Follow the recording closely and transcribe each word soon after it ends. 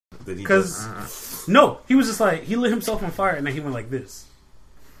Did he Because no, he was just like he lit himself on fire and then he went like this.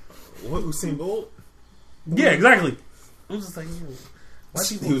 What, Usain Bolt? Yeah, exactly. I was just like, yo, why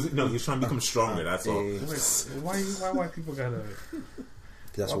people? He was trying to become stronger. That's all. Why white people gotta?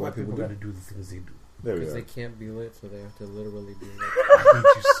 That's why what white people gotta do the things they do. Because they can't be lit, so they have to literally be lit. I hate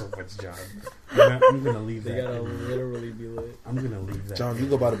you so much, John. I'm gonna leave They that. gotta literally be lit. I'm gonna leave that. John, you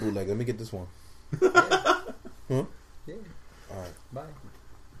go buy the bootleg. Let me get this one. Yeah. Huh? Yeah. All right. Bye.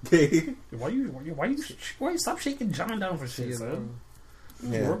 Why you stop shaking John down for shit, son?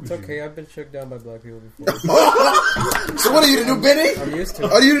 Yeah. It's okay. I've been shook down by black people before. So what are you, the new Benny? I'm used to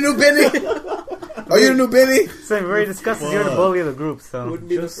it. Are you the new Benny? Are you the new Benny? So we already discussed you're the bully of the group, so Wouldn't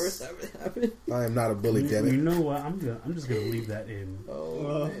be the first time it happened. I am not a bully, damn You it. know what? I'm just gonna leave that in.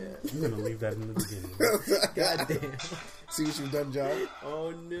 Oh, man. I'm gonna leave that in the beginning. God damn. See what you've done, John? Oh,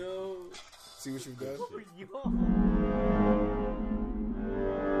 no. See what you've done?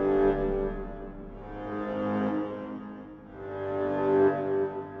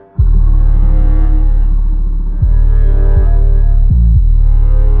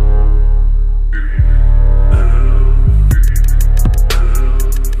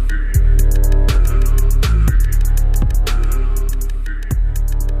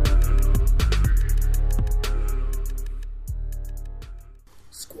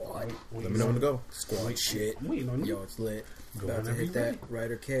 Let me know when to go. Squad shit. I'm waiting on you. Yo, it's lit. Go About to whenever hit you're that ready.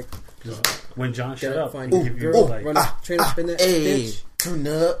 rider kick. When John shut Gotta up, find and you. give you Girl, like, run train up in that Hey, bitch. turn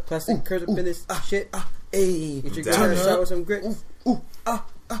up. Plastic curves up in this shit. Hey, Get your Damn. guitar start with some grit.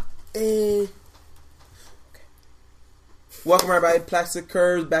 Hey. Welcome everybody, Plastic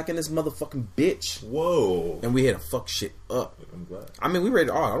Curves back in this motherfucking bitch. Whoa. And we here to fuck shit up. I'm glad. I mean, we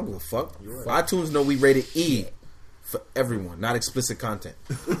rated R. I don't give a fuck. You're Well, iTunes know we rated E for everyone, not explicit content.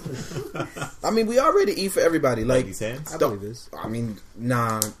 I mean, we are rated E for everybody. Like, These hands? I believe this. I mean,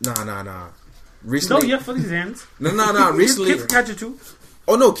 nah. no, Recently, yeah, for these hands. no. Recently, Kids catch it too.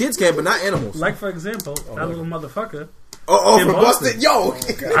 oh no, kids can, but not animals. Like for example, that little motherfucker. Oh, in from Boston, yo.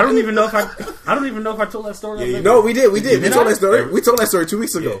 I don't even know if I told that story. Yeah, No, we did. We Did told I? that story. We told that story 2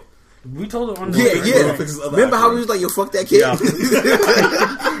 weeks ago. We told it on the Yeah. Fix his other Remember how acronym. we was like, yo, fuck that kid?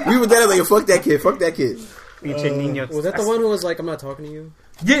 Yeah. We were there like, yo, fuck that kid. pinche niño. Was that the one who was like, I'm not talking to you?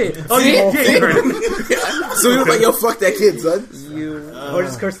 Yeah. Oh yeah. You heard it. So we was like, yo, fuck that kid, son. Or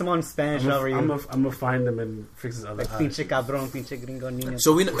just curse them on Spanish over you. I'm gonna find them and fix his other Like eye. pinche cabrón, pinche gringo niño.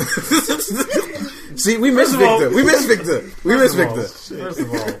 So we see, we miss First of all- Victor. We miss Victor. First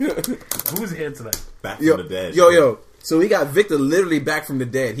of all, who's here tonight? Back Yo, from the dead. yo. So we got Victor literally back from the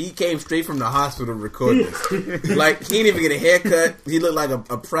dead. He came straight from the hospital to record this. Like, he didn't even get a haircut. He looked like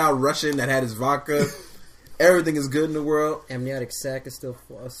a proud Russian that had his vodka. Everything is good in the world. Amniotic sac is still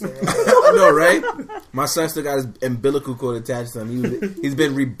I know, right? My son still got his umbilical cord attached to him. He's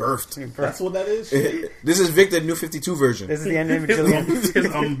been rebirthed. That's what that is? Shit. This is Victor, new 52 version. This is the end of His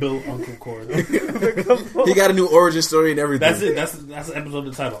Julian. Unbuilt Uncle Cord. He got a new origin story and everything. That's it. That's the episode of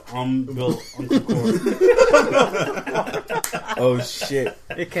the title. Unbuilt Uncle Cord. Oh shit!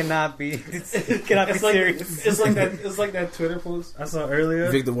 It cannot be. It cannot be It's like serious. it's like that Twitter post I saw earlier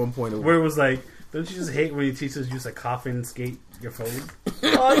Victor 1.0. where it was like, don't you just hate when your teachers use a coffin skate your phone?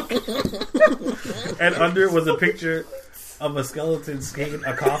 And under it was a picture of a skeleton skating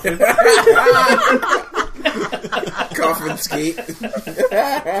a coffin. Coffin skate.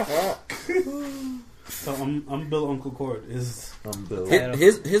 So Unbuilt Uncle Cord is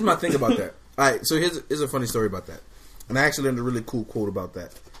Here's my thing about that. All right, so here's a funny story about that, and I actually learned a really cool quote about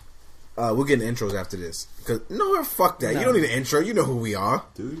that. We'll get into intros after this. Cause fuck that. You don't need an intro. You know who we are.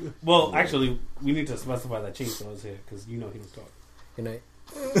 Dude. well. Actually, we need to specify that Chainsaw is here because you know he was talking. Good night.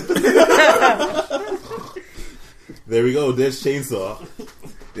 There we go. There's Chainsaw.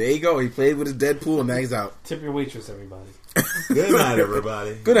 There you go. He played with his Deadpool, and now he's out. Tip your waitress, everybody. Good night,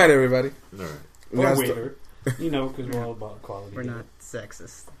 everybody. Good night, everybody. All right. We Or gotta waiter. You know, because we're all about quality. We're not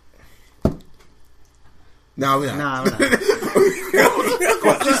sexist. No, we're not. Nah, we're not.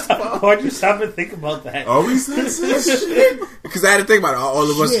 Why'd you stop and think about that? Are we sexist? Because I had to think about it. Are all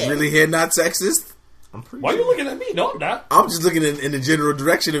of us really here not sexist? I'm pretty Why are you looking at me? No, I'm not. I'm just looking in the general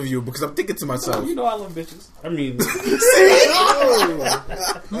direction of you because I'm thinking to myself. You know I love bitches. I mean,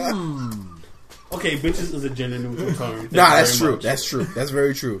 okay, bitches is a gender neutral term. Thank Nah, you that's very true. much. That's true. That's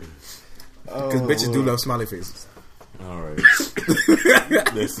very true. Because bitches do love smiley faces. All right.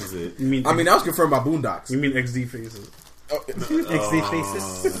 This is it. You mean? I mean, that was confirmed by Boondocks. you mean XD faces? XD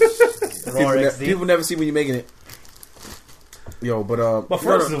faces. Raw People, XD. people never see when you're making it. Yo, but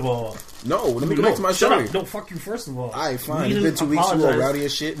first of all, no, let me go back to my shut story. up. No, fuck you. First of all, Alright, fine. we It's didn't been 2 weeks. You all apologize. rowdy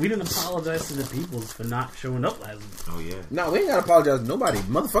as shit. We didn't apologize to the peoples for not showing up last week. Oh yeah. No, we ain't gotta apologize to nobody.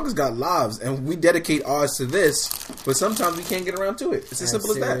 Motherfuckers got lives, and we dedicate ours to this. But sometimes we can't get around to it. It's as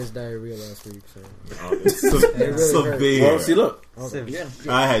simple as serious that. diarrhea last week, so Oh, it's really severe. Well, see, look. yeah.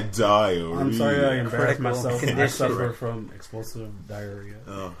 I had diarrhea. I'm sorry I embarrassed Critical myself. I condition. suffer from explosive diarrhea.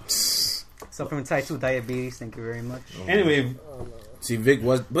 Oh. Suffering type 2 diabetes. Thank you very much. Anyway, See, Vic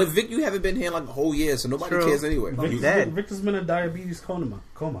was, but Vic, you haven't been here like a whole year, so nobody True. cares anyway. Victor's been in diabetes coma.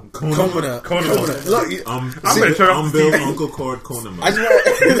 Conina. Look, Look, I'm gonna turn I'm off Bill Steve. Uncle Cord Konama. I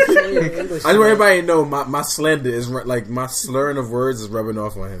just want everybody to know my slander is like my slurring of words is rubbing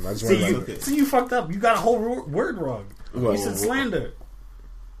off on him. I just want See, to you, like, Okay. see, you fucked up. You got a whole word wrong. What? You said slander.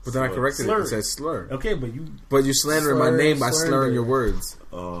 but then I corrected Slur. it. It said slur. Okay, but you. But you're slandering my name by Slander. slurring your words.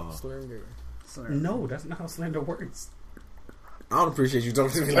 Oh. No, that's not how slander works. I don't appreciate you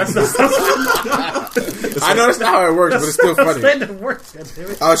talking to me like That's that. not I know that's not how it works, but it's still how funny. slander works.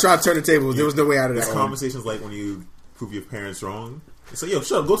 goddammit. I was trying to turn the tables. There was no way out of This that. conversation's like when you prove your parents wrong. It's like, yo,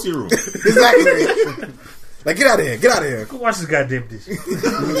 shut up, go to your room. Exactly. Like, get out of here. Get out of here. Go watch this goddamn dish.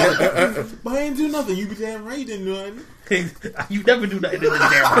 But I ain't do nothing. You be damn right you didn't do nothing. You never do nothing in this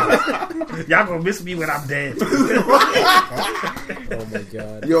damn house. Y'all gonna miss me when I'm dead. Oh my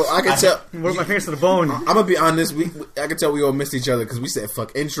god. Yo, I can tell. Work my fingers to the bone. I'm gonna be honest. I can tell we all missed each other because we said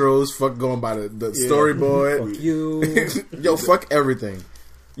fuck intros, fuck going by the storyboard. You. Yo, fuck everything.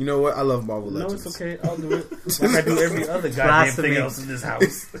 You know what? I love Marvel No, Legends. it's okay. I'll do it like I do every other goddamn Blasphemy. thing else in this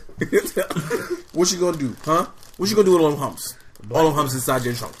house. What you gonna do, huh? What you gonna do with all them humps? All them humps inside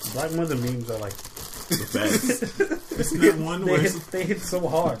your trunks. Black Mother memes are like The best. Isn't that one where it's- they hit so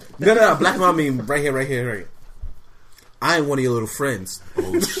hard. No. Black Mom meme right here. I ain't one of your little friends.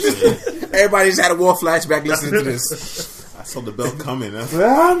 oh shit. Everybody just had a war flashback listening to this. I saw the belt coming. That's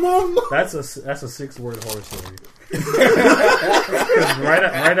a 6-word horror story. 'Cause right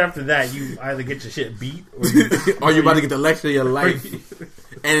after that, you either get your shit beat or Or you about to get the lecture of your life,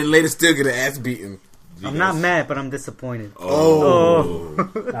 and then later still get an ass beaten. I'm not mad, but I'm disappointed. Oh.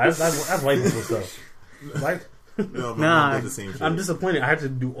 that's white people stuff. Like, No, my Nah. mom did the same shit. I'm disappointed. I had to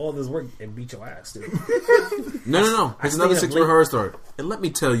do all this work and beat your ass, dude. No. It's another stay up 6-word late. horror story. And let me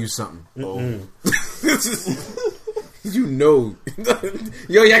tell you something. Oh. You know.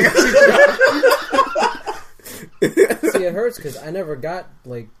 Yo, yeah, I got See, it hurts because I never got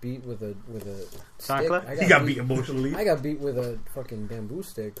like beat with a stick. Chocolate? I He got beat emotionally. I got beat with a fucking bamboo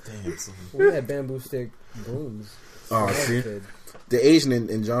stick. Damn, son. We had bamboo stick brooms. Oh, when I was a see? kid. The Asian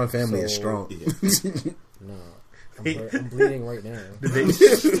in John family is So- strong. Yeah. No, I'm bleeding right now. Did they,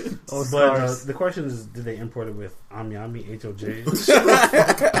 Oh, but stars. the question is, did they import it with Ami HOJ?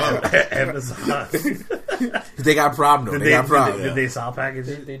 Amazon. They got problem though. They got problem. Did they saw package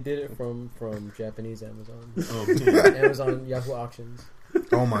it? They did it from Japanese Amazon, Oh, man. Amazon Yahoo auctions,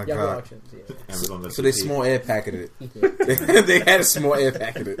 Oh my Yahoo god. auctions. Yeah. Amazon So they small air packeted Yeah. it. They had a small air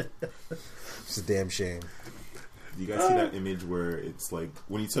packeted it. It's a damn shame. You guys see that image where it's like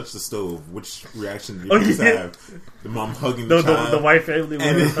when you touch the stove, which reaction do you Oh, guys yeah. have? The mom hugging the, The child, white family,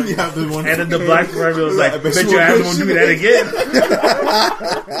 and was then you have the one, and then the black family was like, I "Bet bet you your ass won't won't do do that again."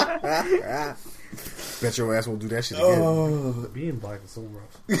 Bet your ass won't do that shit again. Oh, Being black is so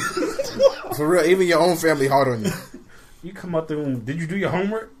rough. For real, even your own family hard on you. You come out there and did you do your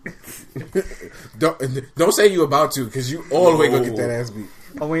homework? Don't say you about to, because you all the way gonna get that ass beat.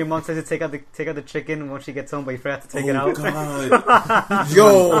 Oh, when your mom says to take out the chicken when she gets home, but you forgot to take it oh out. God!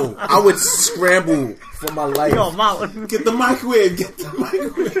 Yo, I would scramble for my life. Yo, mom. Get the microwave! Get the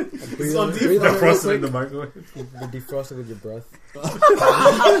microwave! It's on deep. Breathe on it real Defrost it in quick. the microwave. The defrost it with your breath.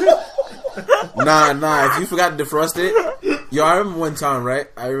 Nah. If you forgot to defrost it, yo, I remember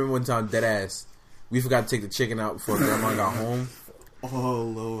one time, dead ass. We forgot to take the chicken out before Grandma got home. Oh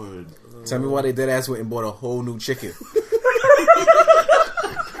Lord! Tell me why they dead ass went and bought a whole new chicken.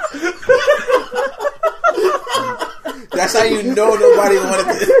 That's how you know nobody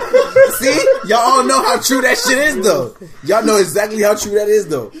wanted to. See? Y'all all know how true that shit is, though. Y'all know exactly how true that is,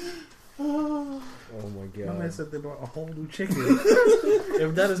 though. Oh my My man god. said they brought a whole new chicken.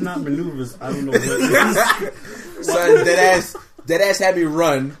 If that is not maneuvers, I don't know what is. Son, dead ass had me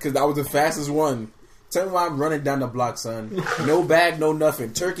run because I was the fastest one. Tell me why I'm running down the block, son. No bag, no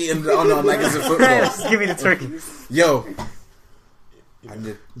nothing. Turkey in the on like it's a football. Just give me the turkey. Yo.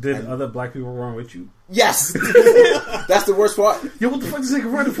 Did other black people run with you? Yes! That's the worst part. Yo, what the fuck is this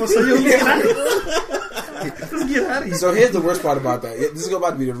nigga running for? So yo, get out of here. Let's get out of here. So here's the worst part about that. This is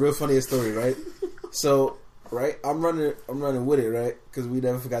about to be the real funniest story, right? So, right, I'm running with it, right? Because we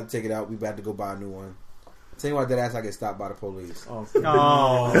never forgot to take it out. We about to go buy a new one. Tell you why that ass I get stopped by the police. Oh, but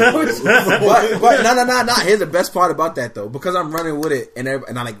no. Here's the best part about that though, because I'm running with it, and I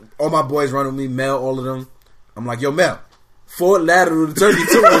like all my boys running with me, Mel, all of them. I'm like, yo, Mel, forward lateral the turkey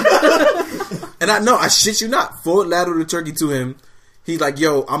to him, and I shit you not, forward lateral the turkey to him. He's like,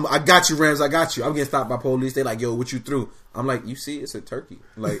 yo, I got you, Rams, I got you. I'm getting stopped by police. They like, yo, what you threw? I'm like, you see, it's a turkey.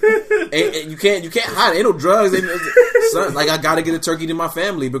 Like, and you can't hide it. Ain't no drugs. Son, like, I gotta get a turkey to my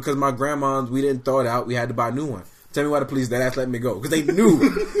family because my grandma's, we didn't throw it out. We had to buy a new one. Tell me why the police that ass let me go, because they knew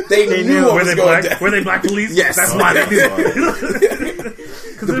what was going down. Were they black police? Yes, that's why they did.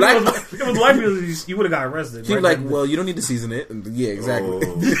 The black, if it was white people, you would have got arrested. He like, well, you don't need to season it. And yeah, exactly.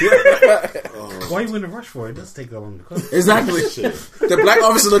 Why you in a rush for it? It does take that long to cook. Exactly. The black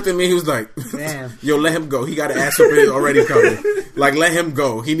officer looked at me. He was like, damn. Yo, let him go. He got an ass whooping already coming. Like, let him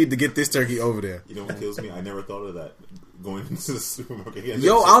go. He need to get this turkey over there. You know what kills me? I never thought of that. Going into the supermarket.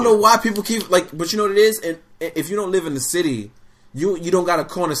 Yo, I don't know why people keep like, but you know what it is. And if you don't live in the city, you don't got a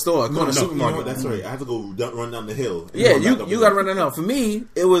corner store, supermarket. You know what? That's right. I have to go run down the hill. Yeah, you got to run down the hill. For me,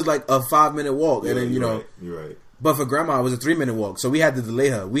 it was like a 5-minute walk, and then you're right. But for grandma, it was a 3-minute walk, so we had to delay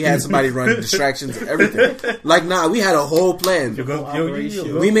her. We had somebody run distractions and everything. Like, we had a whole plan.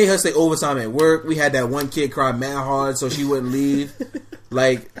 We made her stay overtime at work. We had that one kid cry mad hard so she wouldn't leave.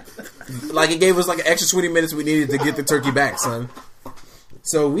 Like it gave us like an extra 20 minutes we needed to get the turkey back, son.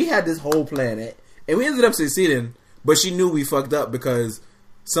 So we had this whole plan, and we ended up succeeding. But she knew we fucked up because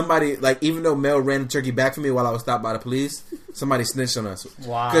somebody, like, even though Mel ran the turkey back for me while I was stopped by the police, somebody snitched on us.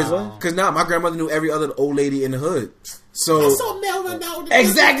 Wow. Because now my grandmother knew every other old lady in the hood. So I saw Mel run down.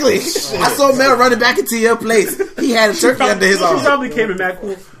 Exactly. I saw Mel running back into your place. He had a turkey under his arm. She probably came in back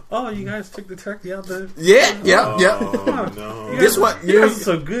cool. Oh, you guys took the turkey out there? Yeah. Oh, no. This one, you guys are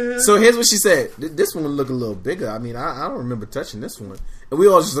so good. So here's what she said. This one look a little bigger. I mean, I don't remember touching this one. And we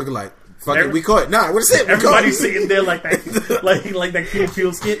all just looking like, fuck it, we caught it. Nah, what is it? Everybody's sitting there like that, like that Key and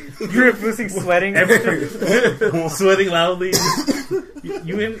Peele skit. You're pussy sweating, sweating loudly.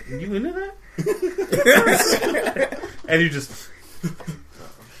 You into that? And you just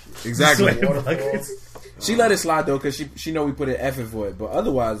exactly. Buckets. She let it slide though because she know we put an effort for it. But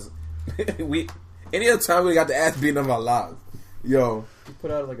otherwise, any other time we got the ass beating of our lives. Yo, you put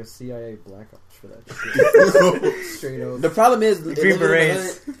out like a CIA black ops for that shit. Straight up. The problem is Green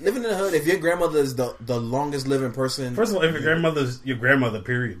Berets. living in the hood. If your grandmother is the longest living person, first of all, if your grandmother's your grandmother,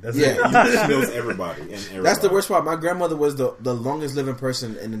 period. That's it. She knows everybody, and everybody. That's the worst part. My grandmother was the longest living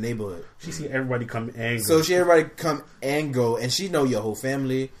person in the neighborhood. She see everybody come and go. So she everybody come and go, and she know your whole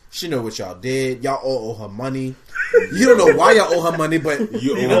family. She know what y'all did. Y'all all owe her money. You don't know why y'all owe her money, but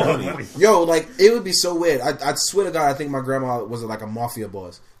you owe her money. Yo, like, it would be so weird. I swear to God, I think my grandma was like a mafia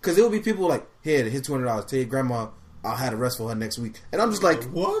boss. Because it would be people like, here's $200. Tell your grandma I'll have the rest for her next week. And I'm just like,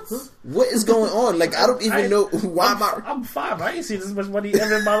 what? What is going on? Like, I don't even know why I'm 5. I ain't seen this much money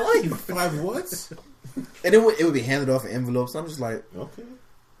ever in my life. 5 what? And it would be handed off in envelopes. I'm just like, okay.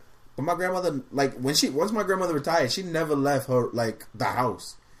 But my grandmother, like, once my grandmother retired, she never left her, like, the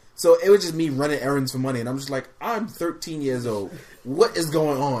house. So it was just me running errands for money, and I'm just like, I'm 13 years old. What is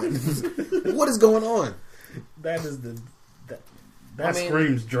going on? What is going on? That is that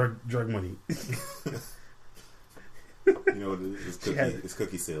screams drug money. You know what it is? It's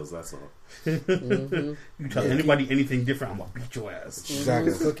cookie sales. That's all. Mm-hmm. You tell anybody anything different, I'm gonna beat your ass.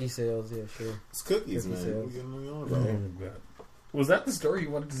 Exactly. Cookie sales, yeah, sure. It's cookies, Cookie man. sales. What are you on about? Was that the story you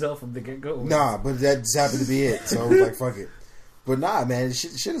wanted to tell from the get go? Nah, but that just happened to be it. So I was like, fuck it. But nah, man,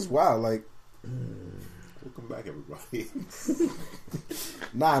 shit is wild. Like, Welcome back, everybody.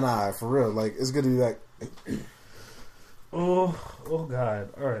 nah, for real. Like, it's good to be back. Oh God!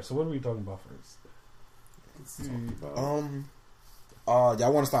 All right, so what are we talking about first? Let's talk about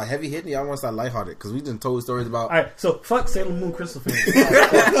Y'all want to start heavy hitting? Y'all want to start lighthearted? Because we just told stories about. All right, so fuck Sailor Moon Crystal fans.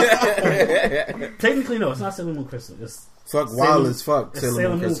 Technically, no, it's not Sailor Moon Crystal. It's fuck wild as fuck. It's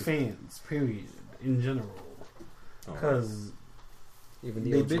Sailor Moon fans, period, in general. Because even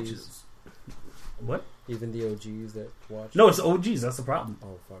the they OGs. bitches. What? Even the OGs that watch. No, it's the OGs. That's the problem.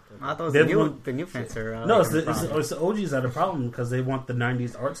 Oh fuck. I thought They're it the was one- the new fans are. No, it's the OGs that are the problem because they want the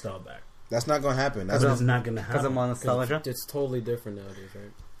 '90s art style back. That's not gonna happen. That's That's not going to because happen. I'm on nostalgia. It's totally different nowadays,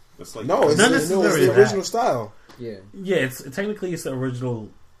 right? It's like no, it's Not the necessarily that. original style. Yeah. Yeah, it's technically it's the original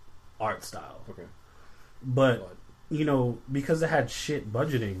art style. Okay. But you know, because it had shit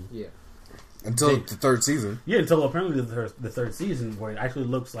budgeting. Yeah. Until the third season. Yeah, until apparently the third season where it actually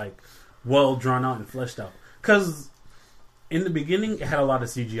looks like well drawn out and fleshed out. Because in the beginning it had a lot of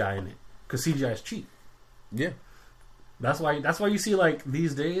CGI in it. Because CGI is cheap. Yeah. That's why you see like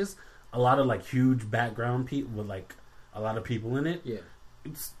these days a lot of like huge background people with like a lot of people in it. Yeah.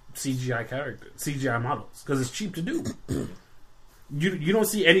 CGI models because it's cheap to do. You don't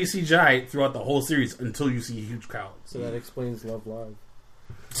see any CGI throughout the whole series until you see a huge crowd. So that explains Love Live.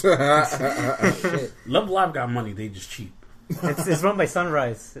 Shit. Love Live got money, they just cheap. It's run by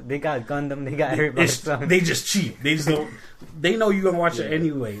Sunrise. They got Gundam. They got everybody. They just cheap. They just don't. They know you're gonna watch it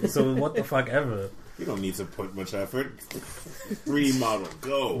anyway. So what the fuck ever. You don't need to put much effort. 3D model,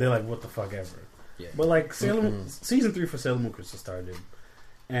 go. They're like, what the fuck ever. Yeah. But like season 3 for Sailor Moon Crystal started,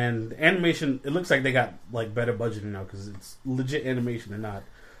 and animation. It looks like they got like better budgeting now because it's legit animation and not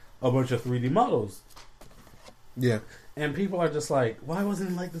a bunch of 3D models. Yeah. And people are just like, why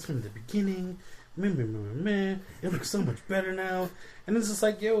wasn't it like this from the beginning? Man, it looks so much better now. And it's just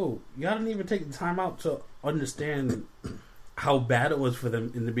like, yo, y'all didn't even take the time out to understand how bad it was for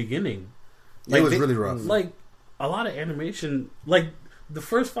them in the beginning. Like, it was really rough. Like, a lot of animation, like, the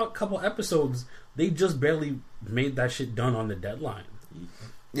first couple episodes, they just barely made that shit done on the deadline.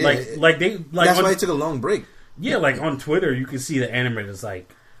 Yeah, That's why they took a long break. Yeah, like, on Twitter, you can see the animators like,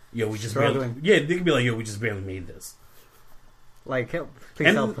 yo, we just barely... Struggling. Yeah, they can be like, yo, we just barely made this. Like,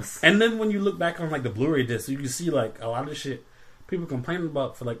 please help us. And then when you look back on like the Blu-ray disc, you can see like a lot of shit people complaining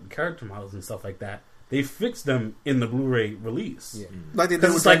about for like the character models and stuff like that. They fixed them in the Blu-ray release. Yeah. Like they did 'Cause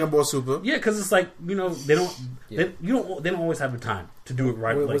with it's like- Dragon Ball Super. Yeah, because it's like they don't Yeah. they don't always have the time to do it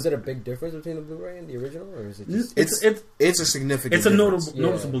right. Wait, like, was it a big difference between the Blu-ray and the original, or is it just It's a significant it's a difference.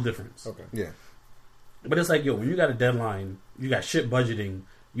 noticeable difference. okay? Yeah. But it's like, yo, when you got a deadline, you got shit budgeting,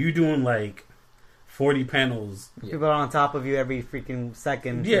 you doing like 40 panels. Yeah. People are on top of you every freaking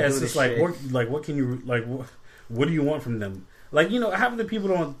second. Yeah, to it's do just this like, shit. what can you like? What do you want from them? Like, half of the people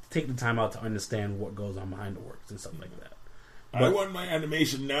don't take the time out to understand what goes on behind the works and stuff like that. I want my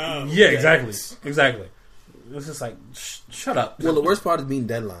animation now. Yeah, Damn exactly, it. exactly. It's just like, shut up. Well, the worst part is being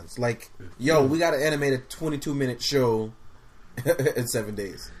deadlines. Like, yo, we got to animate a 22-minute show in 7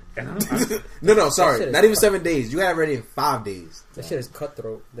 days. And I No, That sorry. shit is Not even fucked. 7 days. You got to have it ready in 5 days. That shit is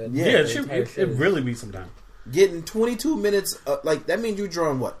cutthroat. That, Yeah, yeah, the entire it is- really be sometimes. Getting 22 minutes, like, that means you're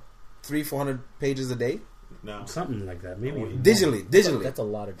drawing, what, 300-400 pages a day? No. Something like that, maybe. Digitally. That's a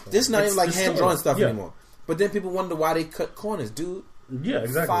lot of drawing. This is not It's- even like it's hand-drawn still- stuff yeah. anymore. But then people wonder why they cut corners. Dude, Yeah,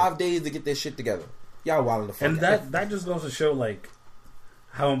 exactly. 5 days to get their shit together. Y'all wilding the fuck And out. that just goes to show like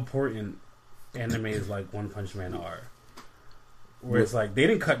how important animes like One Punch Man are. Where it's like they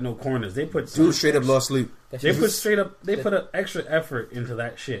didn't cut no corners. They put Dude straight up lost sleep. That They shit put was, straight up. They put an extra effort into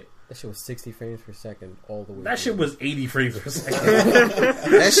that shit. that shit was 60 frames per second all the way. That through. shit was 80 frames per second.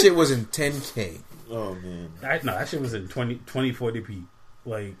 That shit was in 10K. Oh, man. that shit was in 2040p.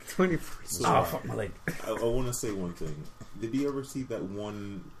 Like, 24. So, oh fuck my leg. I want to say one thing. Did you ever see that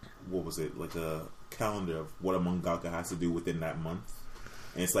one, what was it, like a calendar of what a mangaka has to do within that month?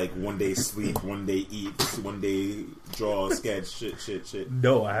 And it's like one day sleep, one day eat, one day draw, sketch, shit.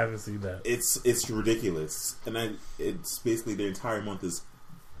 No, I haven't seen that. It's ridiculous. And it's basically their entire month is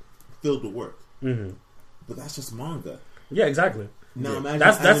filled with work. Hmm. But that's just manga. Yeah, exactly. Now imagine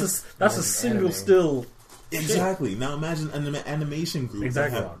That's a single anime. still. exactly. Now imagine an animation group. that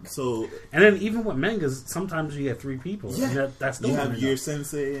Exactly. so And then even with mangas, sometimes you get 3 people. Yeah. And that's still you not have enough. your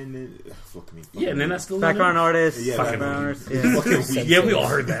sensei and then fuck me. Yeah, and then that's still not Background enough. artists. Yeah, background background artists. Yeah. fucking weak. Yeah, we all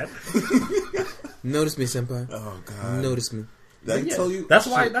heard that. Notice me, senpai. Oh god. Notice me. Did I Yeah. tell you? That's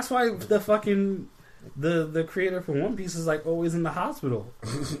why. shit. That's why the fucking the creator for One Piece is like always in the hospital.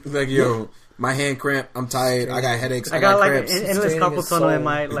 Like, yo, my hand cramp. I'm tired. I got headaches. I got like an cramps. endless Straining carpal his tunnel in soul.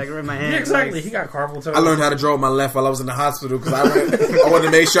 my in my hand. Yeah, exactly. Like, He got carpal tunnel. I learned how to draw with my left while I was in the hospital because I wanted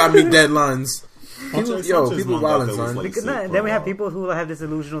to make sure I meet deadlines. Hunter- Yo, Hunter's people mangaka wildin', was, son. like, because sick for then a we have while. people who have this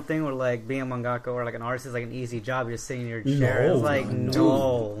illusional thing where like being a mangaka or like an artist is like an easy job. You're sitting in your chair. No, It's like dude,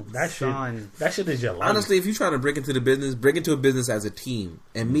 no, that shit. son. That shit is your life. Honestly, if you're trying to break into the business, break into a business as a team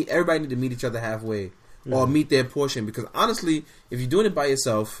and meet. Everybody need to meet each other halfway or meet their portion. Because honestly, if you're doing it by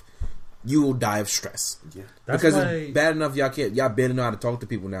yourself, you will die of stress. Yeah. That's because why. it's bad enough y'all barely know how to talk to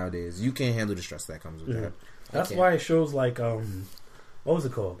people nowadays. You can't handle the stress that comes with that. That's Okay. why it shows like what was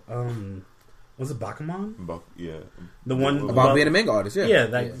it called? Was it Bakuman? Yeah. The one About being a manga artist, yeah. Yeah,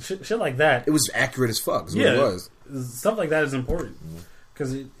 that Yeah. shit like that. It was accurate as fuck. Is what Yeah. it was. Stuff like that is important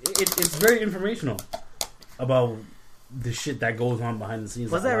because it's very informational about the shit that goes on behind the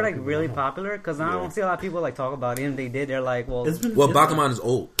scenes. Was a that lot of like people really don't know. popular? Because I Yeah. don't see a lot of people like talk about it. And they did. They're like, well, It's been, Well, it's Bakuman is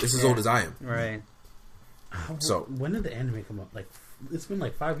old. It's as Yeah. old as I am. right. So- when did the anime come out? Like it's been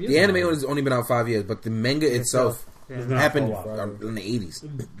like 5 years. The anime now. has only been out 5 years, but the manga itself It's Yeah. been out happened for a while. in the 80s.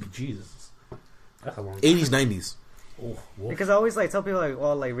 Jesus, that's a long time. 80s, 90s. Oh, wolf. Because I always like tell people like,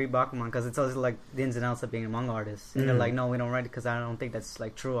 "Oh, like read Bakuman," because it tells you like the ins and outs of being a manga artist. And they're like, "No, we don't read it because I don't think that's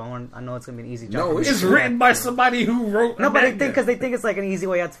like true. I know it's gonna be an easy job." No, for me it's It's to do written that." by somebody who wrote. No, a but manga. they think it's like an easy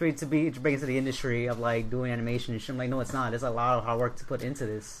way out for you to break into the industry of like doing animation and shit. I'm like, no, it's not. There's a lot of hard work to put into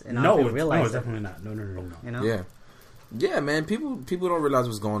this, and I No, don't it's realize it. definitely not. No. You know? Yeah, man. People don't realize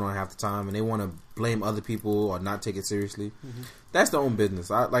what's going on half the time, and they want to blame other people or not take it seriously. That's their own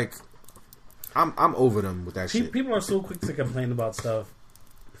business. I'm over them with that shit. People are so quick to complain about stuff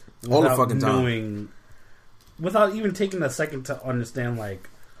All the without fucking time. without even taking a second to understand like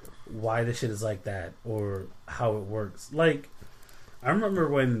why the shit is like that or how it works. Like, I remember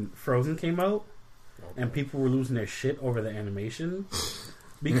when Frozen came out and people were losing their shit over the animation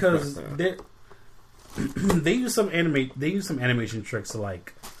because they use some animation tricks to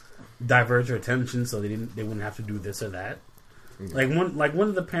like divert your attention so they wouldn't have to do this or that. Like one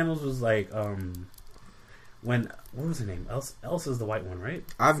of the panels was like when what was her name? Elsa's the white one, right?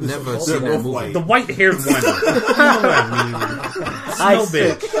 I've never both- seen they're that both movie. white. The white-haired one. You know what I mean? Snow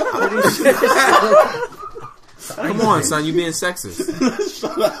bitch. Come on, son, you being sexist.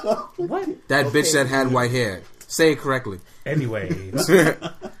 What? That bitch that had white hair. Say it correctly. Anyway,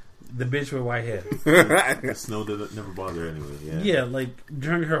 the bitch with white hair. Snow never bothered her anyway. Yeah. Yeah, like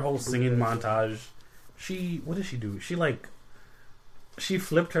during her whole singing montage, what did she do? She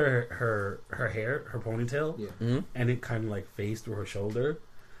flipped her hair, her ponytail, and it kind of like phased through her shoulder.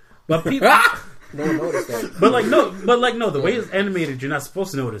 But people, No one noticed that. but no, the way it's animated, you're not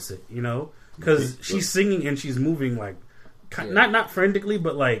supposed to notice it, you know, because she's singing and she's moving like not frantically,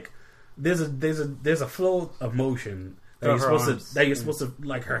 but like there's a flow of motion that you're supposed to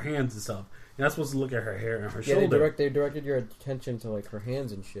like her hands and stuff. You're not supposed to look at her hair and her Yeah, shoulder. they directed your attention to like her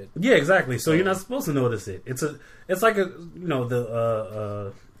hands and shit. Yeah, exactly. So you're not supposed to notice it. It's like a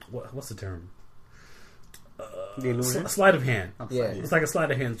what's the term? The illusion. Sleight of hand. Yeah. It's like a sleight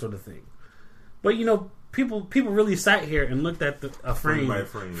of hand sort of thing. But you know, people really sat here and looked at a frame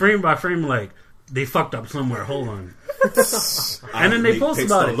by frame, like they fucked up somewhere. Hold on. And then they post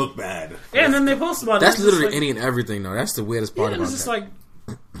about it. Look bad. Yeah, and then they post about it. That's It's just literally like, any and everything, though. That's the weirdest part yeah, about it's just that. like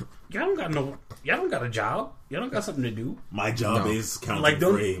y'all don't got a job. Y'all don't got something to do. My job No. is counting Like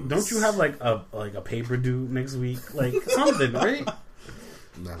frames. don't you have like a paper due next week? Like something, right?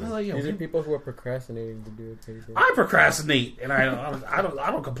 I was like, yo, These are people who are procrastinating to do it. Crazy. I procrastinate, and I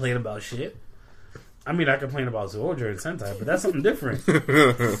don't complain about shit. I mean, I complain about Zooja and Sentai, but that's something different.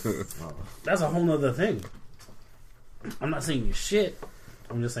 That's a whole nother thing. I'm not saying you shit.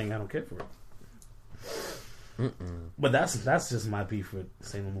 I'm just saying I don't care for it. But that's just my beef with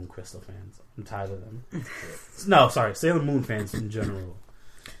Sailor Moon Crystal fans. I'm tired of them. No, sorry, Sailor Moon fans in general.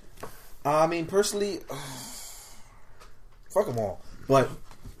 I mean, personally, fuck them all. But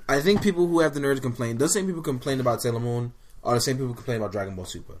I think people who have the nerve to complain, those same people complain about Sailor Moon are the same people who complain about Dragon Ball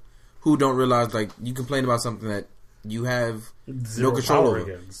Super. Who don't realize, like, you complain about something that you have Zero no control power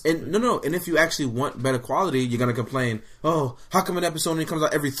over. against. And no. And if you actually want better quality, you're gonna complain. Oh, how come an episode only comes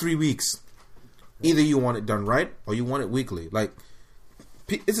out every 3 weeks? Either you want it done right or you want it weekly. Like,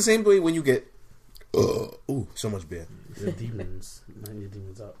 it's the same way when you get. So much beer. The demons, let your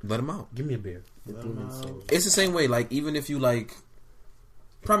demons out. Let them out. Give me a beer. It's the same way. Like, even if you like,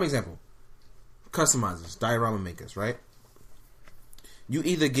 prime example, customizers, diorama makers, right? You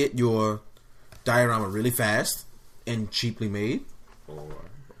either get your diorama really fast and cheaply made,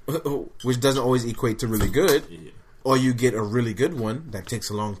 which doesn't always equate to really good, or you get a really good one that takes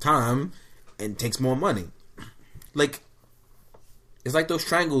a long time and takes more money. Like, it's like those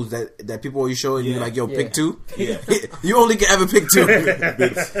triangles that people always show and you're like, yo, pick two. Yeah. You only can ever pick two.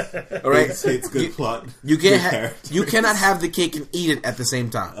 All right, It's good plot. you Good can't. characters. You cannot have the cake and eat it at the same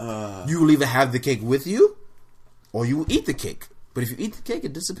time. You will either have the cake with you, or you will eat the cake. But if you eat the cake,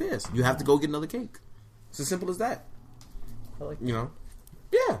 it disappears. You have to go get another cake. It's as simple as that. I like You know?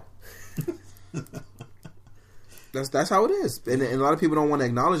 Yeah. That's how it is, and a lot of people don't want to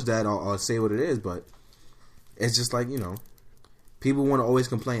acknowledge that or say what it is. But it's just like, you know, people want to always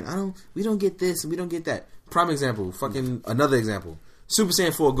complain. We don't get this and we don't get that. Prime example. Fucking another example. Super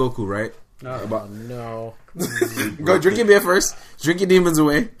Saiyan 4 Goku, right? Oh, no. Go drink your beer first. Drink your demons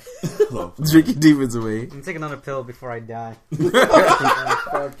away. Drink your demons away. I'm taking another pill before I die.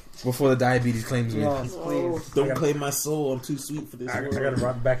 Fuck. Before the diabetes claims me. Yes, please. Don't play my soul. I'm too sweet for this I world. gotta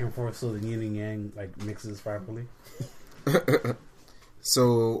rock back and forth so the yin and yang like mixes properly.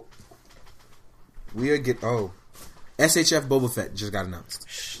 So we are SHF Boba Fett just got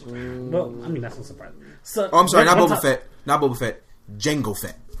announced. Well, I mean that's not surprising. So, Oh, I'm sorry, not one Boba time- Fett. Not Boba Fett. Jango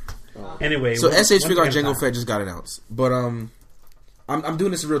Fett. Anyway, So one SH thing Figure at a Jango time. Fett just got announced. But I'm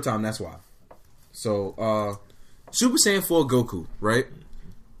doing this in real time, that's why. So Super Saiyan 4 Goku, right,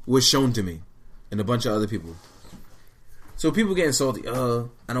 was shown to me and a bunch of other people. So people getting salty. I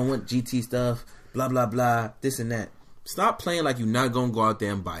don't want GT stuff. Blah blah blah. This and that. Stop playing like you're not gonna go out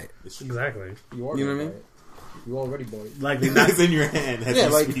there and buy it. Exactly. You are. You know gonna what I mean? buy it. You already bought it. Like they're not, It's in your hand. As Yeah,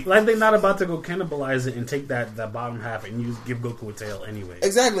 you like- speak. like they're not about to go cannibalize it and take that bottom half and give Goku a tail anyway.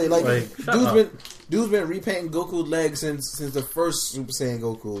 Exactly. Like shut up. dude's been repainting Goku's legs since the first Super Saiyan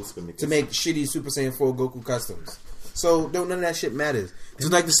Goku to make shitty Super Saiyan 4 Goku customs. So none of that shit matters. It's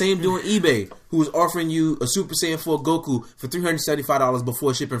like the same dude on eBay who was offering you a Super Saiyan 4 Goku for $375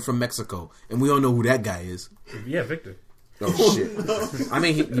 before shipping from Mexico, and we all know who that guy is. Yeah, Victor. Oh shit! I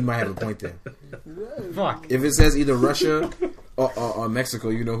mean, he might have a point there. Fuck. If it says either Russia or Mexico,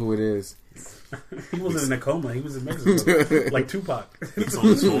 you know who it is. He wasn't in a coma. He was in Mexico, like Tupac. He's on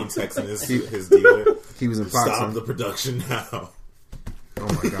his phone texting his dealer. He was in Fox. Stop the production now.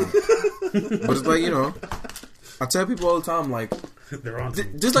 Oh my god! But it's like, you know, I tell people all the time, like, They're on.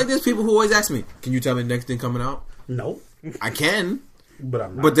 just like there's people who always ask me, "Can you tell me the next thing coming out?" No, I can, but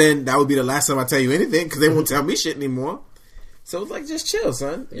I'm not. but then that would be the last time I tell you anything because they won't tell me shit anymore. So it's like, just chill,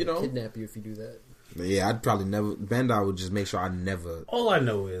 son. They You know. kidnap you if you do that. But yeah, I'd probably never. Bandai would just make sure I never all I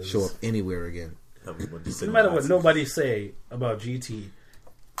know is show up anywhere again. no matter what nobody say about GT,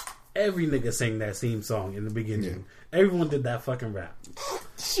 every nigga sang that theme song in the beginning. Everyone did that fucking rap.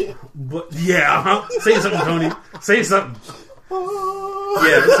 Shit. But yeah, say something, Tony. Say something.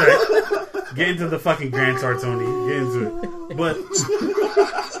 Yeah, that's right. Get into the fucking Grand Tour, Tony. Get into it. But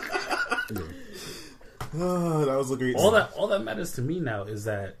Oh, that was a great. all that matters to me now is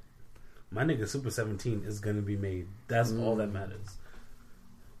that my nigga Super 17 is gonna be made. That's all that matters.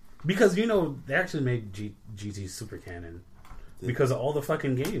 Because you know they actually made GT Super Canon because of all the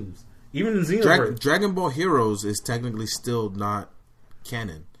fucking games. Even in Xenoverse, Dragon Ball Heroes is technically still not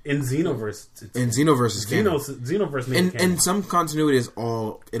canon. in Xenoverse, In Xenoverse is canon. Xenoverse made it canon. In some continuity,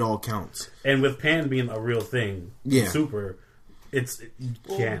 it all counts. And with Pan being a real thing, Yeah. Super, you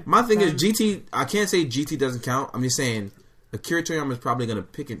can't. My thing is GT. I can't say GT doesn't count. I'm just saying Akira Toriyama is probably going to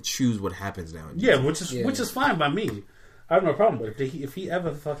pick and choose what happens now. Yeah, which is fine by me. I have no problem. But if he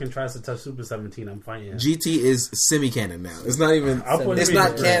ever fucking tries to touch Super 17, I'm fighting him. GT is semi-canon now. It's not even. I'll put It's him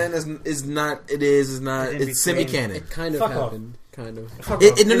not in. canon. It's not. It is. It's not. It's semi-canon. It kind of Fuck off. happened. Kind of. Fuck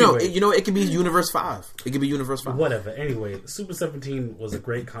off. No. Anyway, You know, it could be Universe 5. It could be Universe 5. whatever. Anyway, Super 17 was a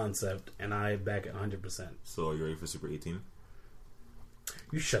great concept, and I back it 100%. So are you ready for Super 18?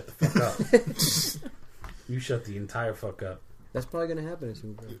 You shut the fuck up. You shut the entire fuck up. That's probably gonna happen in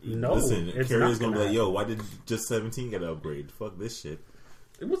Super. No, Listen, it's Carrier's not gonna be like, happen. "Yo, why did just 17 get an upgrade? Fuck this shit."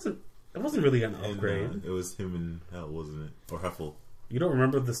 It wasn't really an And upgrade. it was him and Hell, wasn't it? Or Heffel? You don't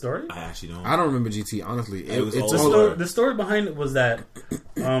remember the story? I actually don't. I don't remember GT honestly. It was It's all- all. The story behind it was that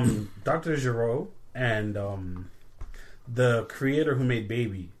Dr. Giraud and the creator who made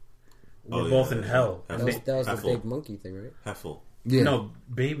Baby were both in hell. Heffel. That was the Heffel. big monkey thing, right? Heffel. Yeah. No,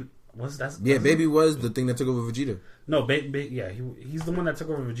 Baby was that? Yeah, Baby was the thing that took over Vegeta. No, yeah, he's the one that took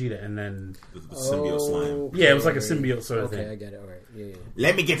over Vegeta, and then The symbiote slime. yeah, it was like a symbiote sort of Okay, thing. I get it. All right, yeah.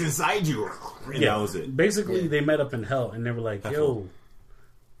 Let me get inside you. And Yeah, that was it. Basically, they met up in hell, and they were like, Heffel. "Yo,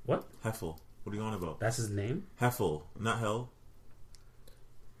 what? Heffel. What are you on about? That's his name." Heffel, not Hell.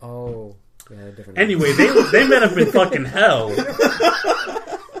 Oh, yeah, different. Anyway, they met up in fucking hell,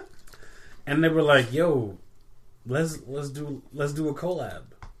 and they were like, "Yo, let's do a collab."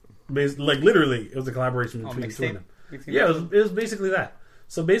 Like literally, it was a collaboration between the two of them. Yeah, it was basically that.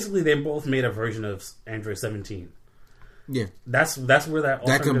 So basically, they both made a version of Android 17. Yeah, That's where that that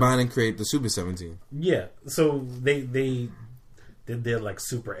alternative- combine and create the Super 17. Yeah, so they did their like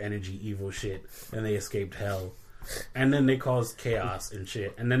super energy evil shit, and they escaped hell, and then they caused chaos and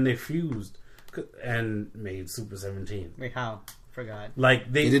shit, and then they fused and made Super 17. Wait, how? Forgot.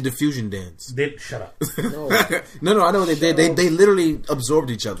 Like They did the fusion dance. they shut up. No, No, I know they did. They literally absorbed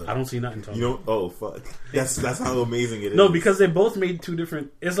each other. I don't see nothing. Tony. You know? Oh fuck. That's how amazing it is. No, because they both made two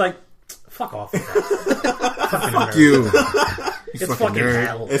different. It's like fuck off. Fucking Fuck nerd. you. It's fucking fucking nerd.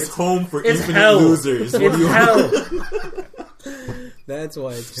 hell. it's home for It's infinite hell. losers. What It's do you hell. that's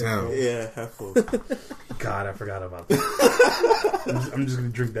why it's Hell. Yeah, Heffel. God, I forgot about that. I'm just gonna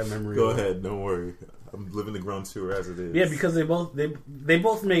drink that memory. Go away. ahead. Don't worry. I'm living the ground tour as it is. Yeah, because they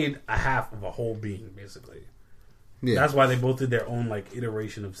both made a half of a whole being, basically. Yeah. That's why they both did their own like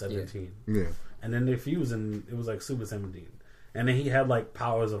iteration of 17, Yeah. and then they fused, and it was like Super 17. And then he had like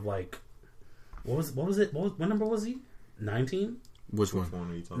powers of like, what was it? What number was he? 19. Which one? Which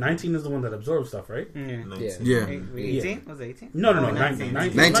one are you talking 19 is the one that absorbs stuff, right? Yeah. about? Yeah. 19. Yeah. 18? Was it 18? No, Oh, 19.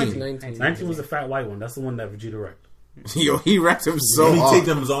 19. 19 was the fat white one. That's the one that Vegeta wrecked. Yo, he wrapped him so Let me hard. take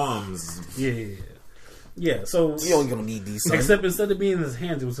them arms. Yeah. Yeah, so You only gonna need these. Son. except instead of being in his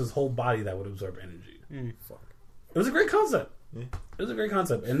hands, it was his whole body that would absorb energy. Fuck. It was a great concept. Yeah. It was a great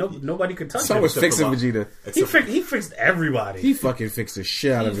concept, and nobody could touch So it. was fixing about- Vegeta. He fixed everybody. He fucking fixed the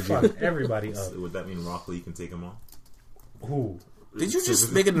shit out He of Vegeta. fucked everybody up. Would that mean Rock Lee can take him on? Who? Did you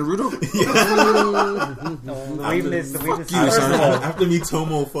just make it Naruto? The weakness. you, son. After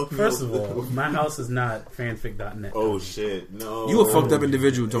Mitomo fucking. First of all, my house is not fanfic.net. Oh shit! No, You a fucked up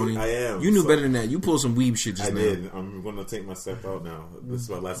individual, Tony. I am. You knew So- better than that. You pulled some weeb shit just I now. did. I'm gonna take my step out now. This is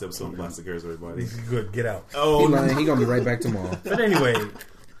my last episode of Plastic Curse, everybody. Good, get out. He Oh, lying. He gonna be right back tomorrow. But anyway,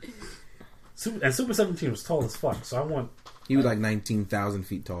 Super 17 was tall as fuck, so I want. He was like 19,000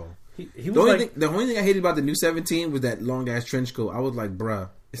 feet tall. He The was only, like. the only thing I hated about the new 17 was that long ass trench coat. I was like, bruh,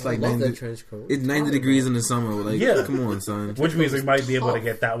 it's like I love 90, that trench coat. it's 90 degrees in the summer. Like, Yeah. come on, son. Which means we might be able to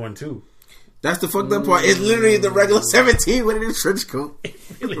get that one too. That's the fucked up part. It's literally the regular 17 with a new trench coat. It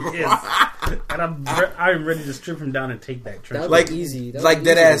really is. And I'm ready to strip him down and take that That trench. would Like, be easy. That like would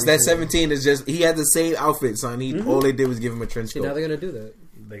be dead easy ass. to That retool. 17 is just, he had the same outfit, son. All they did was give him a trench See, now coat. they're gonna do that.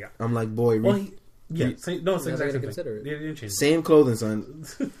 They got. I'm like, boy, Well, it's Now the they're exact gonna same thing. consider it. They didn't change it. same clothing, son.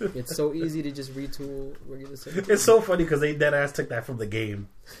 It's so easy to just retool regular stuff. It's so funny because they dead ass took that from the game.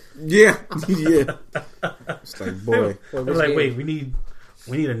 Yeah, yeah. It's like, boy. They were like, wait, we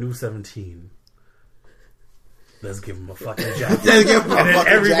need a new 17. Let's give him a fucking jacket. Let's give him a And then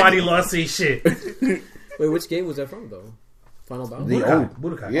fucking everybody jacket. lost their shit. Wait, which game was that from though? Final Bout? The Budokai. old,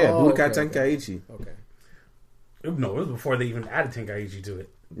 Budokai. yeah, Oh, Budokai okay, Tenkaichi. Okay. No, it was before they even added Tenkaichi to it.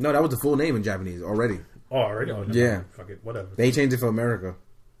 No, that was the full name in Japanese already. Oh, already? Oh, no, Yeah. Fuck it, whatever. They changed it for America.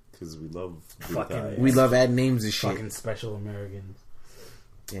 because we love Fucking- Budokai. We love adding names and shit. Fucking special Americans.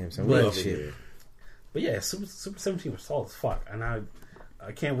 Damn, son. But- We love love it shit. here. But yeah, Super 17 was tall as fuck. And I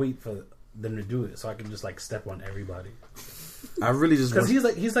can't wait for them to do it so I can just like step on everybody. I really just Because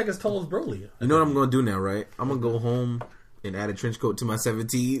want, he's like as tall as Broly. you know what I'm gonna do now, right? I'm gonna go home and add a trench coat to my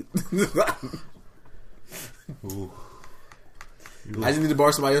 17. Ooh. I just need to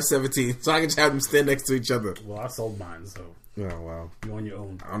borrow somebody else 17 so I can just have them stand next to each other. Well, I sold mine, so Oh wow, you're on your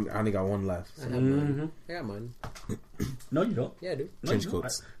own. I only got one left. I have mine. I got mine. No, you don't. Yeah, I do. No, Trench you don't.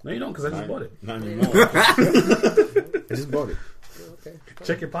 coats. No, you don't, because I just bought it. Not anymore. I just bought it. Okay.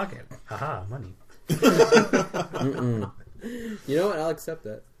 Check your pocket. Haha, money. You know what? I'll accept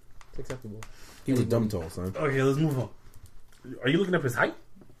that. It's acceptable. He was dumb tall, son. Okay, let's move on. Are you looking up his height?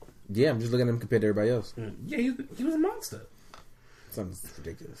 Yeah, I'm just looking at him compared to everybody else. Yeah, he was a monster. Something's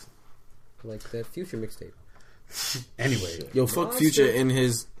ridiculous. Like that Future mixtape. Anyway, Yo, fuck Monster. Future in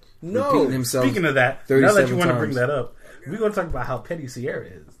his No. repeating himself. speaking of that, now that you 37 want to bring times. that up, we're going to talk about how petty Sierra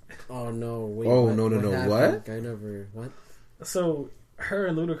is. Oh no! Wait. Oh, what, no, happened? what? I never. What? So her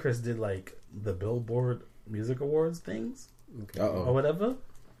and Ludacris did like the Billboard Music Awards things Okay. Uh or oh. whatever,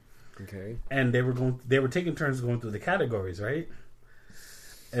 Okay. and they were taking turns going through the categories, right?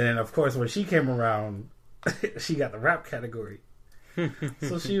 And then of course when she came around, she got the rap category.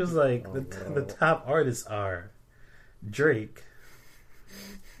 So she was like, the top artists are Drake.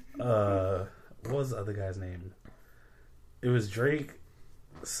 What was the other guy's name? It was Drake,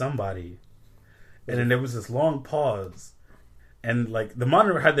 somebody, and then there was this long pause, and like the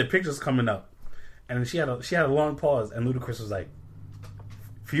monitor had their pictures coming up, and then she had a long pause, and Ludacris was like,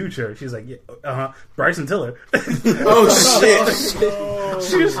 "Future." She's like, "Yeah, Bryson Tiller." Oh shit!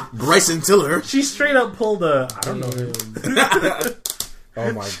 she, was, Bryson Tiller. she straight up pulled a I don't know.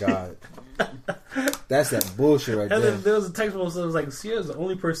 Oh my god. That's that bullshit right And there. then there was a text post that was like, Sierra's the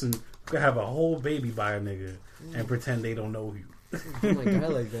only person who could have a whole baby by a nigga and pretend they don't know you. Oh my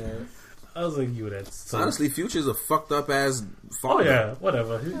god, like that. I was like, that's so... Honestly, Future's a fucked up ass Oh, father. yeah,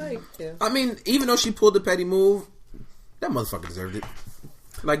 whatever. Like, yeah. I mean, even though she pulled the petty move, that motherfucker deserved it.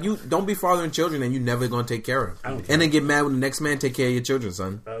 Like, you don't be fathering children and you never gonna take care of. I don't care. And then get mad when the next man take care of your children,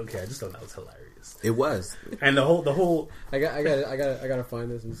 son. Okay, I just thought that was hilarious. It was. And the whole I gotta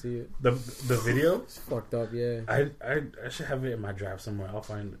find this and see it. the video, It's fucked up. Yeah. I should have it in my draft somewhere. I'll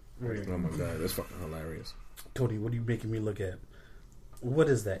find it. Oh my god, that's fucking hilarious. Tony, what are you making me look at? What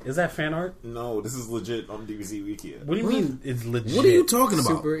is that? Is that fan art? No, this is legit on DBZ Wiki. What do you mean it's legit? What are you talking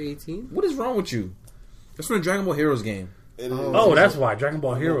about? Super 18. What is wrong with you? That's from the Dragon Ball Heroes game. It is. Oh, that's why. Dragon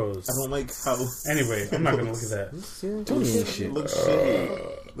Ball Heroes. I don't like how. Anyway, I'm not gonna look at that. Tony ain't shit. Looks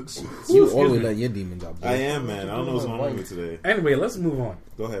shitty. Looks shitty. You Excuse always me. let your demons out, boy. I am, man. I don't know what's going on with me today. Anyway, let's move on.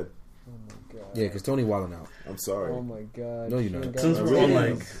 Go ahead. Yeah, because Tony wilding out. I'm sorry. Oh my god. No, you're She not. ain't got Since no we're on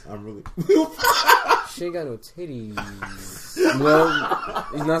titties. like I'm really. She ain't got no titties. Well,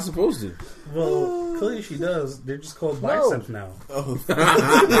 he's not supposed to. well, clearly she does. They're just called No. biceps now. Oh,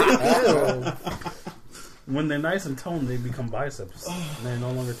 When they're nice and toned, they become biceps. And they're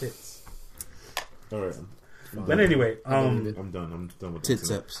no longer tits. All right. But anyway, I'm done. I'm done with the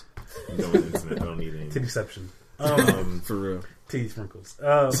internet. Titseps. I'm done with the internet. I don't need any. tittyception. For real. Titty sprinkles.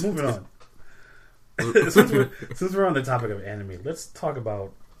 Moving on. since we're on the topic of anime, let's talk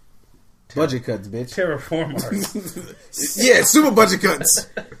about Budget cuts, bitch. Terraform Mars. Yeah, super budget cuts.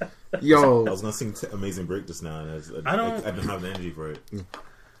 Yo. I was gonna sing Amazing Break just now, and I don't have the energy for it.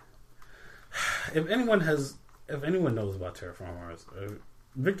 If anyone knows about Terraform Mars,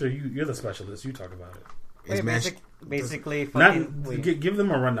 Victor, you're the specialist. You talk about it. It's Basically, Not fucking. give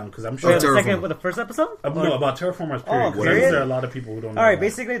them a rundown because I'm sure. Wait, the Terraform. second, with the first episode? No, about Terraform Mars. Period. Oh, 'Cause period? there are a lot of people who don't know. All right, about it.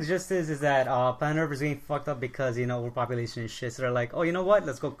 basically the gist is that Planet Earth is getting fucked up because overpopulation and shit. So they're like, oh, you know what?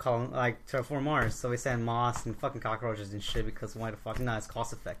 Let's go terraform Mars. So we send moss and fucking cockroaches and shit because why the fuck not? It's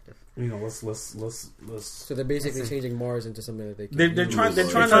cost effective. Let's. So they're basically changing Mars into something that they can They're use. trying They're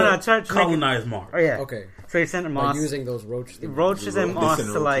trying to make it- colonize Mars. Oh yeah. Okay. So they send By moss, using those roaches. roaches and They moss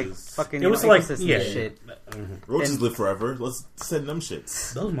send to like roaches. fucking It was ecosystems like and shit. Roaches And- live forever. Let's send them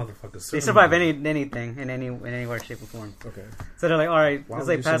shits. Those motherfuckers. They survive anything in any way, shape, or form. Okay. So they're like, all right, Why let's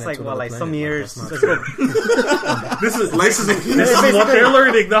would like you send past that like to what another like some planet? years. Like, Let's that's go. This is what they're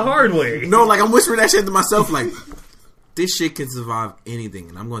learning the hard way. No, like I'm whispering that shit to myself. Like this shit can survive anything,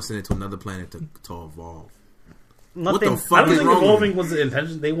 and I'm going to send it to another planet to evolve. Nothing. the fuck I don't is think wrong with evolving was the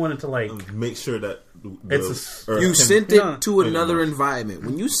intention. They wanted to like. Make sure that It's Earth You can- sent it No. to another environment.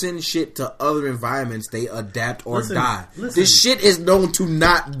 When you send shit to other environments, they adapt or Listen, die. listen. This shit is known to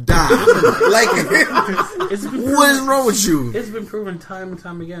not die. Like, It's been what is wrong with you? It's been proven time and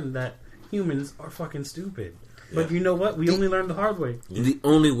time again that humans are fucking stupid. But you know what? We only learned the hard way. The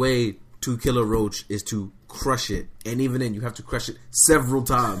only way to kill a roach is to crush it, and even then, you have to crush it several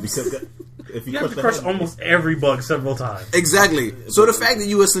times. Because if You have to crush almost every bug several times. Exactly. So the fact that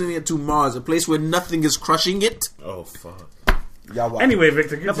you are sending it to Mars, a place where nothing is crushing it, Oh fuck! Anyway,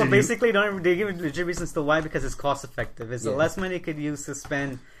 Victor, No, but continue. basically, they give legit reasons to why because it's cost effective. It's the less money you could use to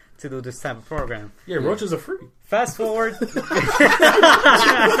spend to do this type of program. Yeah, roaches are free. Fast forward.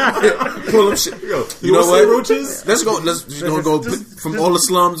 pull up shit. Yo, You know wanna what? say roaches? Let's go. Let's just gonna go from all the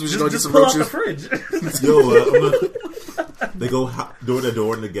slums. We're just gonna get Just some pull out the roaches. fridge. Yo, they go door to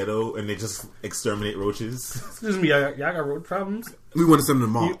door in the ghetto and they just exterminate roaches. Excuse me, y'all got road problems? We want to send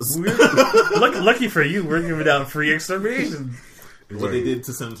them to Mars. Lucky for you, we're giving out free extermination. What they did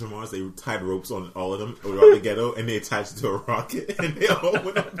to send them to Mars, they tied ropes on all of them around the ghetto and they attached it to a rocket and they all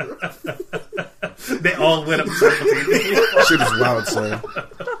went up the rocket. They all went up simultaneously. Shit is wild, son.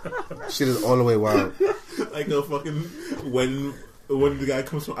 Shit is all the way wild. Like a fucking when the guy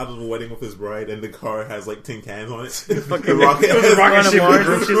comes from out of the wedding with his bride and the car has like tin cans on it. The rocket has rocket ship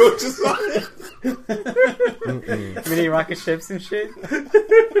with roaches on it. Mini rocket ships and shit.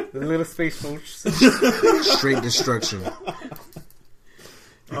 The little space roaches. Straight destruction.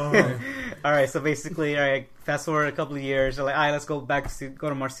 Alright, so basically, alright, fast forward a couple of years, they're like, alright, let's go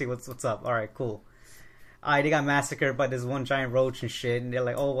to Mars, see what's up. Alright, cool. Alright, they got massacred by this one giant roach and shit, and they're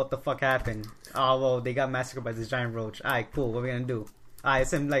like, oh, what the fuck happened? Oh, well, they got massacred by this giant roach. Alright, cool, what are we gonna do? Alright,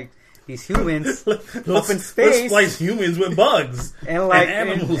 send like these humans up in Let's space, splice humans with bugs and like, and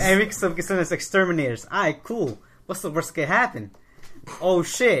animals. and we can send us exterminators. Alright, cool. What's the worst that could happen? Oh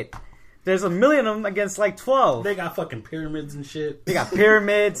shit. There's 1 million of them against like 12. They got fucking pyramids and shit. They got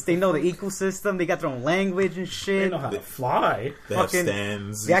pyramids. They know the ecosystem. They got their own language and They shit. know how to fly. They have Fucking-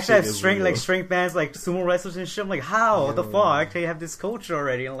 stands. They and actually shit have as strength well. strength bands like sumo wrestlers and shit. I'm like, how? What the fuck? They have this culture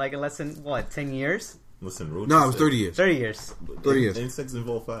already in like less than 10 years? Listen, roaches. No, it was 30 years. 30 years. 30 years. Insects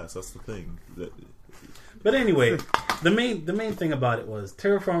evolve fast. That's the thing. But anyway, the main thing about it was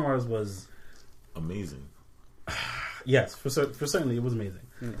Terraform Mars was Amazing. yes, for certainly it was amazing.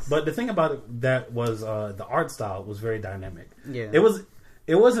 Yes. But the thing about it that was the art style was very dynamic. Yeah.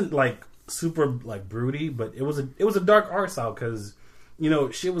 It wasn't like super like broody, but it was a dark art style because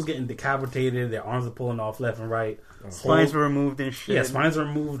shit was getting decapitated, their arms were pulling off left and right, Spines were removed and shit. yeah, spines were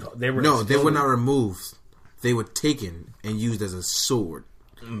removed. They were No, they were exploded. not removed. They were taken and used as a sword.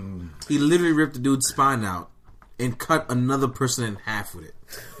 He literally ripped the dude's spine out and cut another person in half with it.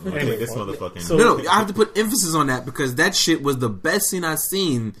 Anyway, This motherfucking. so- No, I have to put emphasis on that because that shit was the best scene I've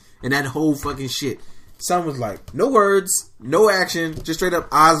seen in that whole fucking shit. Son was like, no words, no action, just straight up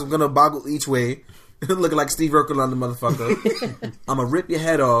eyes gonna boggle each way, looking like Steve Urkel on the motherfucker. I'm gonna rip your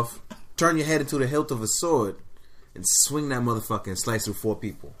head off, turn your head into the hilt of a sword, and swing that motherfucker and slice through 4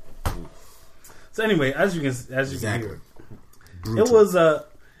 people. So anyway, as you can Exactly. hear, Brutal.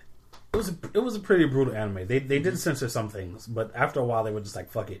 it was a pretty brutal anime. They did censor some things, but after a while they were just like,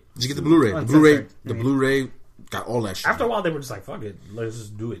 fuck it. Did you get the Blu-ray? The Uncensored. Blu-ray got all that shit. After a while they were just like, fuck it, let's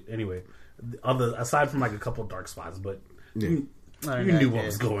just do it anyway. Aside from like a couple dark spots, but you I don't knew know, what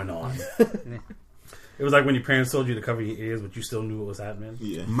was going on. It was like when your parents told you to cover your ears, but you still knew what was happening.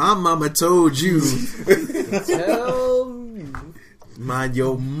 Yeah. My mama told you, Tell me. mind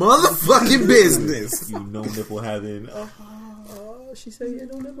your motherfucking business. You know, nipple having. Oh, she said you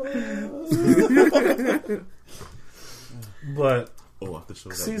don't know. But Oh, off the show.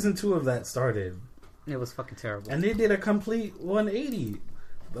 season 2 of that started, It was fucking terrible. and they did a complete 180.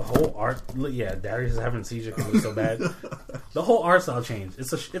 The whole art, yeah, Darius is having a seizure because it was so bad. The whole art style changed.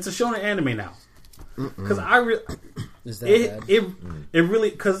 It's a shonen anime now. Because Is that bad? it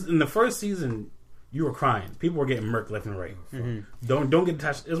really, because in the first season you were crying. People were getting murked left and right. Don't get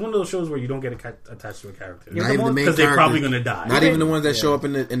attached. It's one of those shows where you don't get attached to a character Not even the main because they're probably characters. gonna die. Not even the ones that show up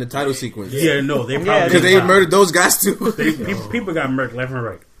in the title sequence. Yeah, no, they Yeah, probably Because they gonna die. murdered those guys too. People got murked left and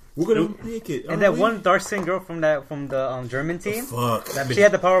right. We're gonna make it. And that one dark skinned girl from the German team, Fuck. That bitch, she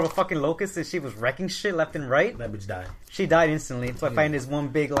had the power of a fucking locust, and she was wrecking shit left and right. that bitch died. She died instantly. So I find this one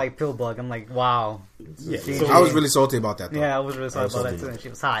big like pill bug. I'm like, wow. Yeah, So- I was really salty about that though. Yeah, I was really sorry was about that something. too. And she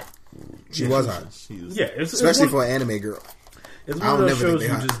was hot. She was hot. yeah. Especially it's for an anime girl. it's I one of don't those never shows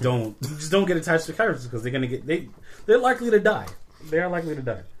think you they just don't get attached to characters because they're gonna get they're likely to die. They are likely to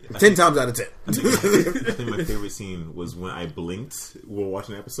die. 10 times out of 10. I think my favorite scene was when I blinked. We were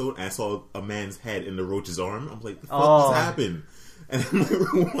watching an episode and I saw a man's head in the roach's arm. I'm like, the fuck Oh. just happened? And I'm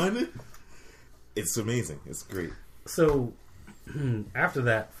like, what? It's amazing. It's great. So after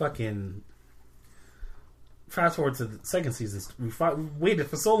that, fucking fast forward to the second season. We waited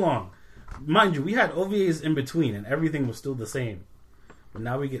for so long. Mind you, we had OVAs in between, and everything was still the same. But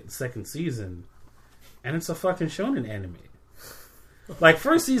now we get the second season, and it's a fucking shonen anime. Like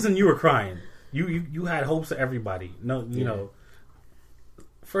first season, you were crying. You had hopes for everybody. No, you know.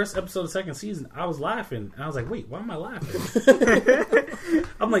 First episode of second season, I was laughing, and I was like, "Wait, why am I laughing?"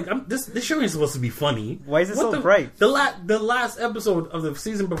 I'm like, "This show ain't supposed to be funny. Why is it so the, bright? The last episode of the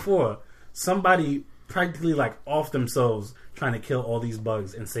season before, somebody practically like off themselves trying to kill all these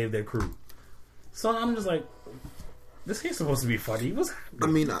bugs and save their crew. So I'm just like, this ain't supposed to be funny. What's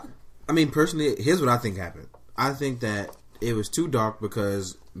happening? I mean, personally, here's what I think happened. I think that it was too dark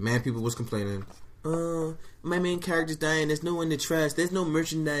because people was complaining. My main character's dying. There's no one to trust. There's no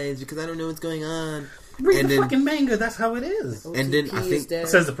merchandise because I don't know what's going on. Read and the then- fucking manga. That's how it is. And then I think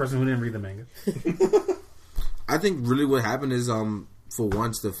Says the person who didn't read the manga. I think really what happened is for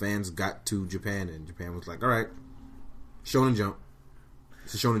once the fans got to Japan and Japan was like, all right, Shonen Jump.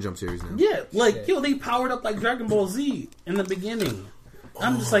 It's a Shonen Jump series now. Yeah, like yo, they powered up like Dragon Ball Z in the beginning.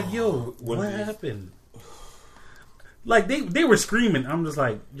 I'm just like, yo, what happened? Like they were screaming. I'm just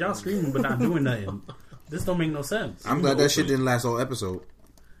like, y'all screaming but not doing nothing. This don't make no sense. I'm glad that shit didn't last all episode.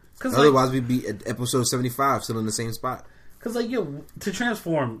 Cause Otherwise, we'd be at episode 75 still in the same spot. Cause like yo, to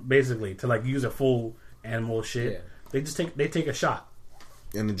transform basically to like use a full animal shit, Yeah. they just take a shot.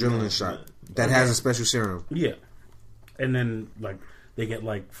 An adrenaline shot that has a special serum. Yeah, and then like they get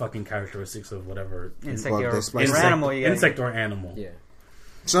like fucking characteristics of whatever Insect Well, or, that's or spicy. animal. You insect or animal. Yeah.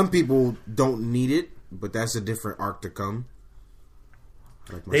 Some people don't need it, but that's a different arc to come.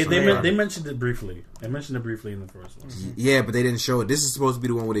 Like my They son. they mentioned it briefly. They mentioned it briefly in the first one. Yeah, but they didn't show it. This is supposed to be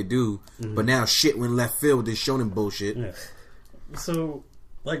the one where they do, but now shit went left field with this shonen bullshit. Yeah. So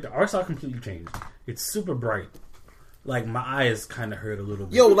like the art style completely changed. It's super bright. Like my eyes kind of hurt a little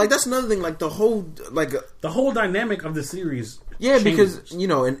bit. Yo, like that's another thing. Like the whole the whole dynamic of the series. yeah, because changed. you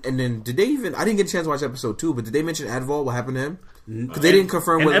know, and then did they even? I didn't get a chance to watch episode 2, but did they mention Adval? What happened to him? Because they didn't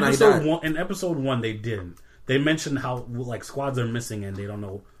confirm whether or not he died. In episode 1, they didn't. They mentioned how like squads are missing and they don't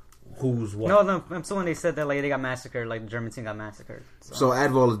know who's what. No. I'm so when they said that like they got massacred, like the German team got massacred. So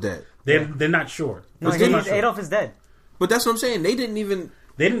Adval is dead. They're not sure. No, They're not sure. Adolf is dead. But that's what I'm saying. They didn't even.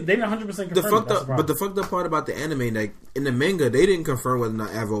 They didn't 100% confirm. The fucked That's up, the but the problem. fucked up part about the anime, like in the manga, they didn't confirm whether or not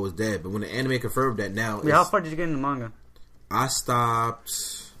Adval was dead. But when the anime confirmed that, now Wait, how far did you get in the manga? I stopped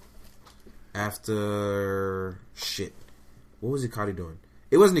after shit. What was Ikari doing?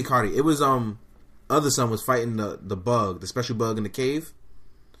 It wasn't Ikari. It was other son was fighting the bug, the special bug in the cave.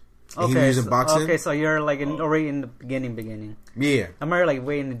 And he was using boxing. Okay, so you're like already in the beginning. Yeah, I'm already like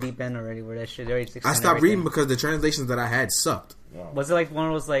way in the deep end already, where that shit already. I stopped reading because the translations that I had sucked. Was it like one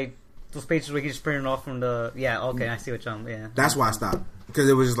of those like those pages where you just print it off from the? Yeah, okay, I see what you're. Yeah, That's why I stopped because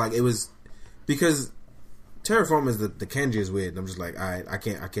it was just like it was because Terraform is the kanji is weird. And I'm just like I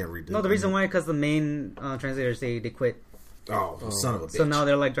can't read this. no, the reason why because the main translators they quit. Oh, son of a bitch. So now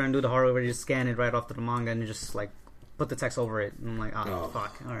they're like trying to do the hard way where you just scan it right off to the manga and you just like put the text over it. And I'm like, Oh.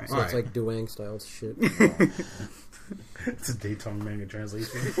 fuck, all right. So it's like Duang style shit. It's a Daytona manga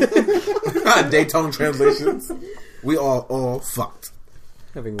translation. Daytona translations. We all fucked.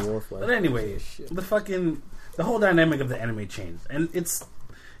 Having war flash. But anyway, the whole dynamic of the anime changed, and it's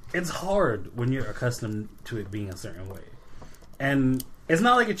it's hard when you're accustomed to it being a certain way, and it's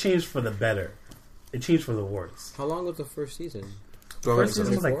not like it changed for the better. It changed for the worse. How long was the first season? First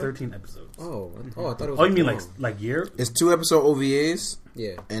season was like 4? 13 episodes. Oh, I thought it was. Oh, you mean long. like year? It's 2 episode OVAs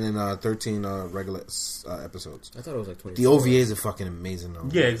Yeah, and then 13 regular episodes. I thought it was like 20. The OVAs are fucking amazing though.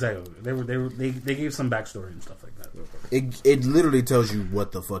 Yeah, exactly. They gave some backstory and stuff like that. It literally tells you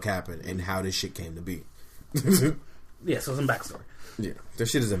what the fuck happened and how this shit came to be. Yeah, so some backstory. Yeah, that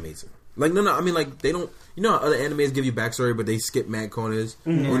shit is amazing. Like no, I mean like they don't. You know how other animes give you backstory, but they skip mad corners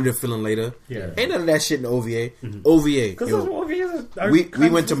when they're feeling later. Yeah. Ain't none of that shit in OVA. OVA. Because Yo, we we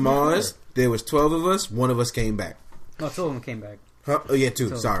went to Mars. There was 12 of us. 1 of us came back. No, 2 of them came back. Huh? Oh yeah, 2.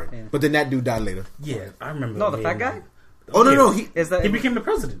 So, Sorry, yeah. but then that dude died later. Yeah, I remember. No, the fat guy? Oh no, he Is that He became the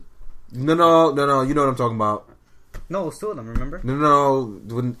president. no. You know what I'm talking about. No, it was 2 of them. Remember? No.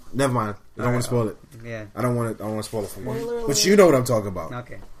 Never mind. I don't want to spoil it. Yeah. I don't want to spoil it for you. But you know what I'm talking about.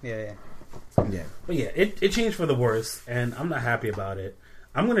 Okay. Yeah. Yeah. But yeah, it changed for the worse, and I'm not happy about it.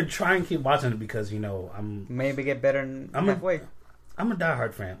 I'm gonna try and keep watching it because I'm Maybe get better halfway. I'm a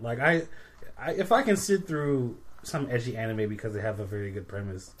diehard fan. Like I if I can sit through some edgy anime because they have a very good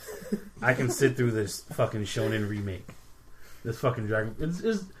premise, I can sit through this fucking shonen remake. This fucking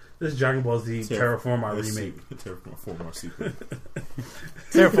this Dragon Ball Z Terraformar remake. Terraformar Super.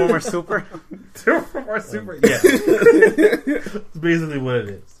 Terraformer Super. Terraformar Super. Yeah, it's basically what it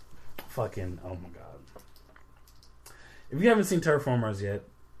is. Fucking oh my god! If you haven't seen Terraformars yet,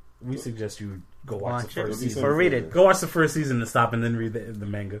 we suggest you go watch the first season or read it. Go watch the first season and stop, and then read the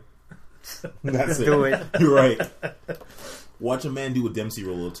manga. That's it. Do it. You're right. Watch a man do a Dempsey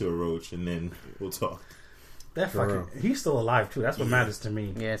roller to a roach, and then we'll talk. That For fucking he's still alive too. That's what matters to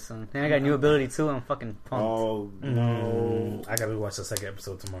me. Yeah, son. And I got a new ability too. I'm fucking pumped. Oh no! I gotta watch the second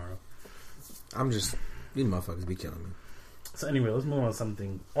episode tomorrow. I'm just these motherfuckers be killing me. So anyway, let's move on to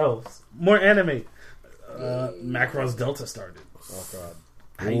something else. More anime. Macross Delta started. Oh god.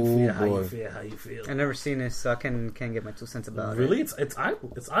 How you Oh, feel? How boy. you feel? How you feel? I've never seen this, so I can't get my 2 cents about Really? it. It's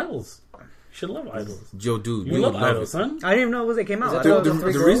idols. You should love idols. Yo, dude, You we love would love idols, it. son. I didn't even know it came out. Is I that thought The, it was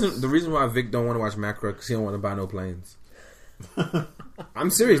three the girls? reason the reason why Vic don't want to watch Macro because he don't want to buy no planes. I'm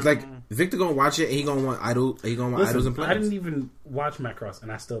serious. Like Victor gonna watch it and he gonna want idol. He gonna want idols and Listen, planes. I didn't even watch Macross,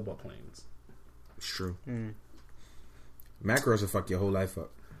 and I still bought planes. It's true. Macros will fuck your whole life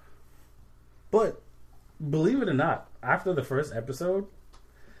up. But believe it or not, after the first episode,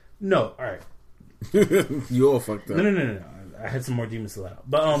 no, all right, You all fucked up. no. I had some more demons to let out.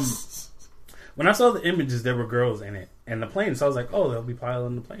 But when I saw the images, there were girls in it and the plane. So I was like, oh, they'll be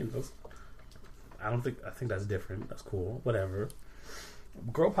piloting the planes. I think that's different. That's cool. Whatever.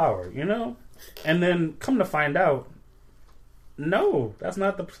 Girl power, you know. And then come to find out, no, that's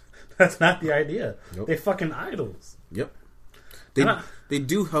not the idea. Nope. They fucking idols. Yep. And I- They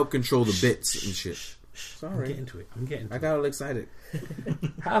do help control the bits and shit. I'm getting to it. I got all excited.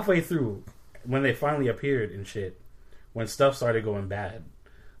 Halfway through, when they finally appeared and shit, when stuff started going bad,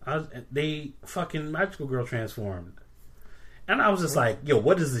 they fucking magical girl transformed, and I was just like, "Yo,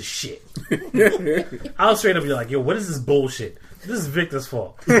 what is this shit?" I was straight up be like, "Yo, what is this bullshit? This is Victor's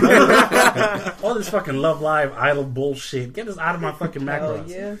fault. All this fucking Love Live idol bullshit. Get this out of my fucking macros.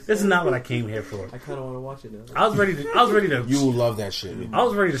 yeah. This is not what I came here for." I kind of want to watch it now. I was ready to. You will love that shit. I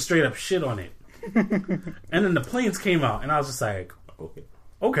was ready to straight up shit on it. And then the planes came out, and I was just like,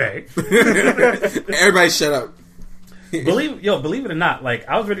 okay. Everybody shut up. believe it or not, like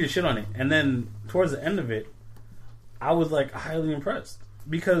I was ready to shit on it, and then towards the end of it, I was like highly impressed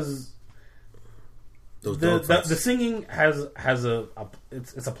because Those the dog fights. singing has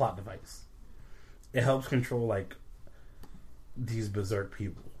it's a plot device. It helps control like these berserk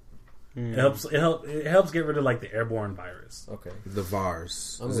people. It helps get rid of like the airborne virus. Okay. The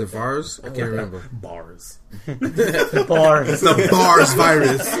VARS. I'm Is it with that. VARS? I I'm can't with that. remember. Bars. Bars. It's the VARS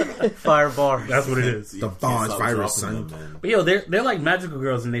virus. Fire bars. That's what it is. The Bars virus, son. But yo, they're like magical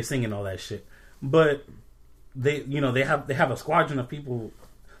girls and they singing all that shit. But they have a squadron of people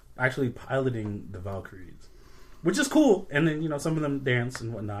actually piloting the Valkyries, which is cool. And then some of them dance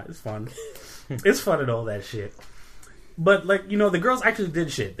and whatnot. It's fun. It's fun and all that shit. But like the girls actually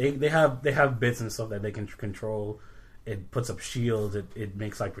did shit. They have bits and stuff that they can control. It puts up shields. It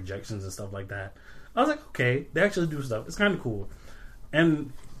makes like projections and stuff like that. I was like, okay, they actually do stuff. It's kind of cool.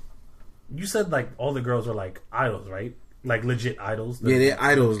 And you said like all the girls were like idols, right? Like legit idols. Yeah, they're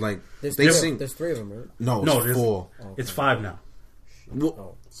idols. Like There's they three, sing. There's 3 of them, right? No, No, it's there's- 4. Oh, It's 5 now.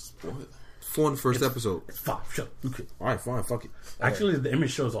 Well, 4 in the first episode. It's 5. Shut up. Okay. All right, fine, fuck it. Actually, the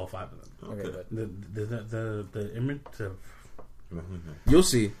image shows all 5 of them. Okay, but The image. You'll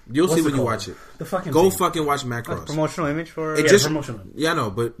see. You'll What's see it when you called? watch it. The fucking Go thing. fucking watch Like Macross. promotional image for. It Yeah, just promotional. Yeah, I know,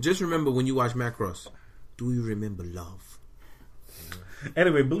 but just remember when you watch Macross, do you remember love?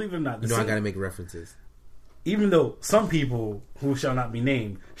 Anyway, believe it or not, the You know I sing- gotta make references. even though some people who shall not be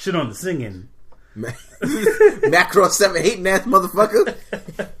named shit on the singing, Macross 7 hating ass motherfucker.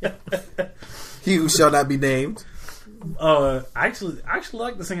 He who shall not be named. I actually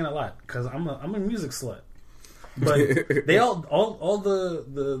like the singing a lot because I'm a music slut. But they all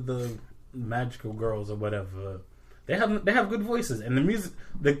the magical girls or whatever, they have good voices, and the music,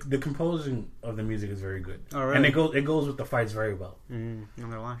 the composing of the music is very good. Oh, really? And it goes with the fights very well. I'm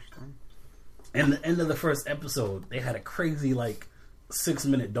gonna watch them. And the end of the first episode, they had a crazy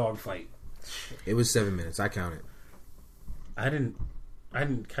 6-minute dog fight. It was 7 minutes. I counted. I didn't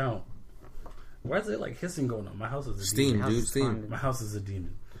count. Why is there hissing going on? My house is a Steam, demon. dude. Steam. My house is a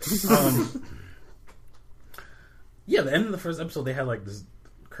demon. Yeah, the end of the first episode, they had this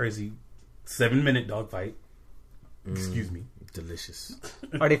crazy 7-minute dog fight. Excuse me. Delicious.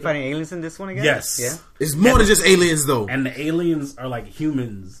 Are they fighting aliens in this one again? Yes. Yeah. It's more than just aliens, though. And the aliens are like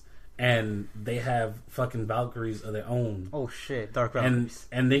humans, and they have fucking Valkyries of their own, Oh shit, Dark and Valkyries.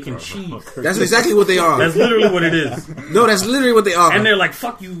 and they can cheat. That's exactly what they are. That's literally what it is. No, that's literally what they are. And they're like,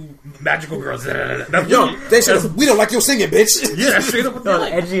 "Fuck you, magical girls." That's Yo, literally- they said, we don't like your singing, bitch. yeah, that's straight up what No,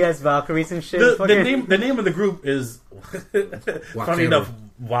 they're like. edgy ass Valkyries and shit. The Fucking- name of the group is funny enough,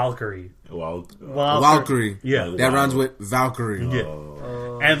 Valkyrie. Well, Valkyrie. Yeah. That rhymes with Valkyrie.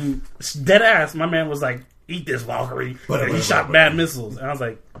 Yeah. And dead ass, my man was like, "Eat this, Valkyrie." And he shot mad missiles, and I was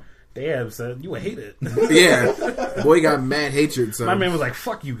like, "Damn, son, you a hater." Yeah. Boy got mad hatred, son. My man was like,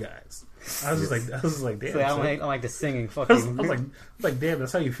 "Fuck you guys." I was just like, "Damn." So I son. don't like the singing. Fuck I was you. like, "Damn,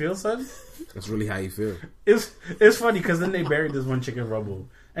 that's how you feel, son." That's really how you feel. It's funny because then they buried this one chick in rubble,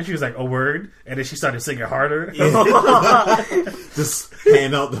 and she was like, "A word," and then she started singing harder. just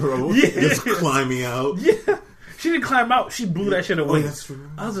hand out the rope, Yeah. just climbing out. Yeah, she didn't climb out. She blew that shit away. that's true.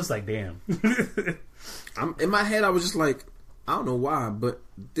 I was just like, "Damn." In my head, I was just like, I don't know why, but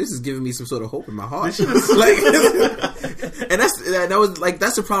this is giving me some sort of hope in my heart. This shit is- And that's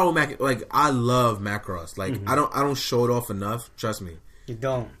the problem with Mac. I love Macross. I don't show it off enough. Trust me. You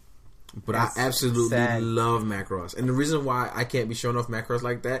don't. But I absolutely sad. love Macross. And the reason why I can't be showing off Macross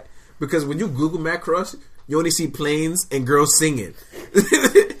like that, because when you Google Macross, you only see planes and girls singing.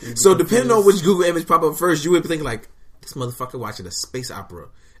 So depending on which Google image pop up first, you would think this motherfucker watching a space opera.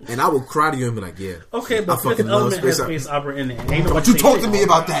 And I will cry to you and be like, yeah. Okay, I but Fifth fucking love Element has space opera. space opera in it. Ain't nobody But you saying talk shit. to me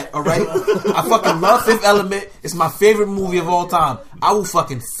about that, alright? I fucking love Fifth Element. It's my favorite movie of all time. I will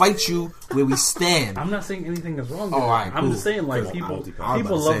fucking fight you where we stand. I'm not saying anything is wrong. Oh, With alright, it. I'm cool. just saying Cool. people I was about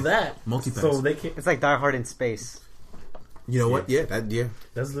people to love say, that, multipass. so they can't. It's like Die Hard in space. You know what? Yeah, yeah.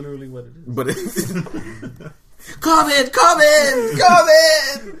 That's literally what it is. But come in.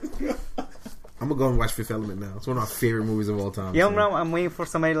 I'm gonna go and watch Fifth Element now. It's one of my favorite movies of all time. Yeah, so. I'm waiting for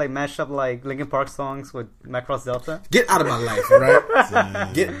somebody to mash up Linkin Park songs with Macross Delta. Get out of my life, alright?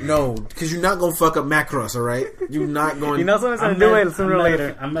 Because you're not gonna fuck up Macross, alright? You're not going. You know someone's gonna do it sooner or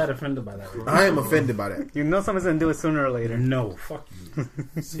later. I'm mad offended by that. I am offended by that. You know someone's gonna do it sooner or later. No, fuck you.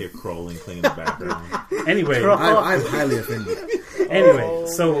 Just hear crawling, playing in the background. Anyway, I'm highly offended.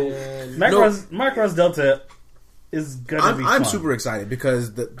 so Macross Delta is gonna be I'm fun. super excited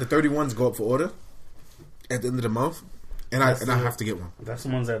because the 31s go up for order at the end of the month, and I have to get one. That's the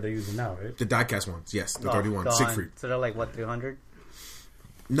ones that they're using now, right? The diecast ones, yes, the Oh, 31 gone. Siegfried. So they're like what, 300?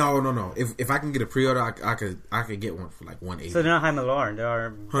 No. If I can get a pre-order, I could get one for like 180. So they're not High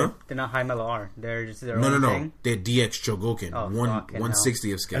Malar. Huh? They're not High Malar. They're just their No. own thing. They're DX Chogokin, Oh, fucking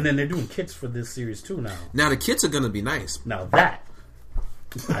 160 of scale. And then they're doing kits for this series too now. Now the kits are gonna be nice. Now that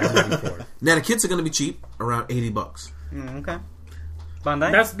I'm ready for. Now the kits are gonna be cheap, around $80. Okay.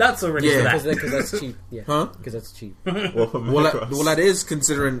 Bandai? That's already Yeah. for that. Because that's cheap. Yeah. Huh? Because that's cheap. Well, for Well, Macross. that is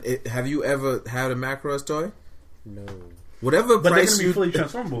considering. Have you ever had a Macross toy? No. Whatever But they're price gonna be you. fully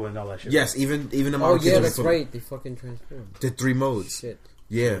transformable and all that shit. Yes, even the Oh model kits yeah, are that's full- right. They fucking transform. The 3 modes. Shit.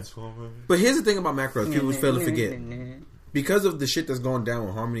 Yeah. But here's the thing about Macross. People fail to forget. Because of the shit that's going down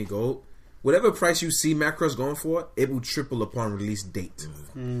with Harmony Gold, whatever price you see Macross going for, it will triple upon release date.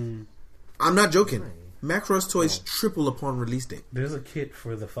 I'm not joking. Macross toys triple upon release date. There's a kit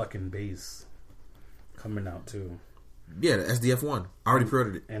for the fucking base coming out too, Yeah, the SDF1. I already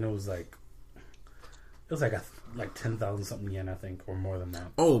pre-ordered it. and it was like 10,000 something yen, I think, or more than that.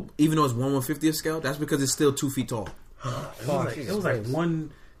 Oh, even though it's 1/150th scale, that's because it's still 2 feet tall. It was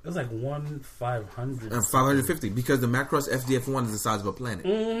like 1/500. And 550 because the Macross FDF1 is the size of a planet.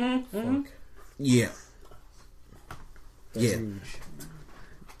 Yeah. That's Yeah. huge.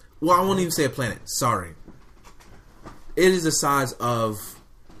 Well, I won't even say a planet. Sorry. It is the size of,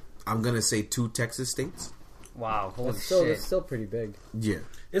 I'm gonna say, 2 Texas states. Wow, holy That's still, shit. that's still pretty big. Yeah,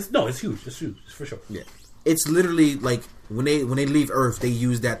 It's huge. It's huge for sure. yeah. It's literally like when they leave Earth, they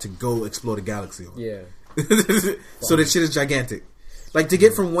use that to go explore the galaxy. Yeah. So that shit is gigantic. Like to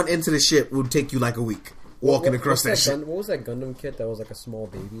get from one end to the ship would take you like a week walking across that shit. What was that Gundam kit that was like a small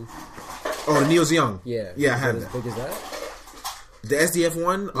baby? Oh, the Neo's Young. Yeah. Yeah, I Is have it that. as big as that? The SDF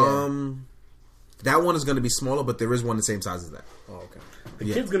one, Yeah. that one is going to be smaller, but there is one the same size as that. Oh, okay. The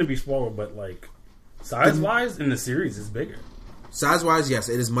Yeah. kid's gonna be smaller, but like size wise in the series is bigger Size wise, yes,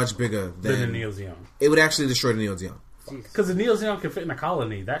 it is much bigger than the than Neo's Young. it would actually destroy the Neo's Young. Because the Neo's Young can fit in a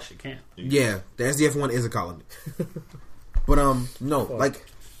colony. That shit can't. Yeah, the SDF one is a colony. But no, like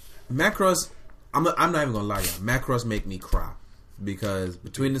Macross, I'm not even gonna lie, y'all. Macross make me cry because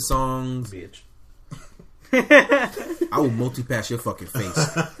between the songs, Bitch. I will multi-pass your fucking face.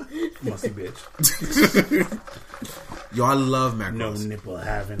 Musty bitch. Yo, I love No Macross. nipple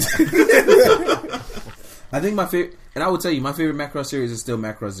having. I think my favorite, and I will tell you, my favorite Macross series is still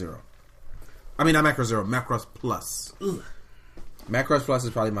Macross Zero. I mean, not Macross Zero, Macross Plus. Ugh. Macross Plus is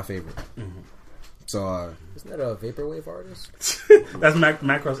probably my favorite. So, Isn't that a vaporwave artist? That's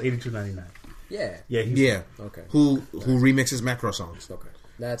Macross 8299. Yeah. Yeah, he's, yeah. Okay. Who remixes Macross songs. Okay.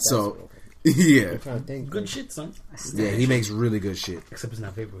 That's So, okay. yeah. I'm trying to think. good like, shit, son. Yeah, he makes really good shit. Except it's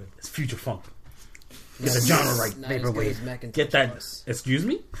not vaporwave. It's future funk. Get the genre right. not as good Vaporwave. as Macintosh Get that. Plus. Excuse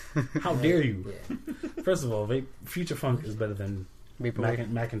me? How dare you? Yeah. First of all, future funk is better than Vaporwave.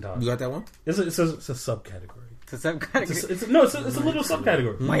 Macintosh. You got that one? It's a subcategory. It's a subcategory. It's a little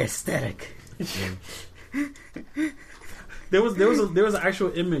subcategory. My aesthetic. There was an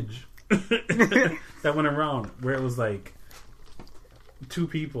actual image that went around where it was like 2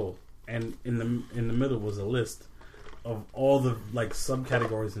 people, and in the middle was a list of all the like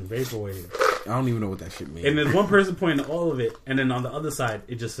subcategories in vaporwave, I don't even know what that shit means. and there's one person pointing to all of it, and then on the other side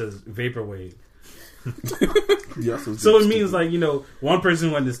it just says vaporwave. So it means like one person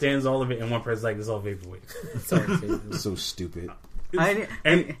who understands all of it, and one person's like it's all vaporwave. so stupid. And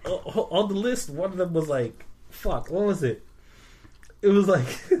on the list, one of them was like, "Fuck, what was it?" It was like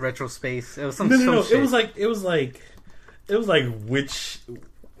Retro space. It was some no. shit. It was like which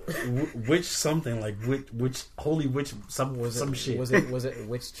something like which holy witch some shit. Was it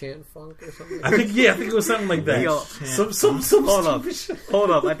Witch Chant Funk or something? I think it was something like that. Yo, some hold up, stupid shit.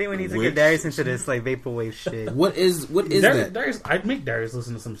 hold up. I think we need to Which- get Darius into this like vaporwave shit. What is that? Darius, I'd make Darius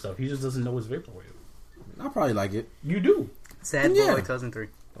listen to some stuff. He just doesn't know it's vaporwave. I'll probably like it. You do. Sad Yeah. Boy 2003.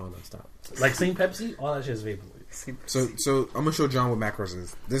 Oh no! Stop. Like St. Pepsi, all that shit is vaporwave. So I'm gonna show John what Macross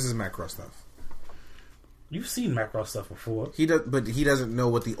is. This is Macross stuff. You've seen Macross stuff before. He doesn't know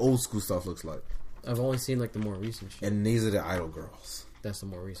what the old school stuff looks like. I've only seen like the more recent shit. And these are the idol girls. That's the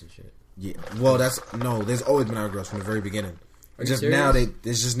more recent shit. Yeah. Well, there's always been idol girls from the very beginning. Are you Just serious?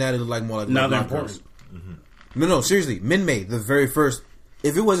 now they look like more like Now they're love girls. important. No, seriously. Min May, the very first.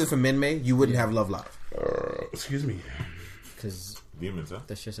 If it wasn't for Min May, you wouldn't have Love Live. Excuse me. Because Demons, huh?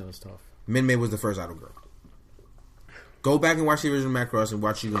 that shit sounds tough. Min May was the first idol girl. Go back and watch the original Macross and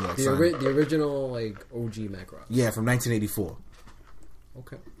watch you like The, the original like OG Macross. Yeah, from 1984.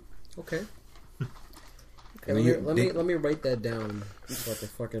 Okay. Okay. And Let then me, you- let me write that down so I can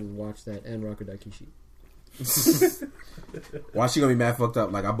fucking watch that and Rocket Daikishi. Why she gonna be mad fucked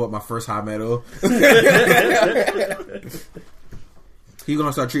up? Like I bought my first high metal. He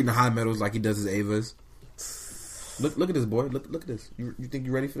gonna start treating the high metals like he does his Avas. Look at this, boy. Look at this. You think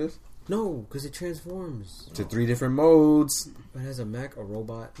you ready for this? No, because it transforms. To 3 different modes. It has a mech, a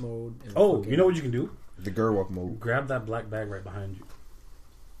robot mode. And a Oh, fucking- you know what you can do? The Gerwalk mode. Grab that black bag right behind you.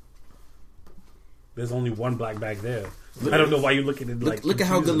 There's only one black bag there. I don't know why you look at it like. Look at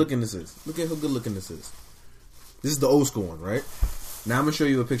how good confusing. looking this is. Look at how good looking this is. This is the old school one, right? Now I'm gonna show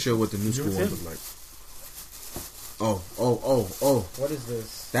you a picture of what the new school one look like. Oh. What is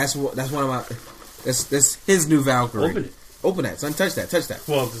this? That's one of my. That's his new Valkyrie. Open it. Open that, son. Touch that.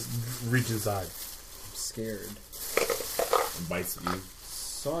 Well, just reach inside. I'm scared. Bites you.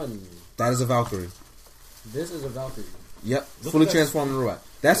 Son, That is a Valkyrie. this is a Valkyrie. Yep, Look fully at that. transformed robot.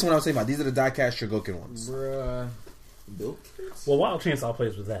 That's what I was saying about. These are the die-cast Shogoken ones. Bruh. Built kits? Well, Wild Chance I'll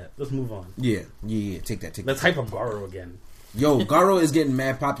plays with that. Let's move on. Yeah. Take that. Let's hype up Garo again. Yo, Garo is getting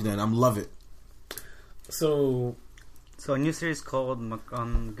mad popular, and I love it. So, So a new series called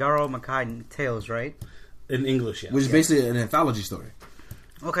Garo Makai Tales, right? in English, yeah. Which is basically an anthology story.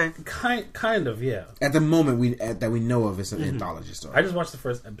 Okay. Kind of, yeah. At the moment, that we know of, it's an anthology story. I just watched the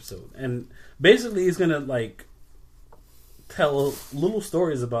first episode, and basically he's gonna like tell little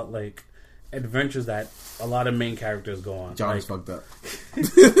stories about like adventures that a lot of main characters go on. John like, is fucked up. I'm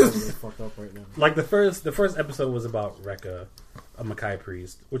fucked up right now. like the first episode was about Rekka, a Makai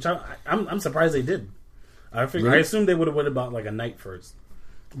priest, which I'm surprised they did. I Really? assumed they would have went about like a knight first,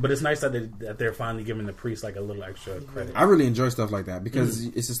 but it's nice that they're finally giving the priest like a little extra credit. I really enjoy stuff like that because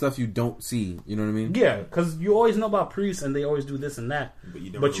it's the stuff you don't see. You know what I mean? Yeah, because you always know about priests and they always do this and that, But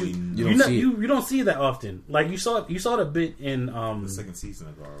you don't but really you know don't see it. you don't see that often. Like you saw it a bit in the second season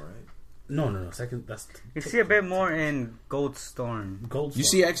ago, right? no second that's You see a bit more in Gold Storm. Gold. You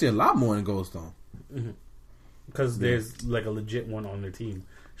see actually a lot more in Goldstone. because there's like a legit one on their team.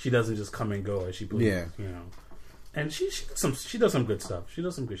 She doesn't just come and go as she pleases. Yeah. You know, and she does some good stuff. She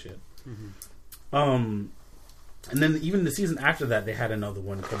does some good shit. And then even the season after that, they had another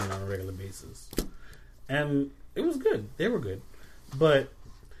one coming on a regular basis, and it was good. They were good, but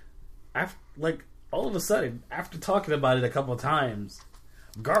after, like all of a sudden, after talking about it a couple of times,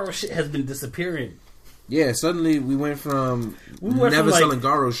 Garo shit has been disappearing. Yeah, suddenly we went from went never from, like- selling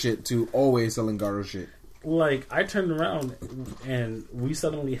Garo shit to always selling Garo shit. Like I turned around and we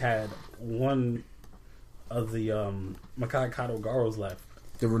suddenly had one of the Makai Kato Garos left,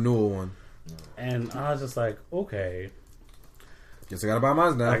 The renewal one. and I was just like, okay, Guess I gotta buy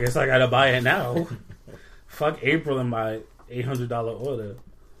mine now. I guess I gotta buy it now. Fuck April and my $800 order.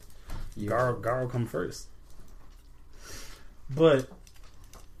 Garo come first. But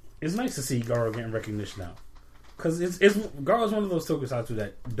it's nice to see Garo getting recognition now, because Garo's one of those tokusatsu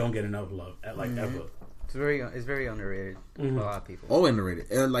that don't get enough love ever. It's very underrated by a lot of people. Oh,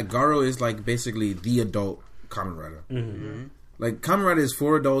 underrated. Like Garo is like basically the adult Kamen Rider. Like Kamen Rider is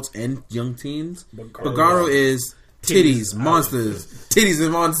for adults and young teens, but Garo is titties, monsters, titties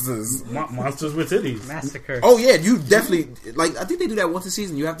and monsters. Monsters with titties. Massacre. Oh yeah, you definitely like. I think they do that once a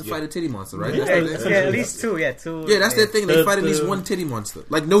season. You have to fight a titty monster, right? Yeah, That's yeah, at least two. Yeah, two. yeah, that's their thing. They The- fight at least the- one titty monster.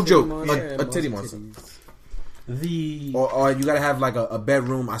 Like no joke, Monster a and titty monster monster. titties. The Or you gotta have like a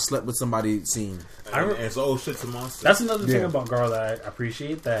bedroom. I slept with somebody scene. And it's oh shit's a monster. That's another thing Yeah. about Garo that I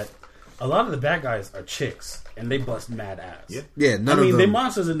appreciate, that a lot of the bad guys are chicks and they bust mad ass. Yeah. Yeah, I none mean, of they them.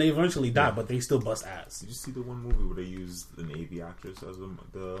 monsters and they eventually die, but they still bust ass. Did you see the one movie where they used an AV actress as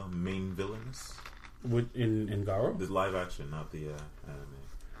the main villainess? In Garo, The live action, not the anime.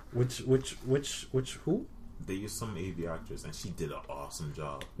 which who? They used some AV actress, and she did an awesome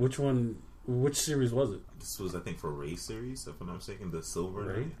job. Which one? Which series was it? This was, I think, for Ray series, if I'm not mistaken, the Silver.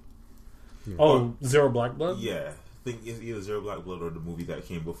 Ray? Knight. Oh, Zero Black Blood. Yeah, I think it's either Zero Black Blood or the movie that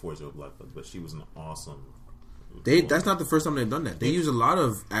came before Zero Black Blood. But she was an awesome. That's not the first time they've done that. They use a lot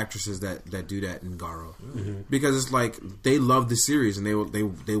of actresses that do that in Garo because it's like they love the series and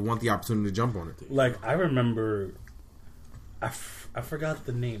they want the opportunity to jump on it. Like I remember, I forgot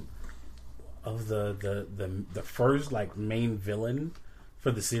the name of the first like main villain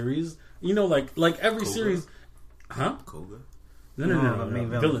for the series. You know, like every Koga? series, huh? Koga. No, main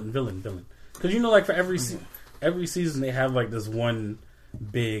villain. Because you know, like for every season they have like this one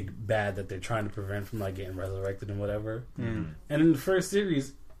big bad that they're trying to prevent from like getting resurrected and whatever. And in the first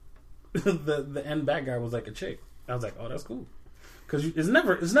series, the end bad guy was like a chick. I was like, oh, that's cool. Because it's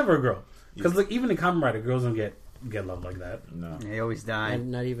never a girl. Because like even in Kamen Rider, girls don't get love like that. No. They always die.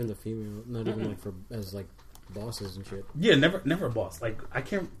 And not even the female, not even like for as like bosses and shit. Yeah, never a boss. Like I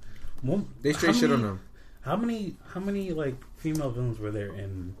can't. Well, They straight how shit many- on them. How many like female villains were there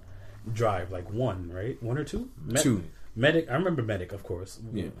in Drive? Like one, right? One or two? Two. Medic. I remember Medic, of course.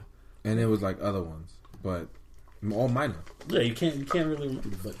 Yeah. And it was like other ones, but all minor. Yeah, you can't really remember.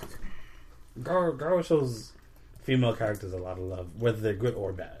 But Garo shows female characters a lot of love, whether they're good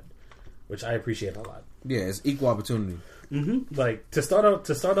or bad, which I appreciate a lot. Yeah, it's equal opportunity. Like to start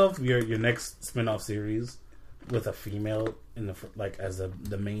off your next spin-off series with a female in the like as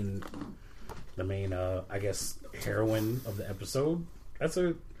the main I guess heroine of the episode.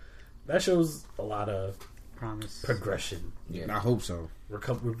 That shows a lot of Promise. progression. Yeah, I hope so.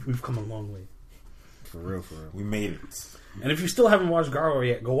 We've come a long way. For real. We made it. And if you still haven't watched Garo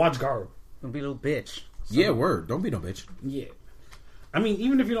yet, go watch Garo. Don't be a little bitch. Yeah, word. Don't be no bitch. Yeah, I mean,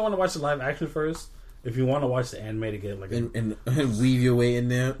 even if you don't want to watch the live action first, if you want to watch the anime to get like And weave your way in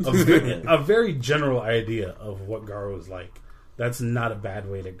there. a very general idea of what Garo is like, that's not a bad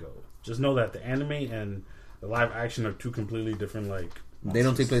way to go. Just know that the anime and the live action are two completely different. Like They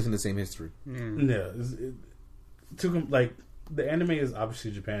don't take place in the same history. like the anime is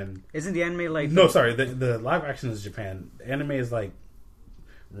obviously Japan. Isn't the anime like No, sorry, the live action is Japan. The anime is like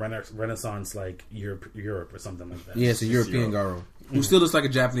Renaissance, like Europe or something like that. Yeah, it's a European Garo. Who still looks like a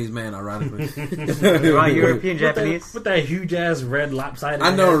Japanese man, ironically. European Japanese? with that huge ass red lopsided.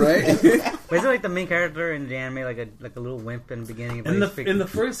 I know, head. right? But is it like the main character in the anime like a little wimp in the beginning? In the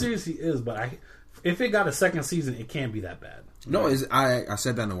first series, he is, but if it got a second season, it can't be that bad. No, I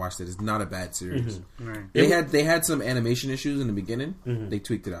sat down and watched it. It's not a bad series. Right. They had some animation issues in the beginning. They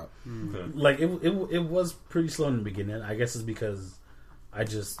tweaked it out. Like it was pretty slow in the beginning. I guess it's because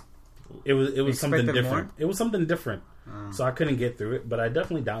it was something Expected different. more? It was something different, so I couldn't get through it. But I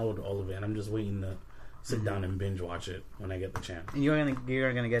definitely downloaded all of it, and I'm just waiting to sit down and binge watch it when I get the chance. And you're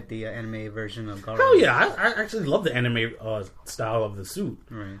gonna get the anime version of Garo. Hell yeah, I actually love the anime style of the suit.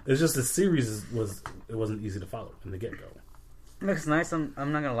 Right. It's just the series wasn't easy to follow in the get go. It looks nice. I'm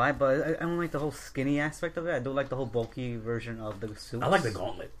not gonna lie, but I don't like the whole skinny aspect of it. I do like the whole bulky version of the suit. I like the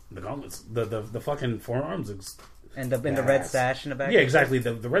gauntlet. The gauntlets. The fucking forearms. and the red sash in the back. Yeah, exactly.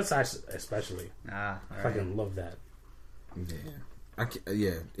 The red sash especially. All I fucking love that.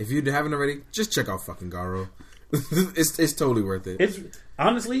 Yeah. If you haven't already, just check out fucking Garo. it's totally worth it. It's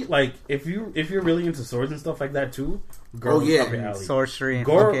honestly like if you're really into swords and stuff like that too. Oh, yeah. up your alley. sorcery and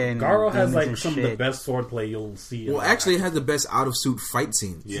Garo has demons like and some shit. of the best swordplay you'll see. Well, actually, it has the best out of suit fight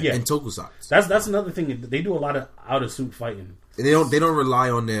scenes Yeah. in Tokusatsu. That's another thing. They do a lot of out of suit fighting. And they don't rely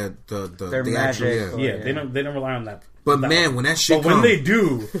on the Their actual magic. yeah. Yeah, they don't rely on that. But that man, when that shit but when comes, they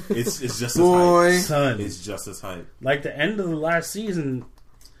do, It's just Boy. as hype. son, It's just as hype. like the end of the last season,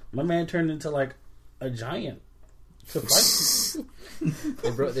 my man turned into like a giant. To fight.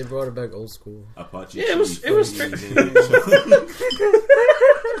 They brought it back old school. Apache. Yeah, it was Chief, straight-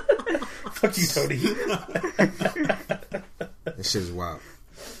 Fuck you, Tony. that shit is wild.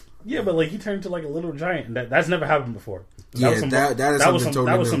 Yeah, but like he turned into like a little giant, and that's never happened before. Yeah, was some, that is that was something some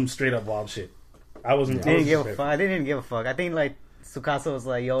totally that was new. some straight up wild shit. I wasn't. They didn't give a fuck. I didn't even give a fuck. I think like Tsukasa was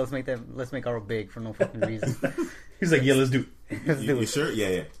like, "Yo, let's make Garo big for no fucking reason." He's like, yeah, let's do it. Let's do You it. sure?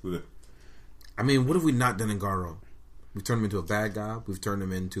 Yeah. We're good. I mean, what have we not done in Garo? We've turned him into a bad guy. We've turned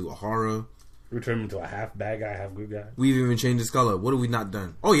him into a horror. We turned him into a half bad guy, half good guy. We've even changed his color. What have we not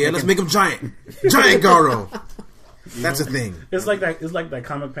done? Oh yeah, let's make him giant. Giant Garo. That's a thing. It's like that. It's like that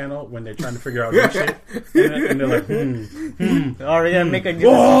comic panel when they're trying to figure out new shit, and they're like, Or yeah, make a new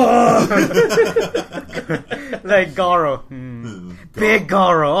like Garo, big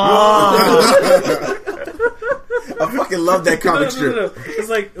Garo. Oh! I fucking love that comic strip. No. It's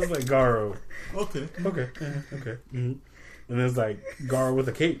like Garo. Okay. Okay. Okay. And it's like Garo with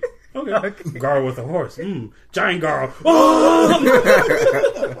a cape. Okay. Garo with a horse. Giant Garo.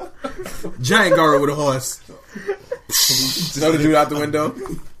 Oh! Giant Garo with a horse. Another dude out the window.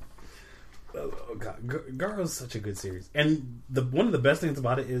 Oh God, Garo's such a good series, and one of the best things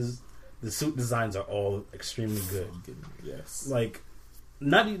about it is the suit designs are all extremely good. Yes. Like,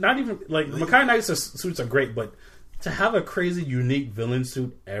 not even like Makai Knight's suits are great, but to have a crazy, unique villain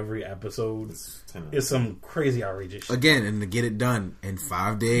suit every episode is some crazy outrageous shit. Again, and to get it done in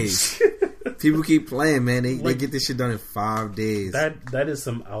 5 days. People keep playing, man. They get this shit done in 5 days. That is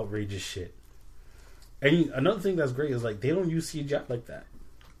some outrageous shit. And another thing that's great is like they don't use CGI like that.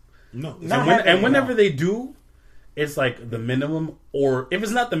 No. And whenever they do, it's like the minimum, or if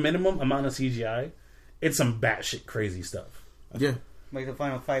it's not the minimum amount of CGI, it's some batshit crazy stuff. Yeah. Like the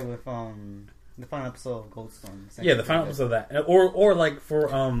final fight with the final episode of Goldstorm. Yeah, the final episode of that, or like for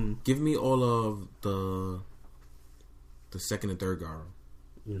Give me all of the second and third Garo.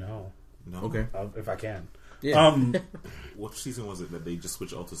 No, Okay. if I can. Yeah. What season was it that they just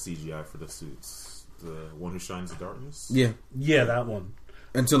switched all to CGI for the suits? The one who shines the darkness? Yeah. Yeah, that one.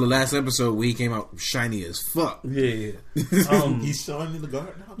 Until the last episode where he came out shiny as fuck. Yeah. He's shining in the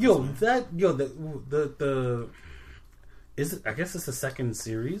garden. The is it? I guess it's the second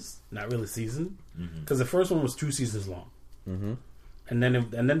series, not really season, because the first one was 2 seasons long, and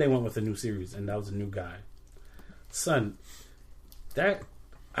then they went with a new series, and that was a new guy. Son, that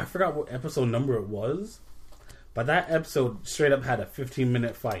I forgot what episode number it was, but that episode straight up had a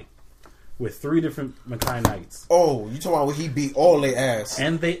 15-minute fight with 3 different Makai Knights, Oh, you talking about when he beat all their ass.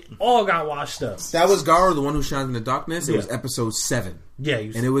 and they all got washed up. That was Garo, the one who shines in the darkness. It was Yeah. episode 7. Yeah,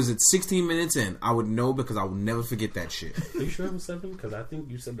 And it was at 16 minutes in. I would know because I would never forget that shit. Are you sure it was 7? Because I think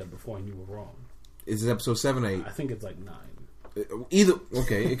you said that before and you were wrong. Is it episode 7 or 8? I think it's like 9. Either.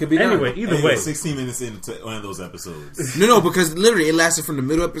 Okay, it could be 9. Anyway, either way, 16 minutes into one of those episodes. No, because literally it lasted from the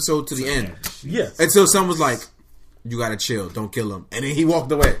middle episode to the end. yes. Until someone was like, you gotta chill, don't kill him. And then he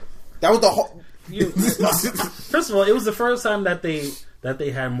walked away. That was the whole... First of all, it was the first time that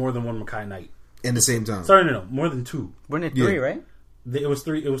they had more than one Makai Knight. In the same time. Sorry, no, more than 2. We're in 3, Yeah. right? It was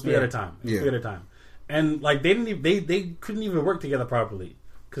 3. It was 3 at a time. It was Yeah. 3 at a time. And like they didn't. They couldn't even work together properly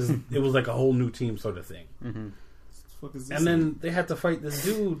because it was like a whole new team sort of thing. What is this? And then they had to fight this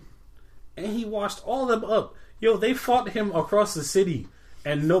dude, and he washed all of them up. Yo, they fought him across the city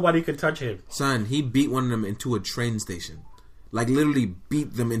and nobody could touch him. Son, he beat one of them into a train station. Like, literally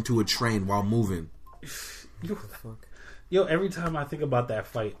beat them into a train while moving. Yo, every time I think about that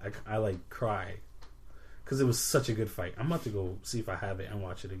fight, I like cry. Because it was such a good fight. I'm about to go see if I have it and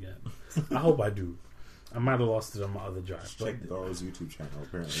watch it again. I hope I do. I might have lost it on my other drive. Check Garo's YouTube channel.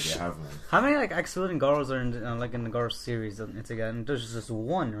 Apparently, they have one. How many like excluding Garos are in like in the Garo series? It's again. There's just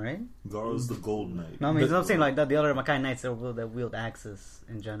one, right? Garo's the Gold Knight. No, I mean I'm saying like the other Makai Knights that wield axes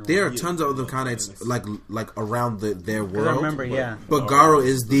in general. There are tons of other Knights like around their world. I remember, yeah. But Garo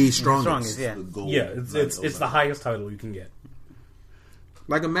is the strongest. Yeah. The Gold Yeah, Knight it's the highest title you can get.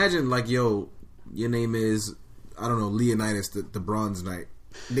 Like, imagine, like, yo, your name is, I don't know, Leonidas, the Bronze Knight.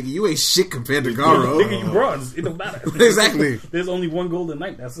 Nigga, you ain't shit compared to Garo. Nigga, you bronze. It don't matter. Exactly. There's only one golden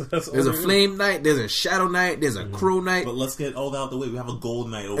knight. That's There's all a there is. Flame Knight, there's a Shadow Knight, there's a Crow Knight. But let's get all that out the way. We have a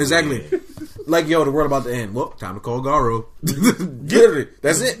Gold Knight over Exactly. there. Like, yo, the world about to end. Well, time to call Garo. Literally.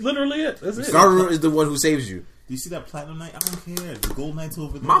 That's it. Literally it. That's it. Garo is the one who saves you. Do you see that Platinum Knight? I don't care. The Gold Knight's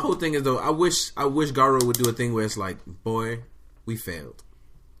over there. My whole thing is, though, I wish Garo would do a thing where it's like, boy, we failed.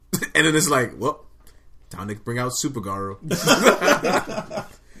 And then it's like, well, time to bring out Super Garo.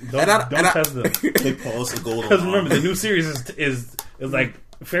 Don't test them. They pause the Gold. Because remember, the new series is like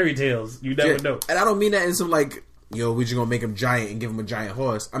fairy tales. You never know. And I don't mean that in some like, yo, we just gonna make him giant and give him a giant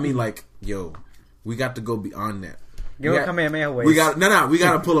horse. I mean like, yo, we got to go beyond that. Give a Kamehameha ways. We got we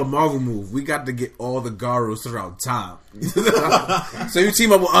gotta pull a Marvel move. We got to get all the Garos throughout time. So you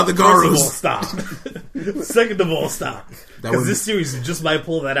team up with other Garos. Stop. Second of all, stop. That Because was- this series just might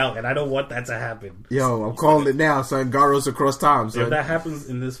pull that out, and I don't want that to happen. Yo, I'm calling it now, son. Garos across time, son. If that happens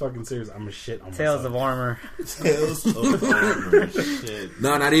in this fucking series, I'm a shit on Tales myself. of Armor. Tales of Armor. Shit.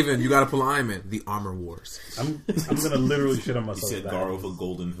 No, not even. You gotta pull Iron Man. The Armor Wars. I'm gonna literally shit on You myself. said if that Garo happens. with a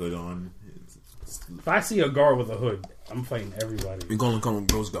golden hood on. If I see a Gar with a hood, I'm fighting everybody. We're gonna call him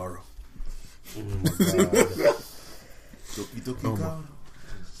Rose Garo. Oh my god. Doki Doki Garo.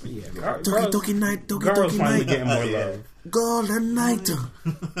 Yeah, Doki Night, Doki Garo's Doki finally Night. getting more Yeah. love, Golden Night.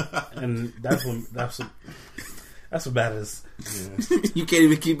 and that's what matters. You can't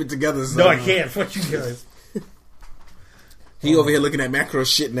even keep it together, son. No, I can't. Fuck you guys. He over here looking at macro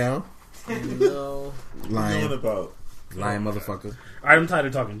shit now. No, What you Lying. about? Lying motherfucker. All right, I'm tired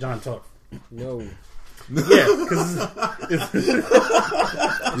of talking. John, talk. no. Yeah, because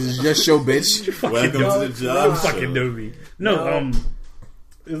This is your show, bitch. Welcome to the job. you fucking show. know me. No, No.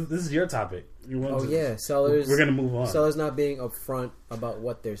 this is your topic. You want Oh to, yeah, sellers. We're gonna move on. Sellers not being upfront about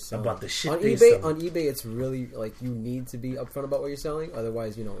what they're selling. About the shit on they eBay. sell. On eBay, it's really like you need to be upfront about what you're selling.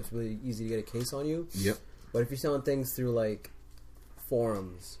 Otherwise, it's really easy to get a case on you. Yep. But if you're selling things through like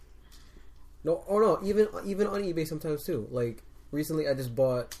forums, even on eBay sometimes too. Like recently, I just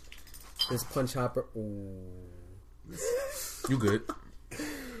bought this punch hopper. Ooh. You good.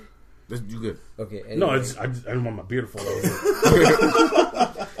 You good. Okay. Anyway. No, I didn't want my beard to fall over.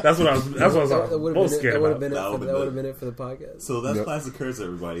 That's what I was. That's what I that was would most have scared been, about. it. That would've That been would have been it for the podcast. So that's Yep. Classic Curse,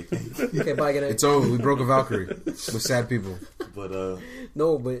 everybody. Okay, bye. Good night. It's over. We broke a Valkyrie with sad people. But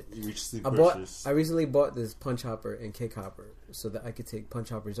No, but you reached sleep I recently bought this punch hopper and kick hopper so that I could take punch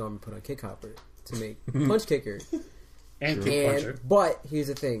hopper's arm and put on kick hopper to make punch kicker. And kick puncher. But here's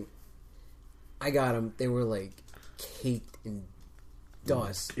the thing, I got them. They were like caked in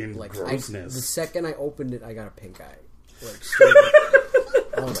dust. In like grossness. the second I opened it, I got a pink eye. Like straight up.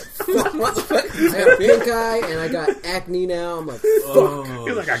 I was like, fuck, what the fuck? I got a pink eye and I got acne now. I'm like, fuck.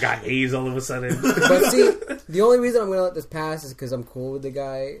 Feels like I got AIDS all of a sudden. But see, the only reason I'm gonna let this pass is because I'm cool with the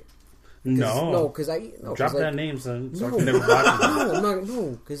guy. No, because drop that name, son. So I can never bother you. No, I'm not. No,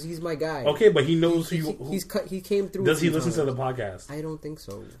 because he's my guy. Okay, but he knows who you. He came through. Does he a few listen to the times. podcast? I don't think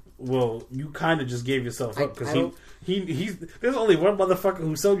so. Well, you kind of just gave yourself I up because don't- he's. There's only one motherfucker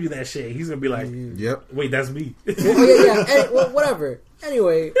who sold you that shit. He's gonna be like, Yep. wait, that's me. Oh yeah. Well, whatever.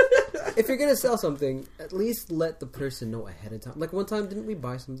 Anyway, if you're gonna sell something, at least let the person know ahead of time. Like one time, didn't we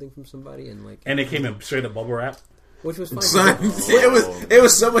buy something from somebody and like, And it came in straight up bubble wrap. which was fine. Son, it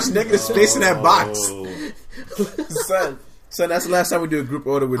was so much negative space in that box. Oh. Son, that's the last time we do a group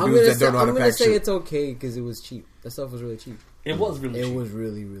order with I'm dudes gonna that say, don't know how to pack say shit. it's okay because it was cheap. That stuff was really cheap. It was really It cheap. was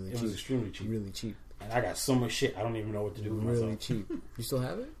really, really It cheap. was extremely cheap. Really cheap. And I got so much shit, I don't even know what to do with Really myself. cheap. You still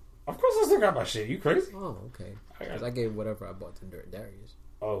have it? Of course, I still got my shit. You crazy? Oh, okay. I got- 'Cause I gave whatever I bought to Darius.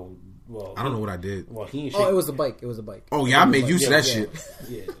 Oh well. I don't know what I did. Well, he ain't. Oh, it was a bike. It was a bike. Oh yeah, I made use of that Yeah. shit.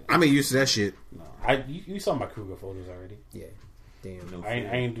 Yeah. I made use of that shit. No, you saw my Kruger photos already. Yeah. Damn. No I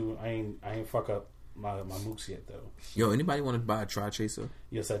ain't fuck up my mooks yet though. Yo, anybody want to buy a Tri Chaser?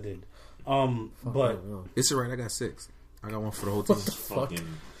 Yes, I did. I But don't know. It's alright. I got 6. I got one for the whole team. Fucking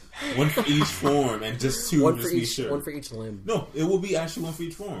One for each form, and just two. One just for be each. sure. One for each limb. No, it will be actually one for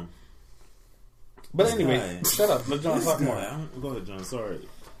each form. But This anyway, guy. shut up. Let John This talk guy. more. I don't- Go ahead, John. Sorry.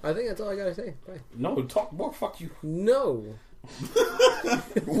 I think that's all I gotta say. Bye. No, talk more. Fuck you. No.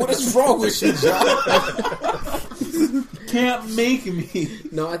 What is wrong with you, John? Can't make me.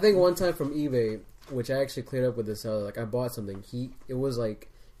 No, I think one time from eBay, which I actually cleared up with the seller, like I bought something. It was like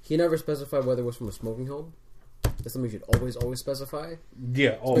he never specified whether it was from a smoking home. That's something you should always specify.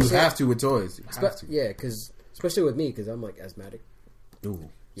 Yeah. Oh, You have to with toys. You have to. Yeah, because especially with me, because I'm like asthmatic. Ooh,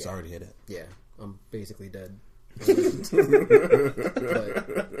 Yeah. sorry to hear that. Yeah, I'm basically dead. But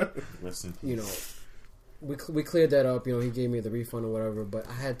Rest in peace. you know, we cleared that up. You know, he gave me the refund or whatever. But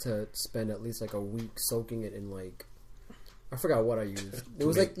I had to spend at least like a week soaking it in like. I forgot what I used. It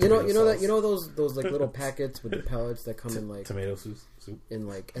was like Tomato those like little packets with the pellets that come in like tomato soup. in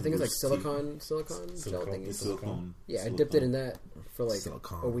like I think it's like silicone gel Silicone. thingy. Silicone. Yeah, I dipped it in that for like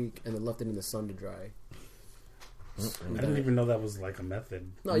Silicone. a week and then left it in the sun to dry. I didn't even know that was like a method.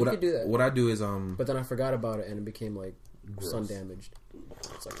 No, you could do that. What I do is But then I forgot about it and it became like Gross. sun damaged.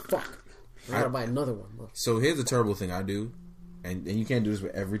 It's like fuck. I gotta buy another one. Look. So here's a terrible thing I do, and you can't do this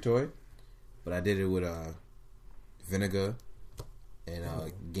with every toy, but I did it with vinegar and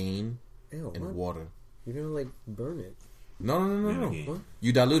Gain Ew, and what? water. You're gonna like burn it. No. Vinegar. What?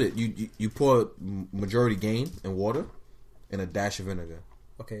 You dilute it. You pour majority Gain and water and a dash of vinegar.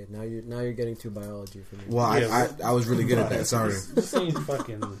 Okay, now you're getting to biology for me. Well, Yeah, I was really good at that. Sorry. This ain't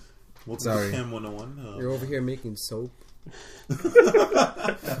fucking. Welcome Sorry. to Chem 101. You're over here making soap.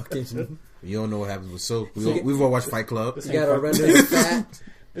 Fucking- You don't know what happens with soap. So- We've all watched Fight Club. This you ain't gotta fucking- render the fat.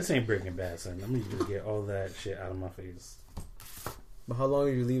 This ain't Breaking Bad, son. Let me just get all that shit out of my face. But how long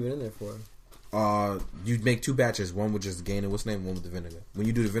did you leave it in there for? You make two batches. One with just Gain and what's the name? One with the vinegar. When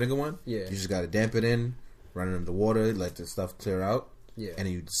you do the vinegar one, Yeah. you just gotta damp it in, run it under water, let the stuff clear out, Yeah. and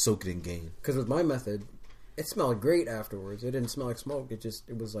then you soak it in Gain. Because with my method, it smelled great afterwards. It didn't smell like smoke. It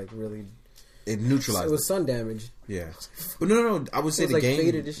was like really. It neutralized. It was sun damaged. Yeah, but no. I would say It was the like Gain.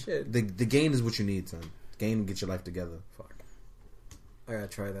 faded as shit. The Gain is what you need, son. Gain to get your life together. Fuck. I gotta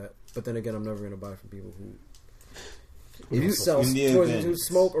try that. But then again, I'm never gonna buy from people who If you, sell in the toys event. who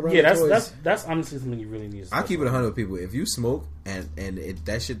smoke around Yeah, toys. that's honestly something you really need. To I keep it 100 with people. If you smoke and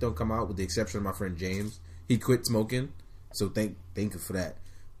that shit don't come out, with the exception of my friend James, he quit smoking. So thank you for that.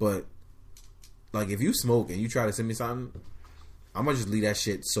 But like, if you smoke and you try to send me something, I'm gonna just leave that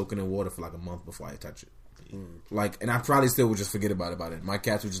shit soaking in water for like a month before I touch it. Like, and I probably still would just forget about it. My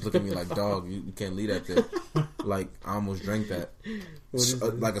cats would just look at me like, "Dog, you can't leave that there." Like, I almost drank that.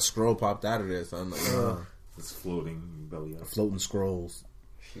 Like a scroll popped out of there. So I'm like, It's floating belly up. floating scrolls.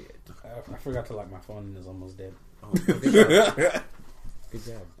 Shit. I forgot to lock my phone and it's almost dead. Oh, Good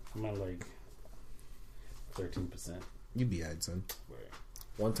job. I'm at like 13%. You be alright, son.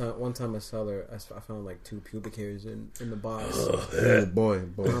 One time a seller, I found like 2 pubic hairs in the box. Oh boy.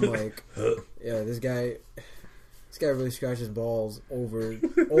 And I'm like, yeah, this guy really scratches balls over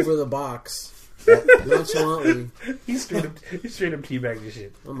the box nonchalantly. He straight up teabagged this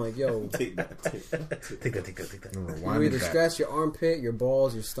shit. I'm like, yo, take that. Take that. you either scratch your armpit, your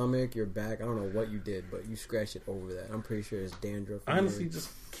balls, your stomach, your back. I don't know what you did, but you scratched it over that. I'm pretty sure it's dandruff. in Honestly, there. just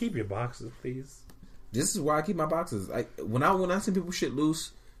keep your boxes, please. This is why I keep my boxes. Like when I see people shit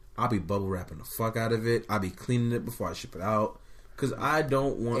loose, I'll be bubble wrapping the fuck out of it. I'll be cleaning it before I ship it out because I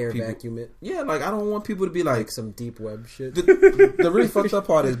don't want air people. vacuum it, Yeah, like I don't want people to be like. like some deep web shit. The really fucked up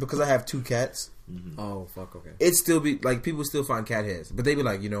part is because I have 2 cats. Oh fuck, okay. It still be like people still find cat hairs, but they be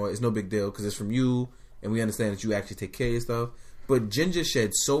like, you know what, it's no big deal because it's from you, and we understand that you actually take care of your stuff. But Ginger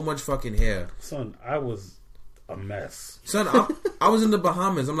shed so much fucking hair. Son, I was a mess. Son, I was in the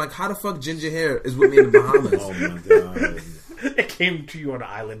Bahamas. I'm like, how the fuck Ginger hair is with me in the Bahamas? Oh my god. It came to you on an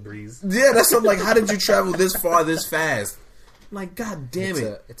island breeze. Yeah, that's what I'm like. How did you travel this far this fast? I'm like, god damn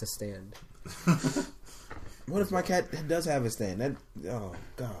it! It's a stand. What if my cat does have a stand? That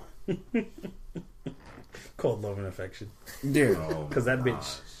god. Called love and affection. Yeah. Oh, Because that my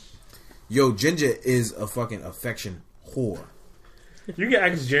bitch. Yo, Ginger is a fucking affection whore. You can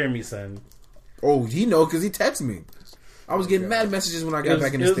ask Jeremy, son. Oh, he know because he texted me. I was getting mad messages when I got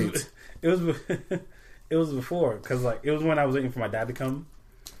back in the States. It was it was before because like it was when I was waiting for my dad to come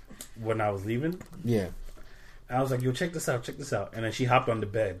when I was leaving. Yeah. And I was like, "Yo, check this out, And then she hopped on the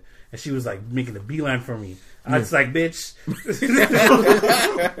bed and she was like making a beeline for me. I was like, "Bitch!"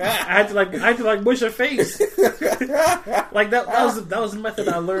 I had to like push her face. Like that was the method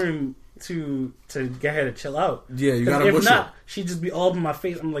I learned to get her to chill out. Yeah, you 'Cause gotta if mush not, her. she'd just be all up in my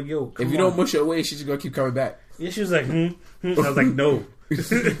face. I'm like, "Yo, come If you on." don't mush her away, she's just gonna keep coming back. Yeah, she was like, And I was like, no.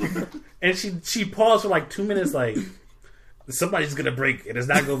 And she paused for like 2 minutes, like, somebody's gonna break, and it's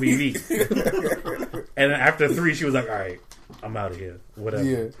not gonna be me. And after 3, she was like, "All right, I'm out of here. Whatever."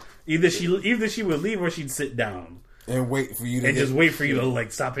 Yeah. Either she would leave or she'd sit down And wait for you to and just wait for you to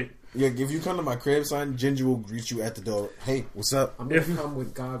like stop it. Yeah, if you come to my crib, son, Ginger will greet you at the door. Hey, what's up? I'm gonna If- come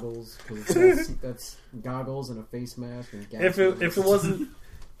with goggles because that's goggles and a face mask and gas If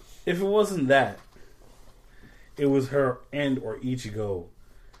it wasn't that, it was her and or Ichigo,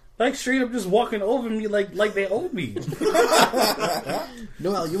 like straight up just walking over me like they owed me.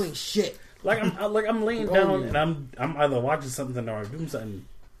 Noel, you ain't shit. Like I'm laying Oh, down yeah. and I'm either watching something or doing something,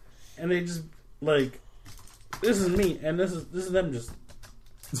 and they just like, this is me and this is them just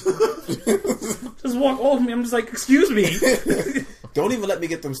walk over me. I'm just like, excuse me. Don't even let me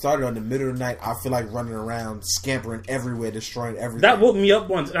get them started on the middle of the night. I feel like running around, scampering everywhere, destroying everything. That woke me up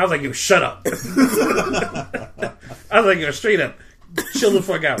once, and I was like, yo, shut up. I was like, yo, straight up, chill the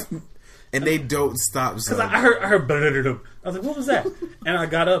fuck out. And they don't stop, Because son. I heard I was like, what was that? And I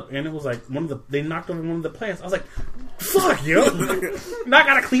got up, and it was like they knocked over one of the plants. I was like, fuck, yo. Now I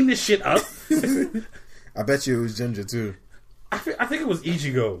gotta clean this shit up. I bet you it was Ginger, too. I think it was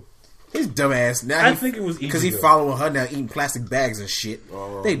Ichigo. His dumbass. Now I think it was because he Ichigo. following her now, eating plastic bags and shit.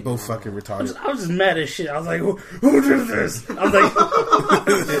 They both fucking retarded. I was just mad as shit. I was like, who did this? I was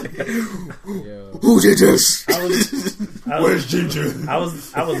like, Yeah. Who did this? Where's Ginger? I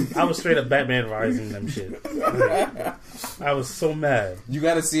was straight up Batman rising them shit. I was so mad. You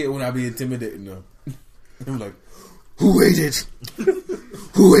gotta see it when I be intimidating them. I'm like, who ate it?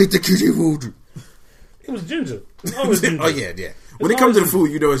 Who ate the kitty food? It was Ginger. Oh, it was Ginger. Oh yeah. When it comes to the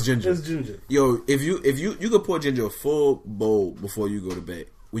food, you know it's It Ginger. was Ginger. Yo, if you could pour Ginger a full bowl before you go to bed.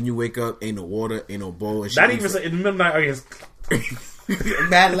 When you wake up, ain't no water, ain't no bowl. And she Not eats even in the middle of the night. it.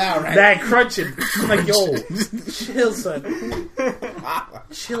 Mad loud, right? That crunching. I'm like, yo, chill, son.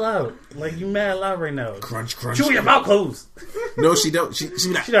 Chill out. Like, you mad loud right now. Crunch, crunch. Chew your mouth closed. No, she don't. She be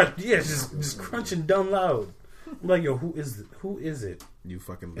like, She not, yeah, just crunching dumb loud. I'm like, yo, who is it? Who is it? you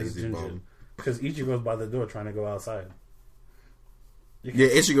fucking It's lazy Ginger. bum. Because Ichigo's by the door trying to go outside. Yeah,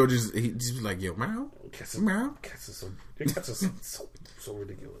 Ichigo just be like, yo, meow, Cats meow. are so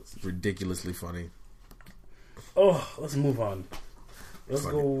ridiculous. Ridiculously funny. Oh, let's move on. Let's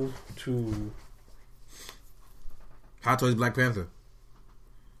Fuck go to... Hot Toys Black Panther.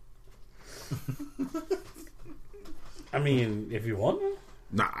 I mean, if you want to.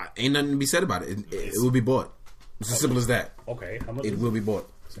 Nah, ain't nothing to be said about it. It will be bought. It's as simple as that. Okay, how much It is will be bought.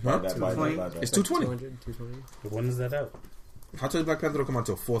 Buy Huh? that, buy that, buy that. It's $220. 220. it? When is that out? Hot Toys Black Panther will come out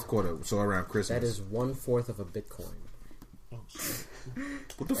until fourth quarter, so around Christmas. That is 1/4 of a Bitcoin.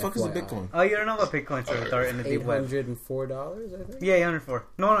 What the fuck is a FYI. Bitcoin? Oh, you don't know about Bitcoin, so Dart in the deep web. $804, I think. Yeah, 804.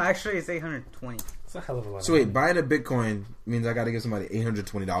 No, actually, it's 820. It's a hell of a lot. So wait, buying a Bitcoin means I got to give somebody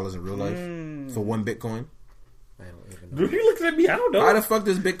 $820 in real life for one Bitcoin? I don't even know. Dude, you looking at me? I don't know. How the fuck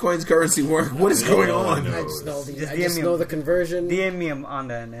does Bitcoin's currency work? What is going on? I just know the, Just I just DM me. know the conversion. DM me on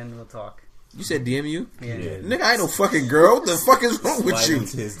that and then we'll talk. You said DM you? Yeah. Yeah. Nigga, I ain't no fucking girl. What the fuck is wrong with Slide you?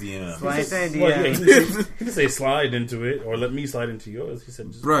 into his DM. So I said Well, yeah, DM. he can say slide into it or let me slide into yours. He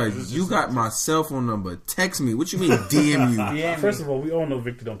said, just, Bruh, you got my cell phone number. Text me. What you mean DM you? DM First me. of all, we all know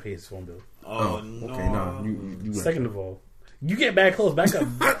Victor don't pay his phone bill. Oh, Oh, no. okay, no. You Second of all, you get bad clothes. Back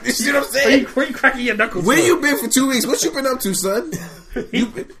up. You see what I'm Where you saying? cracking your knuckles? Where for? you been for 2 weeks? What you been up to, son? You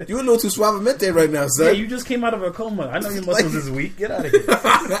a little too suavemente right now, Yeah, son. you just came out of a coma. I know your muscles is weak. Get out of here.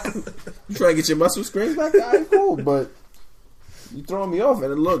 You trying to get your muscle scraped back? Alright, cool, but you throwing me off.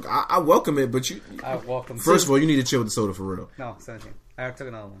 And look, I welcome it, but you. I welcome. First of all, you need to chill with the soda for real. No, 17. I took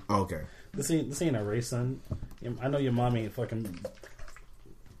another one. Oh, okay. This ain't a race, son. I know your mom ain't fucking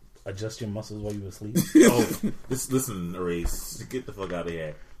adjust your muscles while you asleep. Oh, listen, Erase. Get the fuck out of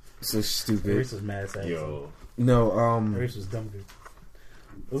here. So stupid. Erase was mad sad. Yo. No, Erase was dumb, dude.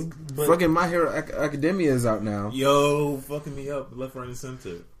 But fucking My Hero Academia is out now. Yo, fucking me up left, right, and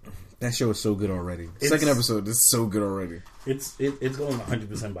center. That show is so good already. It's- Second episode is so good already. it's going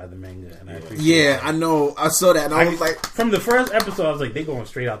 100% by the manga, and I appreciate Yeah, that. I know. I saw that, and I was like, from the first episode, I was like, they going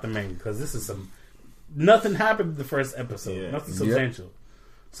straight out the manga because this is nothing happened in the first episode, Yeah. nothing substantial.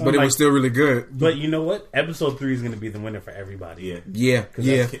 So but I'm it like, was still really good. But you know what? Episode 3 is going to be the winner for everybody. Yeah. Yeah,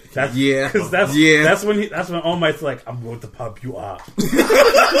 yeah, That's, yeah, Because that's yeah. that's when All Might's like, I'm going to pop you up.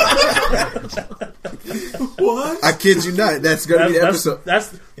 What? I kid you not. That's gonna be the episode. That's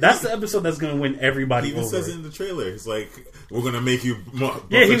the episode that's going to win everybody He even over. says it in the trailer. It's like, we're gonna make you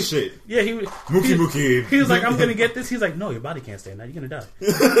Yeah, he shit. Yeah, he Mookie Mookie. He was like, I'm gonna get this. He's like, no, your body can't stand that. You're gonna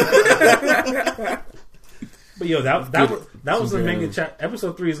die. But yo, that was the manga chapter.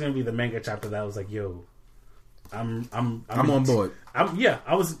 Episode 3 is gonna be the manga chapter. That was like, yo, I'm I'm on board. I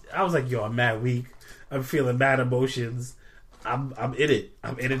was like, yo, I'm mad weak. I'm feeling mad emotions. I'm in it.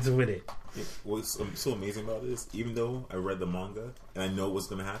 I'm in it to win it. What's so amazing about this? Even though I read the manga and I know what's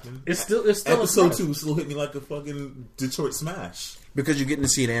going to happen, It's still episode 2 still hit me like a fucking Detroit smash. Because you're getting to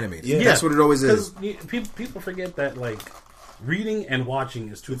see it animated. Yeah. That's what it always is. Because people forget that like reading and watching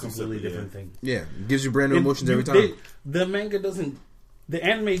is two completely separate, different things. Yeah, it gives you brand new emotions every time. The manga doesn't. The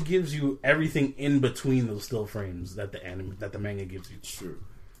anime gives you everything in between those still frames that the manga gives you. True.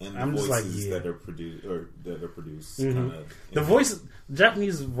 And I'm the just voices like, yeah. that are produced Mhm. kinda The voice,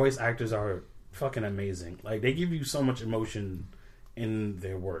 Japanese voice actors are fucking amazing. Like they give you so much emotion in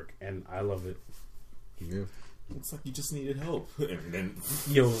their work, and I love it. Yeah. It's like you just needed help, and then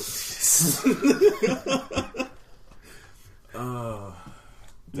Yo,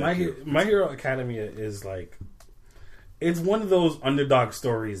 My Hero Academia is like, it's one of those underdog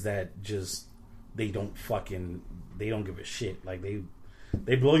stories that just they don't give a shit. Like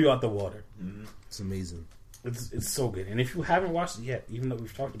they blow you out the water. It's amazing. It's so good. And if you haven't watched it yet, even though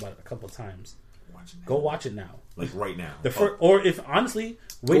we've talked about it a couple of times, go watch it now. like right now. Or if honestly,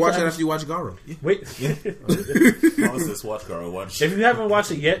 Go watch it after you watch Garo. wait. Pause this, watch Garo, watch. If you haven't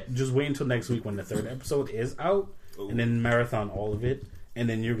watched it yet, just wait until next week when the third episode is out, and then marathon all of it, and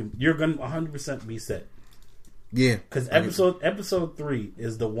then you're gonna 100% be set. Yeah. Because episode 3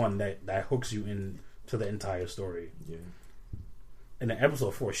 is the one that hooks you into the entire story. Yeah. And then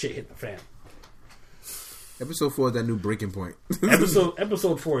episode 4, shit hit the fan. Episode 4 is that new breaking point.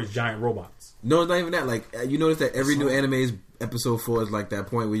 Episode 4 is giant robots. No, it's not even that. Like, you notice that every new anime's episode 4 is like that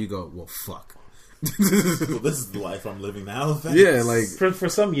point where you go, well, fuck. Well, this is the life I'm living now. Thanks. Yeah, like, For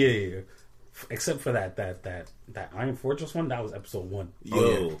some, yeah. Except for that Iron Fortress one, that was episode 1. yo,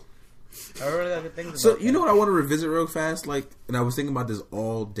 Oh, yeah. I really got good things so about you know that. what I want to revisit real fast? Like, and I was thinking about this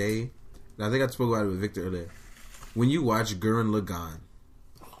all day. And I think I spoke about it with Victor earlier. When you watch Gurren Lagann,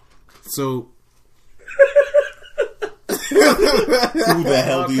 so who the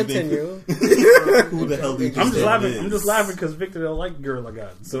hell do you Continue. think? Who the hell do you think? I'm just that laughing. is? I'm just laughing because Victor don't like Girl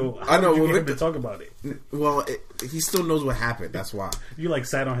Lagann. So I know, you well, get him Victor- to talk about it. well, he still knows what happened. That's why You like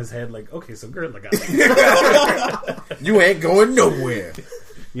sat on his head like, okay, so Girl Lagann. you ain't going nowhere.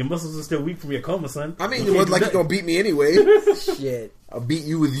 Your muscles are still weak from your coma, son. I mean, You it was can't like do you're gonna beat me anyway. Shit. I'll beat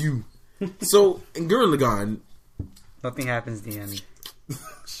you with you. So in Gurren Lagann, Nothing happens at the end.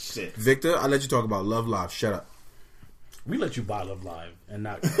 Shit. Victor, I let you talk about Love Live. Shut up We let you buy Love Live and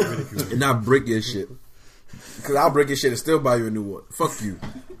not ridicule and it. not break your shit. Because I'll break your shit and still buy you a new one. Fuck you.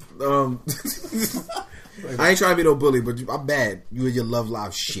 I ain't trying to be no bully, but I'm bad. You and your Love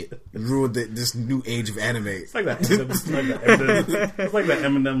Live shit. You ruined this new age of anime. It's like that Eminem, it's like that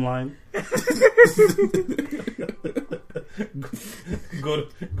Eminem line.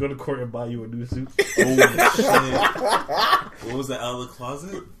 Go to court and buy you a new suit. Oh shit! What was that out of the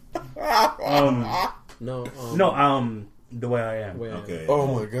closet? No. The Way I Am. Wait, Okay.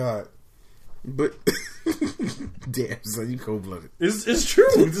 Oh my god. But damn, son, you cold blooded. It's true.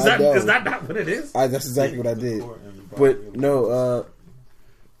 Is I know. that not what it is? That's exactly what I did. But no,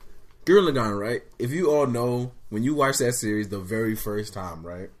 Gurren Lagann, right? If you all know, when you watch that series the very first time,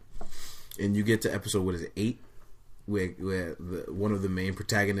 right, and you get to episode, what is it, 8, where one of the main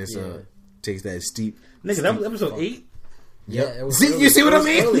protagonists takes that steep. Nigga, that was episode 8. Yeah, it was See, early. you see what It I was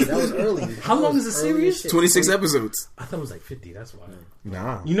mean? Early. That was early. How long is the Early series? as shit. 26 episodes. I thought it was like 50. That's why.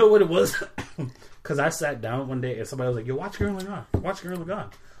 Nah. You know what it was? Because I sat down one day and somebody was like, "Yo, watch Gurren Lagann. Watch Gurren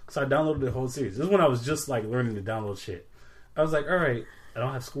Lagann." So I downloaded the whole series. This is when I was just like learning to download shit. I was like, "All right, I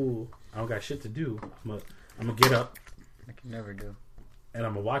don't have school. I don't got shit to do. I'm gonna get up I can never do. and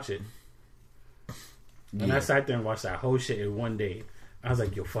I'm gonna watch it." And Yeah. I sat there and watched that whole shit in one day. I was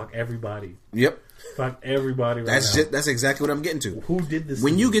like, "Yo, fuck everybody. Yep. Fuck everybody." Right now. That's exactly what I'm getting to. Who did this?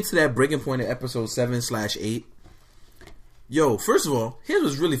 When to you me? get to that breaking point at episode 7/8, yo, first of all, here's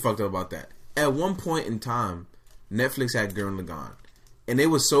what's really fucked up about that. At one point in time, Netflix had Gurren Lagann, and they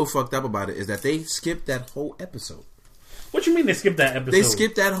was so fucked up about it is that they skipped that whole episode. What you mean they skipped that episode? They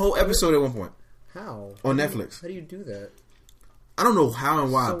skipped that whole episode at one point How? on Netflix. How do you do that? I don't know how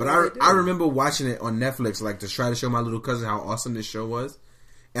and why, So but what do they do? I remember watching it on Netflix, like to try to show my little cousin how awesome this show was.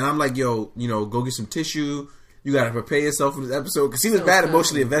 And I'm like, yo, go get some tissue. You gotta prepare yourself for this episode because he was Sounds bad bad.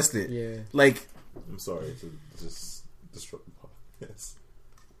 emotionally invested. Yeah. Like, I'm sorry to just disrupt the podcast.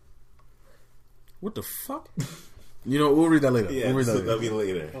 what the fuck? We'll read that later. Yeah, we'll read so that that'll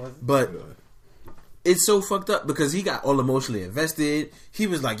later. be later. But Go ahead. it's so fucked up because he got all emotionally invested. He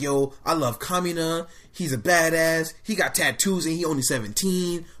was like, yo, I love Kamina. He's a badass. He got tattoos and he only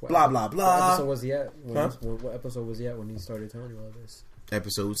 17. Blah, blah, What blah. episode was he at? Huh? What episode was he at when he started telling you all this?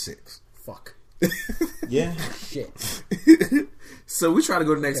 Episode 6. Fuck. Yeah. Shit. So we try to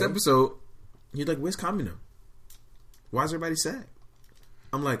go to the next Okay. episode. He's like, where's Kamina? Why is everybody sad?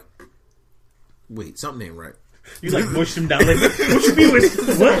 I'm like, wait, something ain't right. You like pushed him down. Like, what you mean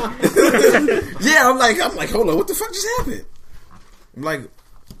with what? Yeah, I'm like, hold on, what the fuck just happened? I'm like,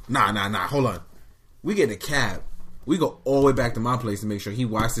 nah, hold on. We get in a cab. We go all the way back to my place to make sure he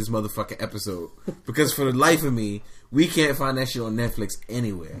watched this motherfucking episode. Because for the life of me, we can't find that shit on Netflix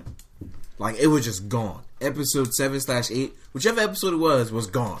anywhere. Like, it was just gone. Episode 7/8, whichever episode it was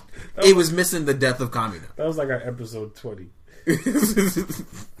gone. It was missing the death of Kamina. That was like our episode 20.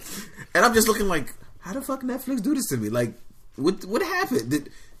 And I'm just looking like, how the fuck Netflix do this to me? Like, what happened?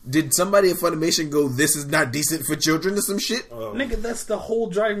 Did somebody at Funimation go, this is not decent for children or some shit? Nigga, that's the whole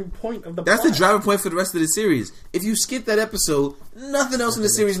driving point of the That's plot. the driving point for the rest of the series. If you skip that episode, nothing else in the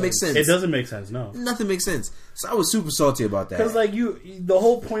series makes sense. It doesn't make sense, no. Nothing makes sense. So I was super salty about that. Because, like, the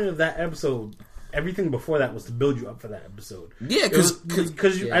whole point of that episode, everything before that was to build you up for that episode. Yeah,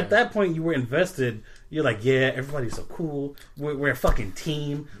 because at that point you were invested. You're like, yeah, everybody's so cool. We're a fucking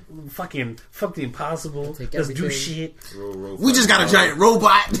team. Fucking fuck the impossible. Let's do shit. We just got a giant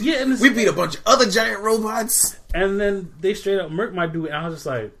robot. Yeah, and we beat a bunch of other giant robots. And then they straight up murked my dude, and I was just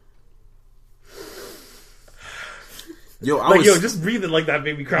like, just breathe it like that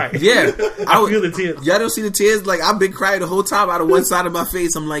made me cry. Yeah, I feel the tears. Y'all don't see the tears? Like, I've been crying the whole time out of one side of my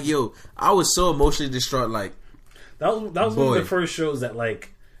face. I'm like, yo, I was so emotionally distraught. Like, that was one of the first shows that, like,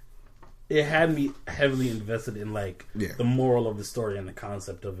 it had me heavily invested in, like, the moral of the story and the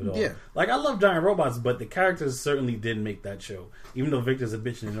concept of it all. Yeah. Like, I love giant robots, but the characters certainly did make that show. Even though Victor's a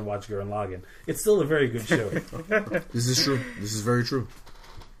bitch and didn't watch Gurren Lagann, it's still a very good show. This is true. This is very true.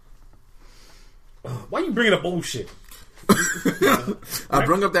 Why you bringing up old shit? I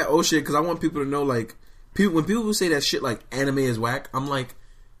bring up that old shit because I want people to know, like, when people say that shit like anime is whack, I'm like,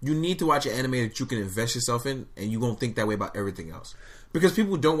 you need to watch an anime that you can invest yourself in, and you won't think that way about everything else. Because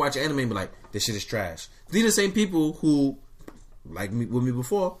people don't watch anime and be like, this shit is trash. These are the same people who, like me with me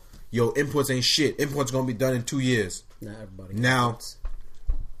before, yo, imports ain't shit. Imports gonna be done in 2 years. Not everybody. Now,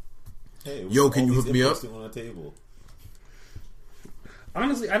 hey, yo, can you hook me up? On the table.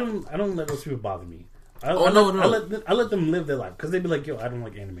 Honestly, I don't let those people bother me. I let them live their life because they'd be like, yo, I don't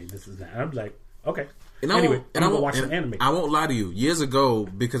like anime. This is that. And I'm like, okay. And anyway, I'm gonna watch some anime. I won't lie to you. Years ago,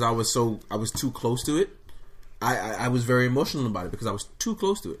 because I was too close to it, I was very emotional about it because I was too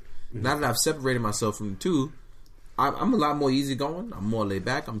close to it. Mm-hmm. Now that I've separated myself from the two, I'm a lot more easygoing. I'm more laid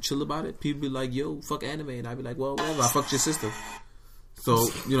back. I'm chill about it. People be like, yo, fuck anime. And I'd be like, well, whatever. I fucked your sister. So,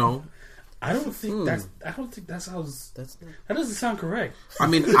 you know. I don't think that sounds. That doesn't sound correct. I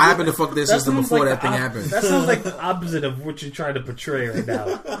mean, I happened to fuck their sister before that thing happened. That sounds like the opposite of what you're trying to portray right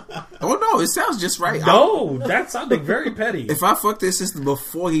now. Oh no, it sounds just right. No, that sounded very petty. If I fucked their sister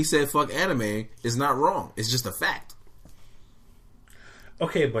before he said fuck anime, it's not wrong. It's just a fact.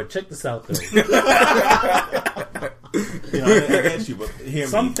 Okay, but check this out though. I get you, but hear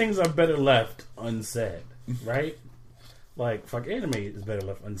Some me. things are better left unsaid, right? Like fuck anime is better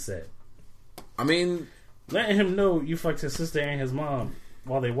left unsaid. I mean, letting him know you fucked his sister and his mom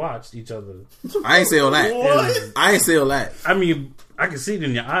while they watched each other. I ain't say all that. What? I ain't say all that. I mean, I can see it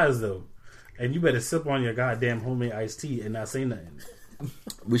in your eyes though, and you better sip on your goddamn homemade iced tea and not say nothing.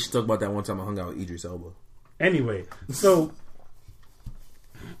 We should talk about that one time I hung out with Idris Elba. Anyway, so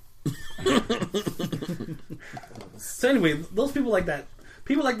anyway, those people like that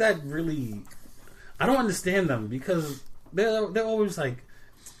really, I don't understand them because they're always like,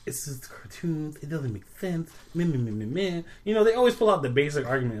 it's just cartoons, it doesn't make sense, meh. You know, they always pull out the basic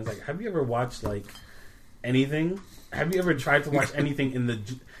argument. It's like, have you ever watched like anything? Have you ever tried to watch anything in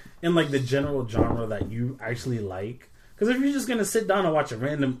the general genre that you actually like? Because if you're just gonna sit down and watch a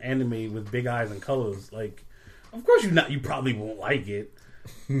random anime with big eyes and colors, like, of course you probably won't like it.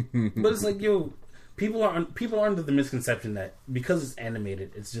 But it's like, yo, people are under the misconception that because it's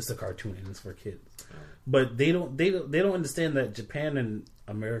animated, it's just a cartoon and it's for kids. But they don't understand that Japan and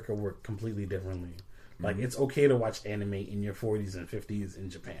America work completely differently. Like, it's okay to watch anime in your 40s and 50s in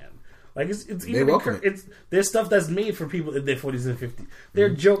Japan. Like, it's even there's stuff that's made for people in their 40s and 50s. There are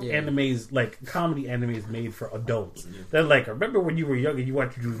joke animes, like comedy animes made for adults. They're like, remember when you were young and you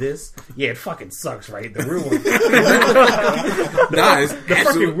wanted to do this? Yeah, it fucking sucks, right? The real world, the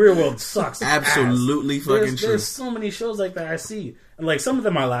fucking real world sucks. Absolutely fucking true. There's so many shows like that I see, and like some of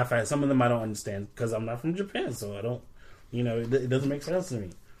them I laugh at, some of them I don't understand because I'm not from Japan, so I don't, it doesn't make sense to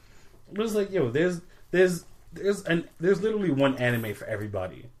me. But it's like, yo, there's literally one anime for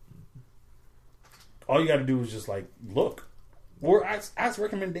everybody. All you got to do is just like look, or ask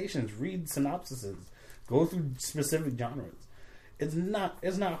recommendations, read synopsises, go through specific genres. It's not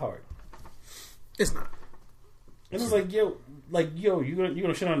hard. It's not. It's like yo, you're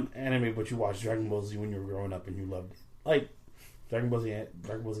gonna shit on anime, but you watched Dragon Ball Z when you were growing up and you loved it. Like Dragon Ball Z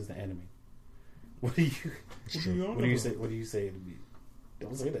is the anime. What do you say? What do you say to me?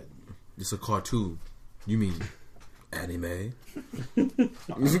 Don't say that. It's a cartoon. You mean anime?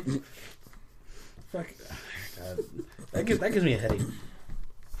 Fuck. God. That gives me a headache.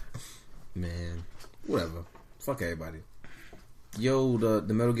 Man, whatever. Fuck everybody. Yo,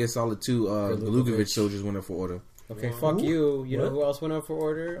 the Metal Gear Solid 2 Belugovich soldiers went up for order. Okay, fuck you. You know What? who else went out for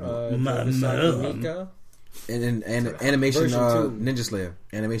order? Man. Mika. And animation Version 2. Ninja Slayer.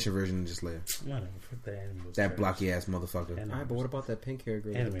 Animation version Ninja Slayer. Whatever. Fuck that anime. was That trash. blocky ass motherfucker. Anime Alright, but what about that pink hair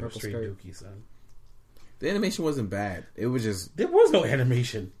girl with the Anime was purple straight skirt? dookie, son. The animation wasn't bad. It was just There was no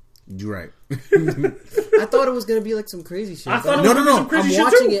animation. you're right. I thought it was gonna be like some crazy shit. I thought it No, was no, no. some crazy I'm shit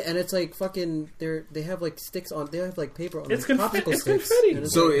watching too. it and it's like fucking. They have like sticks on. They have like paper on. It's like, confetti- popsicle it's sticks. confetti. And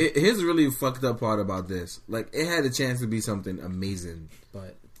it's So like- here's the really fucked up part about this. Like, it had a chance to be something amazing,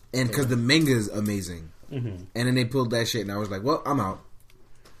 but and because the manga is amazing, Mm-hmm. and then they pulled that shit, and I was like, well, I'm out.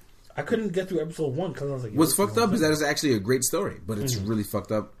 I couldn't get through episode 1 because I was like, What's this fucked up is insane. that it's actually a great story, but it's really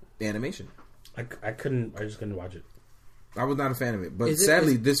fucked up animation. I couldn't. I just couldn't watch it. I was not a fan of it, but Is it-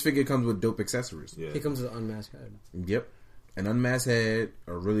 sadly, is- this figure comes with dope accessories. Yeah. he comes with an unmasked head. Yep, an unmasked head,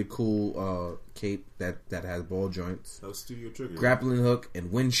 a really cool cape that has ball joints, That was Studio Trigger. grappling hook,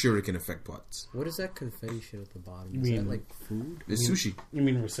 and wind shuriken effect parts. What is that confetti shit at the bottom? You Is that mean- like food? It's sushi. You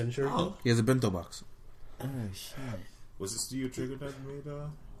mean Recenture? Oh. He has a bento box. Oh shit! Was it Studio Trigger that made?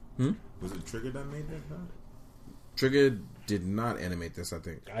 Was it Trigger that made that? Trigger did not animate this, I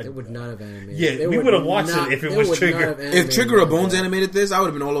think. They would not have animated. Yeah, They we would would've watched not- it if it they was would Trigger. not have If animated Trigger or like Bones that. animated this, I would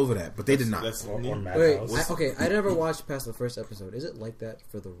have been all over that, but they did not. That's Or neat. Madhouse. Wait, okay, I never watched past the first episode. Is it like that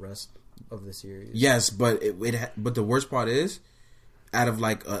for the rest of the series? Yes, but but the worst part is, out of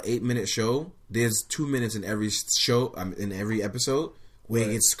like a 8-minute show, there's 2 minutes in every show, in every episode, where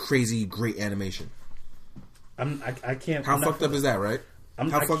it's crazy great animation. I can't. How I'm not fucked up for is that, right?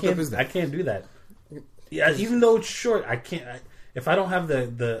 I'm, How I fucked can't- up is that? I can't do that. Yeah, even though it's short, I can't. If I don't have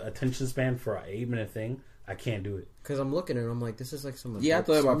the attention span for an 8-minute thing, I can't do it. Because I'm looking at it, I'm like, this is like some. Yeah, I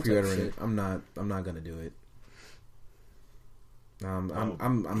Adult thought about Swim type pre-ordering shit. it. I'm not gonna do it.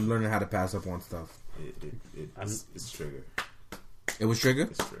 I'm learning how to pass up on stuff. It's Trigger. It was Trigger.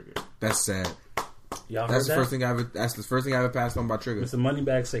 It's Trigger. That's sad. Y'all That's heard the first thing I ever. That's the first thing I ever passed on by Trigger. Mr.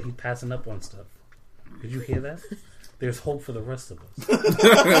 Moneybag said he's passing up on stuff. Did you hear that? There's hope for the rest of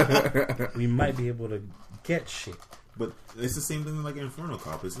us. We might be able to get shit. But it's the same thing like Inferno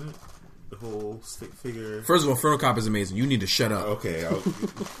Cop, isn't it? The whole stick figure. First of all, Inferno Cop is amazing. You need to shut up. Okay.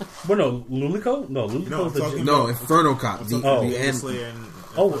 But no, Lulico? No, No, I'm Lulico's talking- No, Inferno Cop. The Oh. end. Slayer and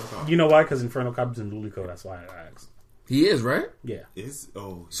Oh, Inferno Cop. you know why? Because Inferno Cop is in Lulico. That's why I asked. He is right. Yeah.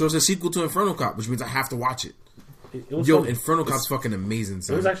 So it's a sequel to Inferno Cop, which means I have to watch it. It was Yo, funny. Inferno Cop's fucking amazing, It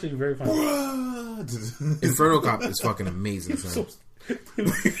son. was actually very funny. Inferno Cop is fucking amazing, son. He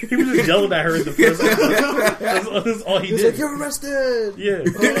was just yelling at her in the first episode. That's all he He's did. like, you're arrested. Yeah.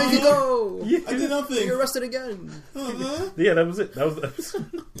 There you go. Yeah. I did nothing. You're arrested again. Yeah, that was it. That was the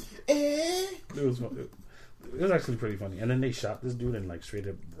episode. Eh? It was fun. It was actually pretty funny. And then they shot this dude and like straight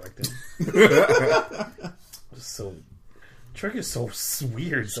up wrecked him. It was so Trigger's so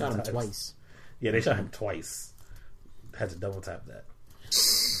weird. Shot him sometimes. twice. Yeah, they shot him twice. Had to double tap that.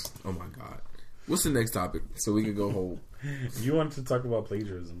 Oh my god. What's the next topic? So we can go home. You wanted to talk about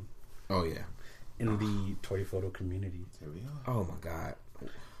plagiarism Oh yeah. in the toy photo community. There we are. Oh my god.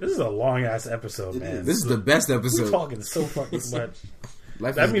 This is a long ass episode, man. This is the best We're episode. talking so fucking much.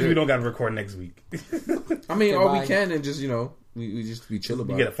 Life That is means we good. don't got to record next week. I mean, or we Goodbye. can and just we chill You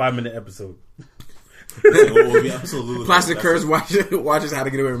about get a it. 5-minute episode. We'll be absolutely Plastic that's Curse it. watches How to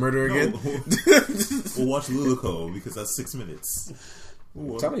Get Away with Murder again. We'll watch Lulico because that's 6 minutes.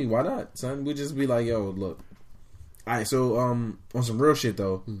 Ooh, Tell me why not, son? We just be like, yo, look. All right, so on some real shit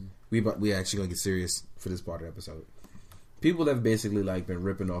though, we actually gonna get serious for this part of the episode. People have basically like been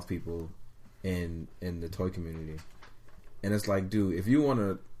ripping off people in the toy community, and it's like, dude, if you want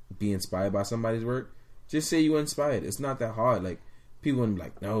to be inspired by somebody's work, just say you were inspired. It's not that hard. Like people would be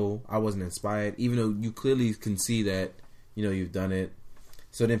like, no, I wasn't inspired, even though you clearly can see that you've done it.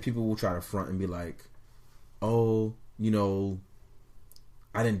 So then people will try to front and be like, oh,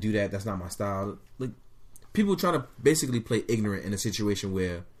 I didn't do that. That's not my style. Like, people trying to basically play ignorant in a situation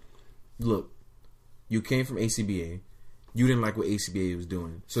where, look, you came from ACBA. You didn't like what ACBA was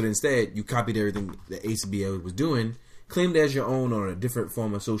doing. So instead, you copied everything that ACBA was doing, claimed it as your own on a different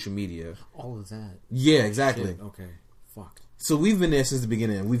form of social media. All of that. Yeah, exactly. Shit, okay. Fuck. So we've been there since the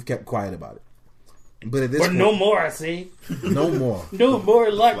beginning, and we've kept quiet about it. But at this But point, no more, I say. no more. No more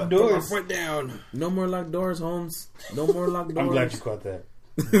locked doors. down. No more locked doors, Holmes. No more locked doors. I'm glad you caught that.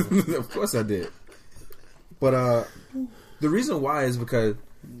 Of course I did. But the reason why is because,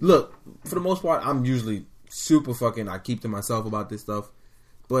 look, for the most part, I'm usually super fucking, I keep to myself about this stuff.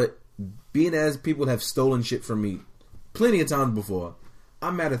 But being as people have stolen shit from me plenty of times before,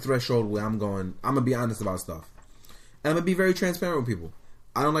 I'm at a threshold where I'm going to be honest about stuff. And I'm going to be very transparent with people.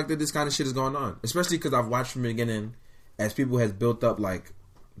 I don't like that this kind of shit is going on. Especially because I've watched from the beginning as people has built up, like,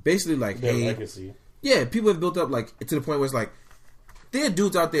 basically, like, Their hey, legacy. yeah, people have built up, like, to the point where it's like, there are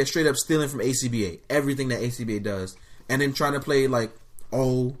dudes out there straight up stealing from ACBA, everything that ACBA does, and then trying to play, like,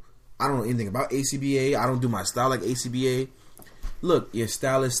 oh, I don't know anything about ACBA, I don't do my style like ACBA. Look, your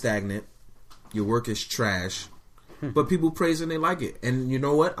style is stagnant, your work is trash, but people praise it and they like it. And you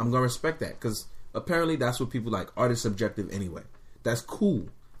know what? I'm going to respect that, because apparently that's what people like. Art is subjective anyway. That's cool.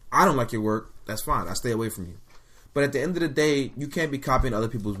 I don't like your work, that's fine, I stay away from you. But at the end of the day, you can't be copying other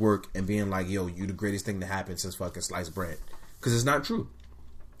people's work and being like, yo, you the greatest thing to happen since fucking sliced bread. Because it's not true.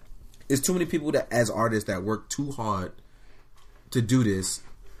 It's too many people that, as artists, that work too hard to do this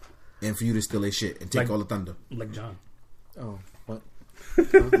and for you to steal their shit and take Like- all the thunder. Like John. Oh, what?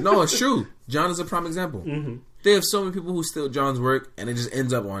 No, it's true. John is a prime example. Mm-hmm. They have so many people who steal John's work and it just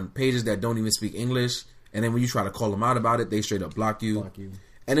ends up on pages that don't even speak English. And then when you try to call them out about it, they straight up block you.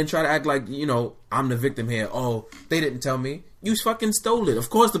 And then try to act like, you know, I'm the victim here. Oh, they didn't tell me. You fucking stole it. Of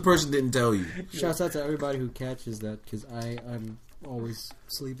course the person didn't tell you. Shouts out to everybody who catches that, because I'm always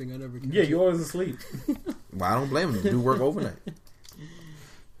sleeping. I never catch Yeah, it. you're always asleep. Well, I don't blame them. Do work overnight.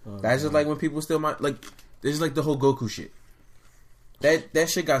 That's just like when people steal my... Like, this is like the whole Goku shit. That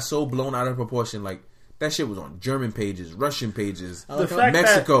shit got so blown out of proportion. Like, that shit was on German pages, Russian pages, I like The how- fact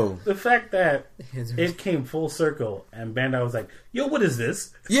Mexico. the fact that it came full circle and Bandai was like, "Yo, what is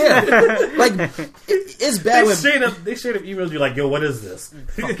this?" Yeah. Like, it's bad when... They straight up emailed you like, "Yo, what is this?"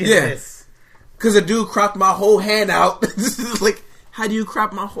 Fuck is Yeah. this? Because a dude cropped my whole hand out. Like, how do you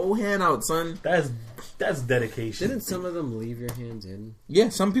crop my whole hand out, son? That's dedication. Didn't some of them leave your hands in? Yeah,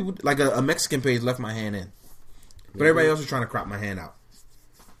 some people... Like, a Mexican page left my hand in. But everybody else was trying to crop my hand out.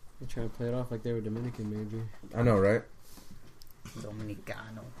 They try to play it off like they were Dominican, maybe. I know, right?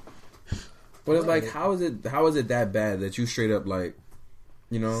 Dominicano. But it's like, how is it that bad that you straight up, like,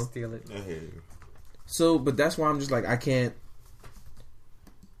 you know? Steal it. I hear you. So, but that's why I'm just like, I can't...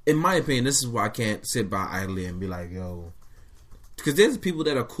 In my opinion, this is why I can't sit by idly and be like, yo... Because there's people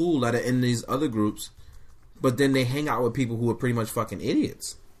that are cool that are in these other groups, but then they hang out with people who are pretty much fucking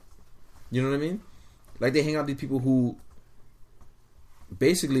idiots. You know what I mean? Like, they hang out with these people who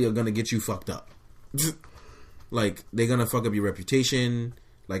basically are gonna get you fucked up. Like, they're gonna fuck up your reputation,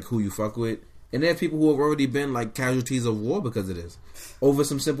 like who you fuck with. And there are people who have already been like casualties of war because of this. Over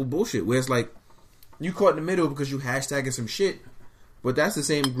some simple bullshit. Where it's like, you caught in the middle because you hashtagging some shit. But that's the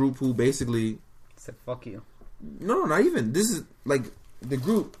same group who basically... Said fuck you. No, not even. This is like the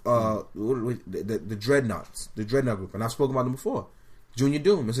group, the Dreadnoughts. The Dreadnought group. And I've spoken about them before. Junior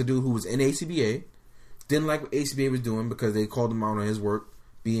Doom is a dude who was in ACBA. Didn't like what ACBA was doing because they called him out on his work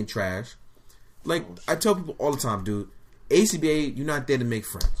being trash. Like, I tell people all the time, dude, ACBA, you're not there to make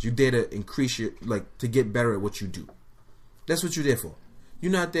friends. You're there to increase your, like, to get better at what you do. That's what you're there for.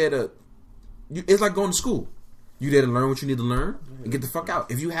 You're not there to... it's like going to school. You're there to learn what you need to learn and get the fuck out.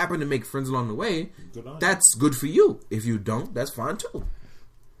 If you happen to make friends along the way, that's good for you. If you don't, that's fine too.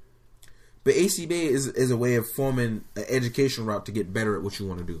 But ACBA is a way of forming an education route to get better at what you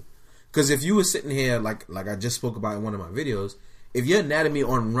want to do. Because if you were sitting here, like I just spoke about in one of my videos, if your anatomy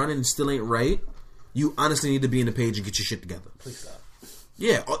on running still ain't right, you honestly need to be in the page and get your shit together. Please stop.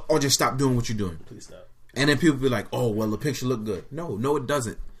 Yeah, or just stop doing what you're doing. Please stop. And then people be like, oh, well, the picture look good. No, it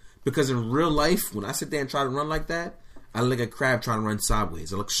doesn't. Because in real life, when I sit there and try to run like that, I look like a crab trying to run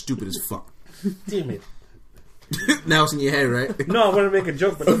sideways. I look stupid as fuck. Damn it. Now it's in your head, right? No, I want to make a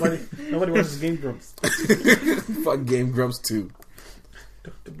joke, but nobody watches Game Grumps. Fuck Game Grumps too.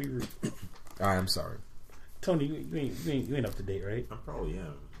 Don't be rude. Alright, I'm sorry. Tony, you ain't up to date, right? I probably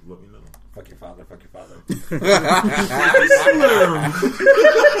am. Let me know. Fuck your father.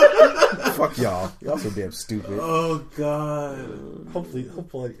 Fuck y'all. Y'all so damn stupid. Oh God!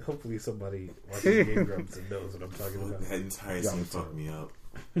 Hopefully somebody watches Game Grumps and knows what I'm talking about. That entire scene fucked me up.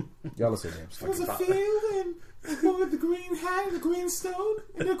 Y'all are so damn stupid. There's a field and the boy with the green hat and the green stone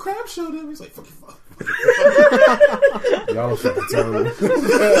and the crab showed him. He's like, "Fuck your father." Y'all are fucking terrible.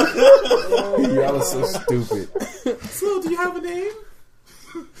 Y'all are so stupid. So, do you have a name?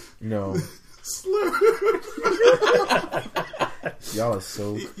 No. Slur. Y'all are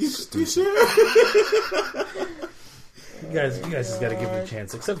so You stupid. sure? You guys just gotta give it a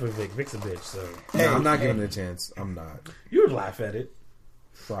chance. Except for Vic. Vic's a bitch, so No, I'm not giving it a chance. I'm not. you would laugh at it.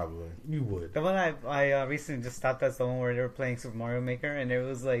 Probably. You would. The one I recently just stopped, that's the one where they were playing Super Mario Maker, and it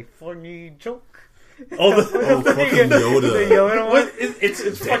was like funny joke. Oh, Oh, fucking The Yoda. Yoda one? what? It's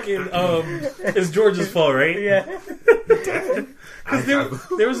fucking it's George's fault, right? Yeah. Because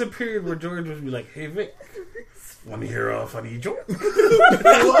there was a period where George would be like, "Hey Vic, want to hear a funny joke?"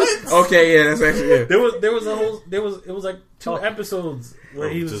 Okay, yeah, that's actually it. There was it was like 2 episodes where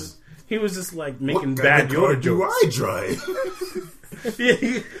he was just like making What bad kind of car Yoda do jokes. I drive? Yeah,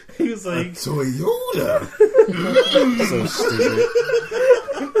 he was A like, Toyota. So stupid.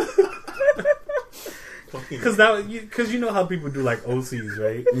 because you know how people do like OCs,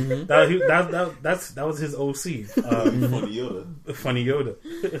 right? Mm-hmm. That was his OC, Funny Yoda. Funny Yoda,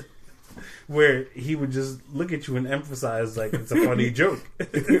 where he would just look at you and emphasize like it's a funny joke.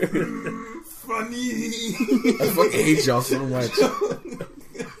 Funny. I fucking hate y'all so much.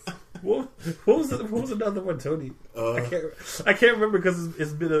 What was another one, Tony? I can't remember because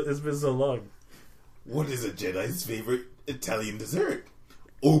it's been so long. What is a Jedi's favorite Italian dessert?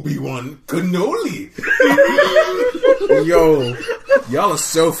 Obi-Wan cannoli. Yo, y'all are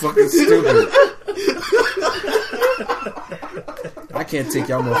so fucking stupid. I can't take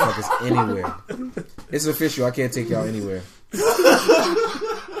y'all motherfuckers anywhere. It's official. I can't take y'all anywhere.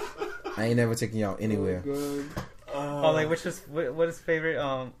 I ain't never taking y'all anywhere. Oh, like what is favorite?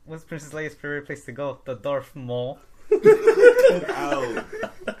 What's Princess Leia's favorite place to go? The Darth Maul. Ow.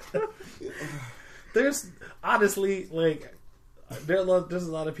 There's honestly like there's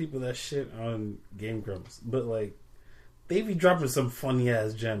a lot of people that shit on Game Grumps, but like they be dropping some funny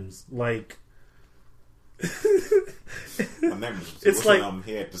ass gems. Like It's like I'm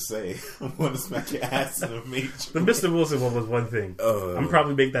here to say. I'm going to smack your ass in a major. the Mr. Wilson one was one thing. I'm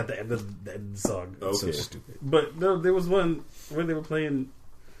probably make that the end of the song. Okay. So stupid. But no, there was one where they were playing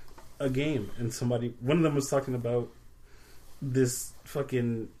a game and one of them was talking about this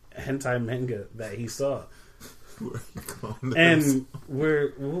fucking hentai manga that he saw. And where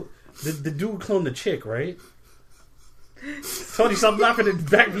the dude cloned the chick, right? Tony, stop laughing and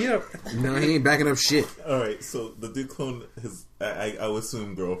back me up. No, he ain't backing up shit. All right, so the dude cloned his, I would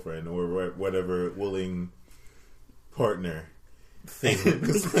assume girlfriend or whatever willing partner Thing.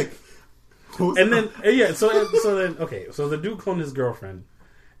 It's like, And then so the dude cloned his girlfriend,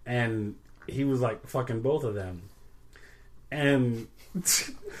 and he was like fucking both of them, and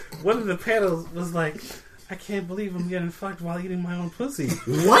one of the panels was like, I can't believe I'm getting fucked while eating my own pussy.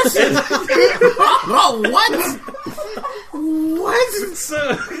 What? Oh, what? What?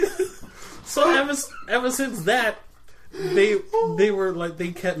 So ever since that, they were like,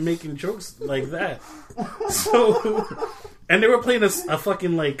 they kept making jokes like that. So, and they were playing a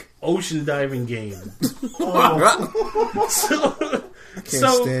fucking like ocean diving game.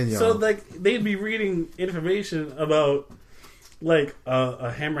 So like they'd be reading information about like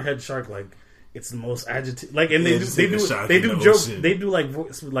a hammerhead shark, like it's the most agitated, like, and they do jokes, they do like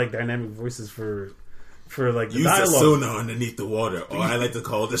like dynamic voices for like the use dialogue. the sonar underneath the water, or I like to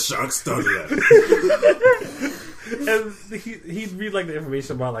call it the shark starter. And he'd read like the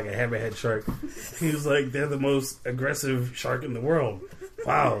information about like a hammerhead shark. He was like, they're the most aggressive shark in the world.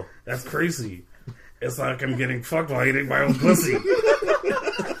 Wow, that's crazy. It's like I'm getting fucked while eating my own pussy.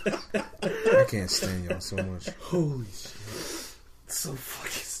 I can't stand y'all so much. Holy shit. So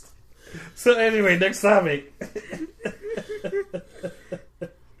fucking So anyway, next topic.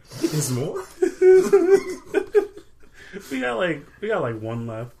 There's more? We got like one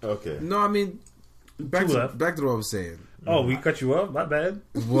left. Okay. No, I mean, back Two to left. what I was saying. Oh, we cut you off? My bad.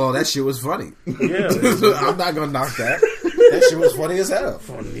 Well, that shit was funny. Yeah. I'm not gonna knock that. That shit was funny as hell.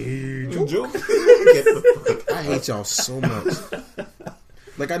 Funny. Joke? Get the fuck I hate y'all so much.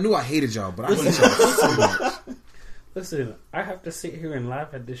 Like, I knew I hated y'all, but I hate y'all so much. Listen, I have to sit here and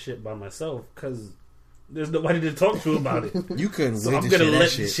laugh at this shit by myself because there's nobody to talk to about it. You couldn't So wait I'm to gonna share let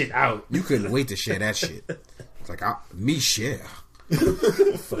that this shit. shit out. You couldn't wait to share that shit. It's like, me share.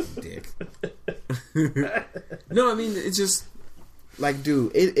 Fucking dick. No, I mean, it's just like,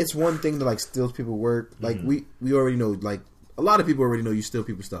 dude, it's one thing to like steal people work. Like we already know, like a lot of people already know you steal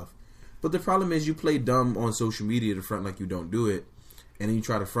people's stuff. But the problem is you play dumb on social media to front like you don't do it, and then you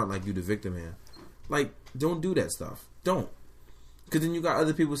try to front like you the victim man. Like, don't do that stuff. Don't. Because then you got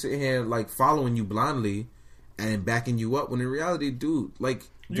other people sitting here like following you blindly and backing you up when in reality, dude, like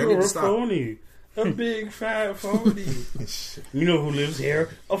you need You're to a stop. phony. A big fat phony. You know who lives here?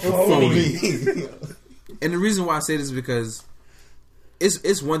 A phony. And the reason why I say this is because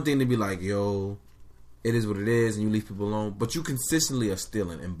it's one thing to be like, yo, it is what it is, and you leave people alone, but you consistently are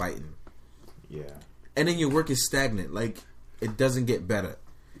stealing and biting. Yeah. And then your work is stagnant. Like, it doesn't get better.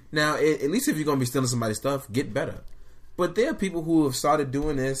 Now, at least if you're going to be stealing somebody's stuff, get better. But there are people who have started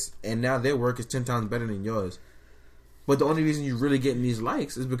doing this, and now their work is 10 times better than yours. But the only reason you're really getting these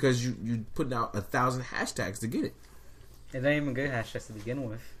likes is because you putting out 1,000 hashtags to get it. It ain't even good hashtags to begin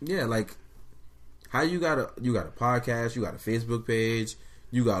with. Yeah, like how you got a podcast, you got a Facebook page,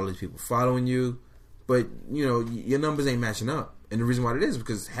 you got all these people following you, but you know your numbers ain't matching up. And the reason why it is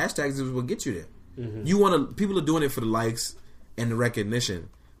because hashtags is what get you there. Mm-hmm. People are doing it for the likes and the recognition,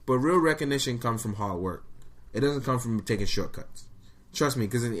 but real recognition comes from hard work. It doesn't come from taking shortcuts. Trust me,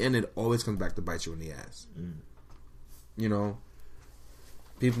 because in the end, it always comes back to bite you in the ass. You know,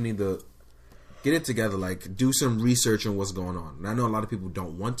 people need to get it together. Like, do some research on what's going on. And I know a lot of people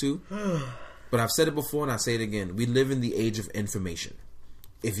don't want to, but I've said it before and I say it again. We live in the age of information.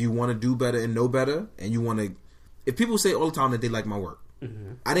 If you want to do better and know better, and you want to, if people say all the time that they like my work,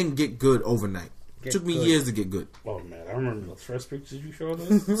 I didn't get good overnight. It took me years to get good. Oh man, I remember those first pictures you showed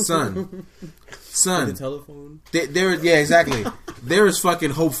us. Son. The telephone. Yeah, exactly. There is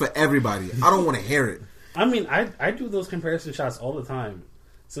fucking hope for everybody. I don't want to hear it. I mean, I do those comparison shots all the time.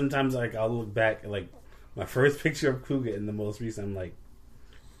 Sometimes, like, I'll look back at, like, my first picture of Cougar and the most recent, I'm like,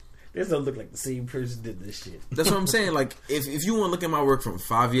 this don't look like the same person did this shit. That's what I'm saying. Like, if you want to look at my work from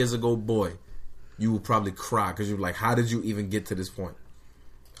 5 years ago, boy, you will probably cry because you're like, how did you even get to this point?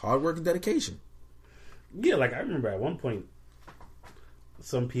 Hard work and dedication. Yeah, like, I remember at one point,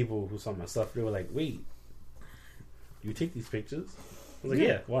 some people who saw my stuff, they were like, wait, you take these pictures? I was like,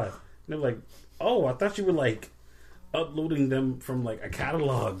 yeah, why? And they were like, oh, I thought you were, like, uploading them from, like, a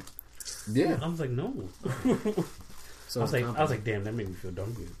catalog. Yeah. I was like, no. So I was like, damn, that made me feel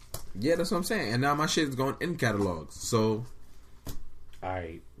dumb good. Yeah, that's what I'm saying. And now my shit is going in catalogs. So,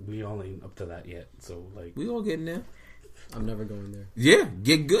 Alright, we all ain't up to that yet. So, like, we all getting there. I'm never going there. Yeah,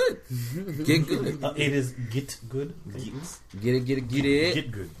 get good. Get good. it is get good. Get it. Get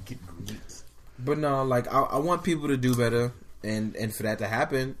good. Get good. But no, like, I want people to do better. And for that to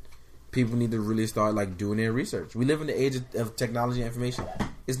happen, people need to really start, like, doing their research. We live in the age of technology and information.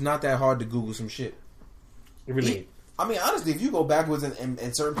 It's not that hard to Google some shit. It really ain't. I mean, honestly, if you go backwards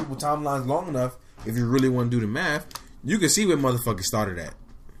in certain people's timelines long enough, if you really want to do the math, you can see where motherfuckers started at.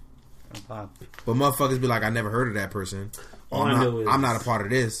 But motherfuckers be like, I never heard of that person. I'm not a part of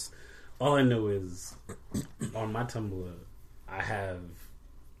this. All I know is, on my Tumblr, I have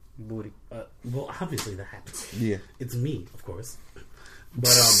booty. Well, obviously that happens. Yeah. It's me, of course.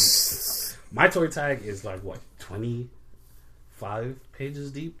 But my toy tag is like, what, 25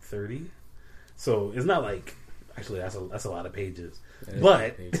 pages deep? 30? So it's not like... Actually, that's a lot of pages.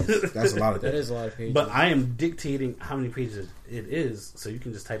 But that's a lot of that is a lot of pages. But I am dictating how many pages it is, so you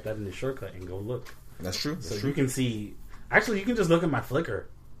can just type that in the shortcut and go look. That's true. So you can see. Actually, you can just look at my Flickr.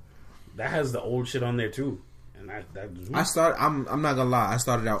 That has the old shit on there too. And I'm not gonna lie. I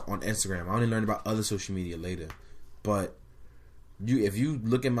started out on Instagram. I only learned about other social media later. But if you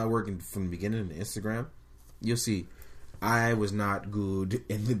look at my work from the beginning of Instagram, you'll see. I was not good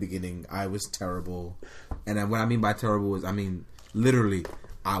in the beginning. I was terrible. And what I mean by terrible is, I mean, literally,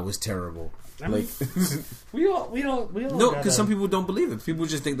 I was terrible. I mean, we all. No, because some people don't believe it. People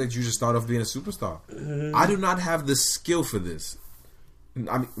just think that you just start off being a superstar. I do not have the skill for this.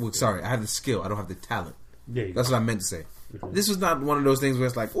 I mean, sorry, I have the skill. I don't have the talent. That's what I meant to say. This was not one of those things where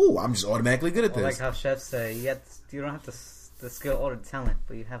it's like, oh, I'm just automatically good at this. Like how chefs say, you don't have the skill or the talent,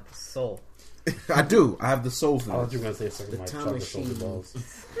 but you have the soul. I do. I have the soul for this. I thought you were going to say something like chocolate shoulder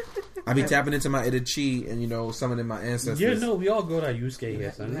balls. I be tapping into my inner chi and, summoning my ancestors. Yeah, no, we all go to Yusuke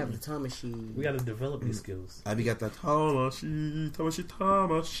here, son. You have the time machine. We got to develop these skills. I be got that Tamashi.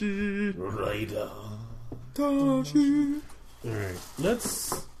 Alright,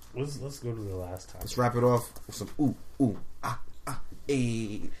 let's go to the last topic. Let's wrap it off with some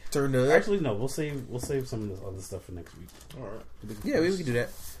turn up. Actually, no, we'll save some of this other stuff for next week. Alright. Yeah, we can do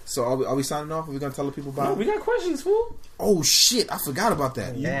that. So are we signing off? Are we gonna tell the people about? No, we got questions, fool. Oh shit! I forgot about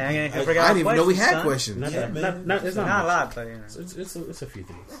that. Yeah, I forgot. I didn't even know we had questions. It's not a lot, but it's a few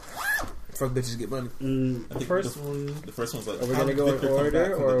things. Fuck bitches get money. The first one's like, are we gonna go in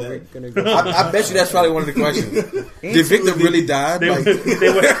order, or are we gonna go? I bet you that's probably one of the questions. Did Victor really die?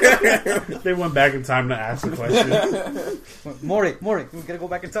 They went back in time to ask the question. Morty, we gotta go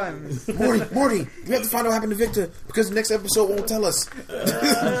back in time. Morty, we have to find out what happened to Victor because the next episode won't tell us.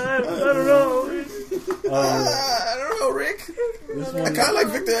 I don't know. I don't know, Rick. I kind of like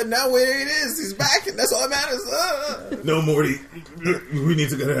Victor now. Where it is, he's back, and that's all that matters. No, Morty, we need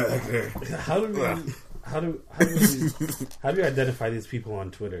to get out of there. How do you identify these people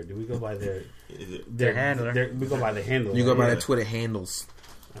on Twitter? Do we go by their handler? We go by the handle. You go by their Twitter handles.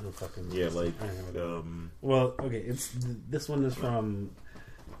 I don't fucking like well, okay. This one is from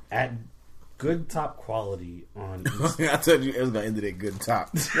good top quality on. I told you it was gonna end it at good top.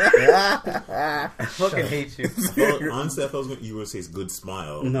 I fucking hate you. Honestly, I thought you were going to say it's good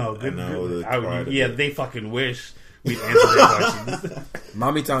smile. No, good. And now the pride of yeah, it. they fucking wish we'd answer their questions.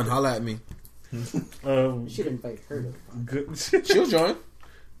 Mommy Town, holla at me. You should invite her. Good. She'll join.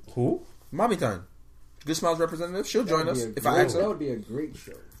 Who? Mommy Town, Good Smiles representative. She'll join us if I ask That her. would be a great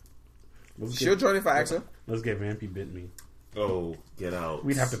show. She'll join if I ask her. Let's get Vampy bit me. Oh, get out.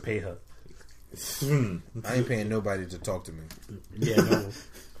 We'd have to pay her. I ain't paying nobody to talk to me. Yeah, no.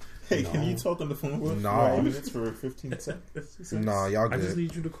 Hey, No. can you talk on the phone for No. 5 minutes for 15 seconds? Nah, y'all I just good.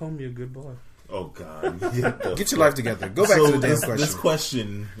 need you to call me a good boy. Oh, God. Get your life together. Go back to the damn question. This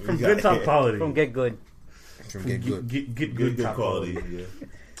question. From we good got- top quality. From Get Good. From Get Good. Get Good top quality. Yeah.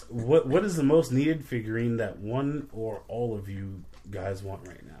 What is the most needed figurine that one or all of you guys want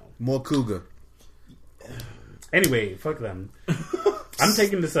right now? More Cougar. Anyway, fuck them. I'm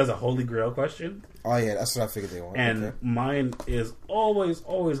taking this as a holy grail question, Oh yeah, that's what I figured they want. and Okay. mine is always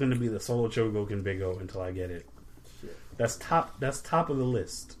going to be the Solo Chogokin Big O until I get it. That's top of the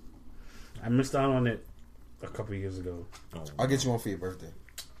list. I missed out on it a couple years ago. Oh. I'll get you one for your birthday.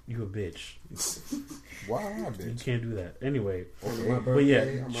 You a bitch. Why, You bitch? can't do that. Anyway, On Okay. my But yeah.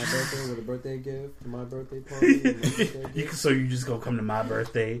 birthday, on my birthday with a birthday gift, my birthday party. My birthday gift. so you just gonna come to my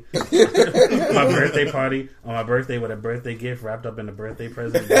birthday, my birthday party on my birthday with a birthday gift wrapped up in a birthday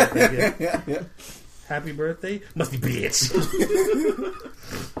present. Birthday gift. Happy birthday, musty bitch.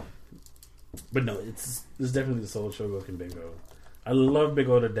 But no, it's definitely the Soul Shogokin Big O. I love Big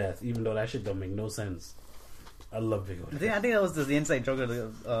O to death, even though that shit don't make no sense. I love Big O. To I death. think that was the inside joke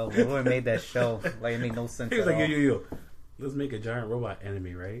of whoever made that show. Like, it made no sense He was at like, all. yo, let's make a giant robot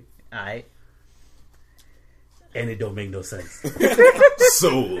enemy, right? Alright. And it don't make no sense.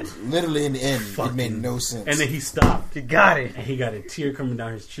 Sold. Literally in the end, it Fucking- made no sense. And then he stopped. You got it. And he got a tear coming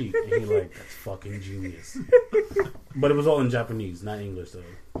down his cheek. And he like, that's fucking genius. But it was all in Japanese, not English,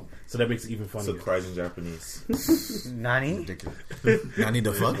 though. So that makes it even funnier. Surprising Japanese. Nani? Ridiculous. Nani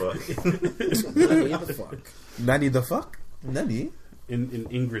the fuck? Nani the fuck? Nani the fuck? Nani? In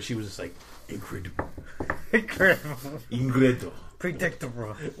English, he was just like, incredible. Incredible. Ingredo.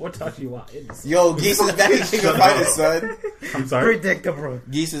 Predictable. What taught you why? Yo, Geese is back in King of Fighters, son. I'm sorry. Predictable.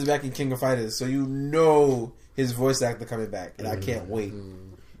 Geese is back in King of Fighters, so you know his voice actor coming back, and I can't wait.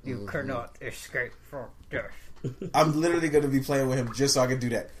 You cannot escape from death. I'm literally going to be playing with him just so I can do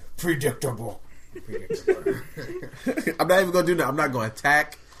that. Predictable. I'm not even going to do that. I'm not going to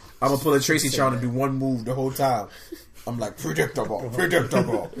attack. I'm going to pull a Tracy Chong and do one move the whole time. I'm like, predictable,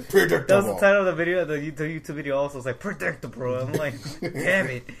 predictable, That was the predictable. title of the video. The YouTube video also was like, predictable. I'm like, damn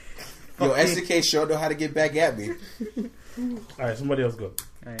it. Yo, Fuck me. SDK sure know how to get back at me. Alright, somebody else go.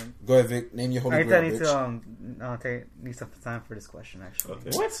 Alright. Go ahead, Vic. Name your holy I grail, need bitch. to need some time for this question, actually. Okay.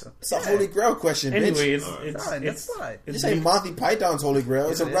 What? It's a holy grail question, Anyway, bitch. it's Alright. it's Fine, it's that's fine. it's This ain't Monty Python's holy grail.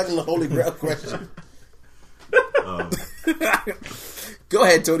 It's a It is. regular holy grail question. Um, Go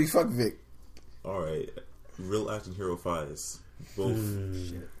ahead, Tony. Fuck Vic. Alright. Real action hero fights. Both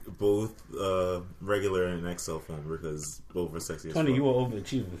regular and XL form because both are sexy as Tony, fuck. you were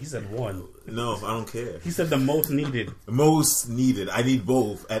overachieving. He said one. No, I don't care. He said the most needed. Most needed. I need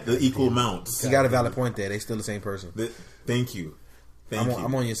both at the equal amounts. You got a valid point there. They still the same person. Thank you. Thank you.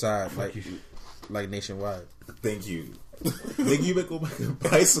 I'm on your side, like you. nationwide. Thank you. Think you better go back on a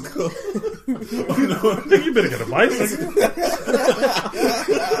bicycle? You better get a bicycle.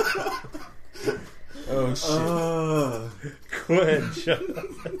 Oh shit! Go ahead, shut up.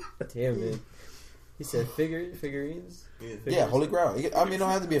 Damn, man. He said figurines? Yeah, holy grail. I mean, it don't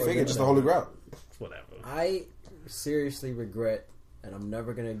have to be a figure, just a holy grail. Whatever. I seriously regret, and I'm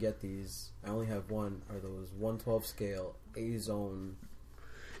never going to get these. I only have one, are those 112 scale A-Zone.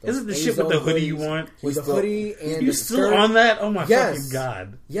 Is it the shit with the hoodie you want? With the still- hoodie and You the still skirt. on that? Oh my Yes. fucking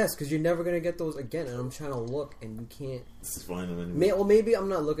god! Yes, because you're never going to get those again, and I'm trying to look, and you can't. It's fine. Anyway. Well, maybe I'm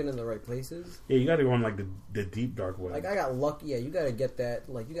not looking in the right places. Yeah, you got to go on like the deep dark web. Like, I got lucky. Yeah, you got to get that.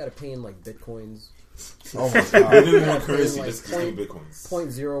 Like, you got to pay in, like, bitcoins. Oh my I god! didn't want currency, Like just give me bitcoins.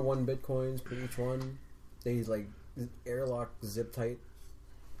 0.01 bitcoins per each one. They, like, airlock zip tight.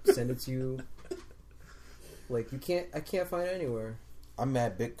 Send it to you. Like, I can't find it anywhere. I'm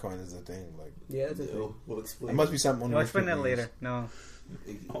mad. Bitcoin is a thing. Like, Yeah, that's a thing. We'll it explain. must be something on I'll the explain that later. No.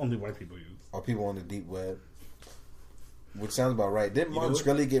 Only white people use. or people on the deep web. Which sounds about right. Didn't You know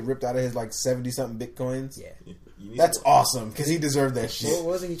Martin what? Shkreli get ripped out of his like 70-something bitcoins? Yeah. You need That's to- awesome because he deserved that shit. What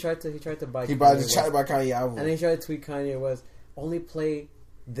was it? He tried to buy. He bought Kanye the West. tried by Kanye album. And then he tried to tweet Kanye West, only play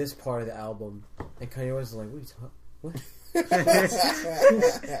this part of the album. And Kanye West is like, what? That's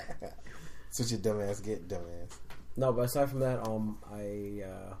what your dumbass get, dumbass. No, but aside from that,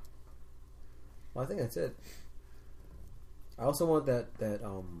 Well, I think that's it. I also want that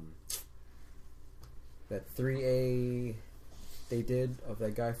 3A they did of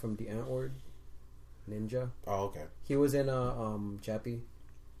that guy from the Antwoord Ninja. Oh, okay. He was in Chappie.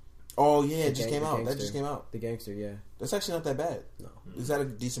 Oh yeah, The it just gang- came the out. That gangster. just came out. The gangster, yeah. That's actually not that bad. No. It's at a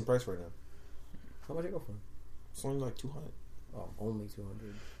decent price right now. How much it go for? It's only like 200. Oh, only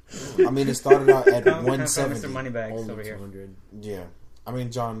 200. I mean, it started out at Come from 170. Mr. Moneybags Only over here. 200. Yeah. I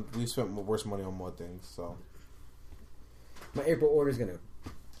mean, John, we've spent worse money on more things, so. My April order's gonna.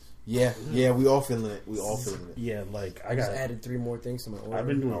 Yeah, we all feeling it. We all feeling it. Yeah, like I I just got. added 3 more things to my order. I've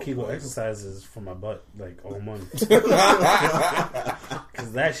been doing Oh, Kegel boy. exercises for my butt like all month because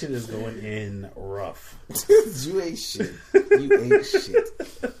that shit is going in rough. You ain't shit. You ain't shit.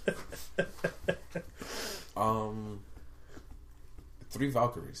 3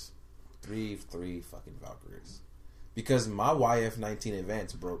 Valkyries. 3 fucking Valkyries. Because my YF-19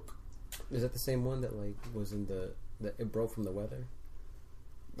 Advance broke. Is that the same one that like was in the that it broke from the weather?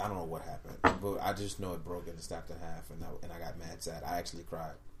 I don't know what happened, but I just know it broke and it snapped in half, and I got mad sad. I actually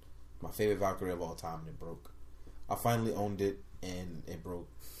cried. My favorite Valkyrie of all time, and it broke. I finally owned it, and it broke,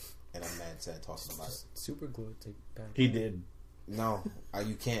 and I'm mad sad talking about it. Just super glue it, take it back. He did. No,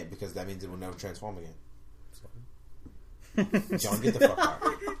 you can't, because that means it will never transform again. So, John, get the fuck out.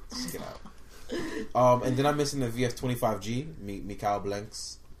 Just get out. And then I'm missing the VF-25G, Mikhail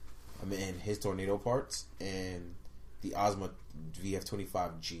Blanks, and his tornado parts, and the Ozma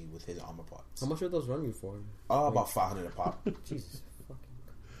VF-25G with his armor parts. how much would those run you for? About 500 a pop. Jesus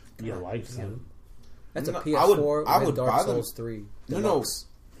fucking. Your life, son. That's a No, PS4 I with would Dark buy them. Souls 3. No, Deluxe.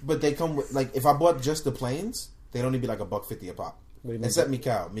 but they come with, like, if I bought just the planes, they'd only be like $1.50 a pop. What do you mean? Except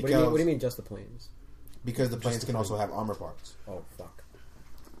Mikhail. What do you mean just the planes? Because the planes can also have armor parts. Oh fuck.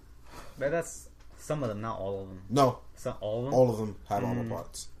 But that's some of them, not all of them. No, Some, all of them? all of them have armor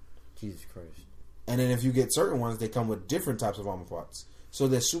parts. Jesus Christ. And then if you get certain ones, they come with different types of armor parts. So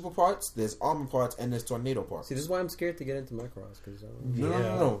there's super parts, there's armor parts, and there's tornado parts. See, this is why I'm scared to get into Macross because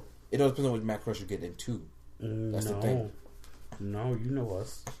No. It all depends on which Macross you get into. That's the thing. No, you know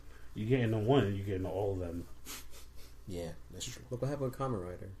us. You get into one, and you get into all of them. Yeah, that's true. look what happened with Kamen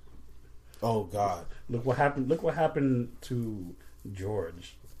Rider. Oh God, Look what happened. Look what happened to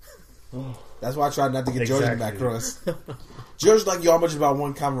George. that's why I tried not to get George in Exactly. Macross. George like, yo, how much about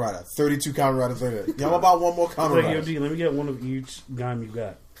one Kamen Rider? 32 Kamen Riders later. Yo, how about one more Kamen Like, yo, Rider? D, let me get one of each gun you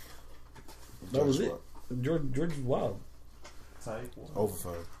got. That was George it. what? George is wild.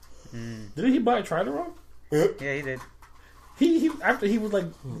 Overfund. Didn't he buy Trideron? Yeah, he did. He after he was like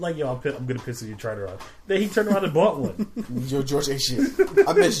yo, I'm gonna piss on your Trideron. Then he turned around and bought one. Yo, George ain't shit.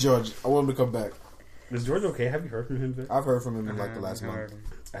 I miss George. I want him to come back. Is George okay? Have you heard from him, Vic? I've heard from him in like the last I heard month.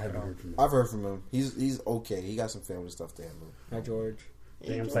 him. I haven't heard from him. I've heard from him. He's okay. He got some family stuff to handle. Hi George.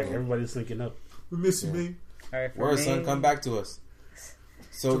 Damn, it's like everybody's syncing up. We miss you, Yeah. man. All right, for Word, me, son, come back to us.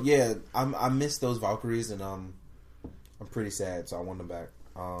 So yeah, I miss those Valkyries, and I'm pretty sad. So I want them back.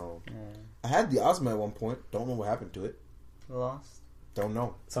 I had the Ozma at one point. Don't know what happened to it. Lost. Don't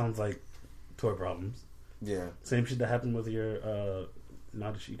know. Sounds like toy problems. Yeah. Same shit that happened with your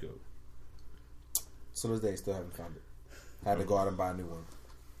Nadeshiko. So this day, still haven't found it. Had to go out and buy a new one.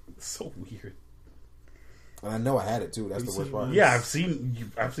 So weird. And I know I had it too. That's Have the you worst seen part. Yeah, I've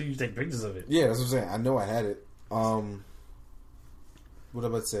seen you take pictures of it. Yeah, that's what I'm saying. I know I had it. What am I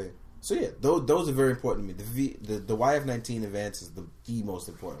about to say? So yeah, those are very important to me. The YF-19 Advance is the most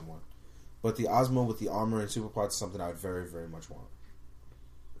important one. But the Ozma with the armor and super parts is something I would very, very much want.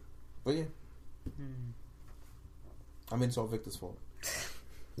 But yeah. I mean, it's all Victor's fault.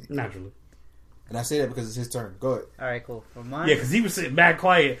 Naturally. And I say that because it's his turn. Go ahead. All right, cool. For mine, Yeah, because he was sitting back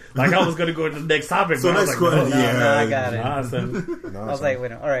quiet, like I was going to go to the next topic. So but I was next like, question. no, no, I got it. Nah, son. No, I was like,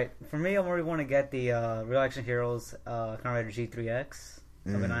 wait, all right. For me, I really want to get the Real Action Heroes Kamen Rider G3X.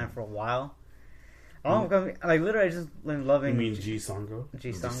 I've been eyeing for a while. Like literally, I just been You loving. mean G Sango?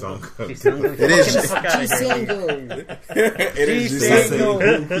 G-Sango. G-Sango. It is. Get the fuck out of here. It is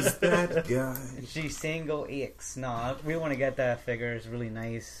G-Sango. Who's that guy? G-Sango X. No, I really want to get that figure. It's really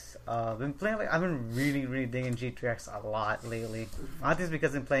nice. Been playing. I've been really digging G3X a lot lately. I think it's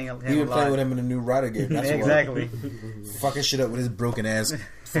because I'm playing him He a been lot. playing with him in the new Rider game. That's why. Exactly. Fucking shit up with his broken ass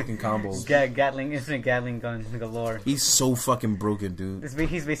fucking combos. Infinite Gatling gun galore. He's so fucking broken, dude.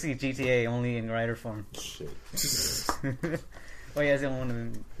 He's basically GTA only in rider form. Shit. Well, yeah, that's the only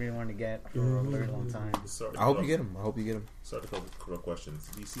one I really wanted to get for a very long time. Sorry, I hope you get him. I hope you get him. Sorry for the questions.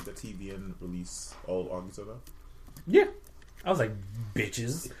 Do you see the TVN release all August of that? Yeah. I was like,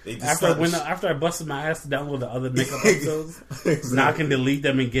 bitches. They just After I busted my ass to download the other makeup episodes, now I can delete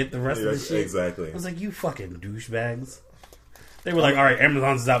them and get the rest of the shit. Exactly. I was like, you fucking douchebags. They were like, all right,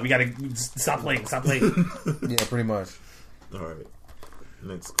 Amazon's out. We gotta stop playing. Yeah, pretty much. All right.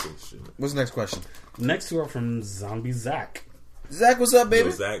 Next question. What's the next question? Next two are from Zombie Zach. Zach, what's up, baby?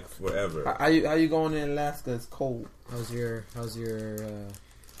 Yo, Zach, forever. How you going in Alaska? It's cold. How's your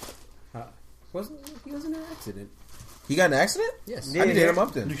he was in an accident. He got in an accident? Yes. I need to hit him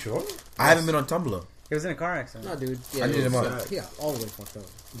up then. You sure? I haven't been on Tumblr. He was in a car accident. No, dude. I need him up. Zach. Yeah, all the way fucked up.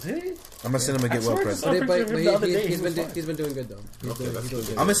 Did he? I'm gonna send him a get I well swear present. I But, saw a picture of him the other day. he's He was fine. been doing good though. He's Okay, doing that's good. good.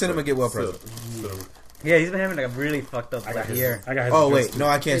 I'm gonna send him a get well So, present. Yeah, he's been having like a really fucked up I got like his. year. I got his. Oh address, wait, too. no,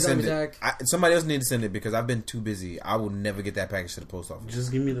 I can't Hey, send Zombie it. Zach. Somebody else needs to send it because I've been too busy. I will never get that package to the post office.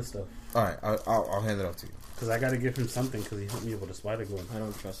 Just give me the stuff. All right, I'll hand it off to you. Because I gotta give him something because he hit me with a spider gun. I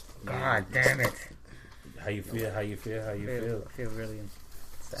don't trust. God damn it! How you feel? How you feel? How you feel? I feel really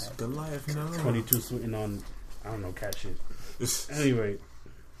sad. Good life, no. 22 sweating on, I don't know, cat shit. Anyway,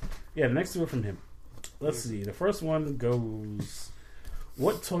 yeah, the next two are from him. Let's see. The first one goes: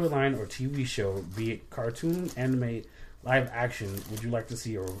 what toy line or TV show, be it cartoon, anime, live action, would you like to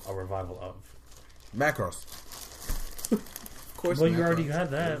see a revival of? Macross. Of course. Well, you Macross. already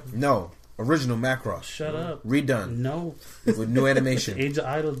got that. No, original Macross. Shut up. Redone No. with new animation. Age of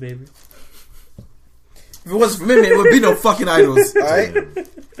Idols, baby. If it wasn't for me, there would be no fucking idols. All right,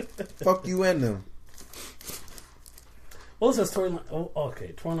 fuck you and them. Well, it says toy line. Oh,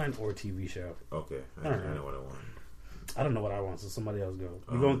 okay. Toy line or TV show. Okay, I Alright. know what I want. I don't know what I want, so somebody else go.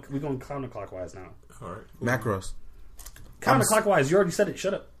 We're going counterclockwise now. All right. Cool. Macross. Counterclockwise. You already said it.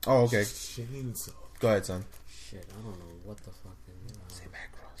 Shut up. Oh, okay. Chainsaw. Go ahead, son. Shit, I don't know what the fuck. Say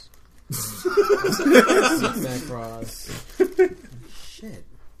Macross. Macross. Shit.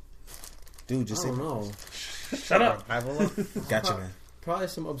 Dude, I just say don't know. Shut up. Gotcha, man. Probably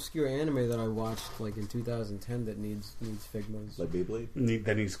some obscure anime that I watched like in 2010 that needs Figmas. Like Beyblade?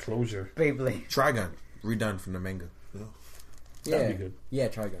 That needs closure. Beyblade. Trigun. Redone from the manga. No. That'd Yeah, be good. yeah,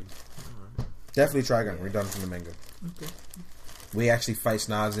 Trigun. Definitely Trigun. Redone from the manga. Okay. We actually fight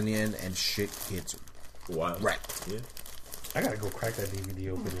Snaz in the end, and shit gets Wild. right. Yeah. I gotta go crack that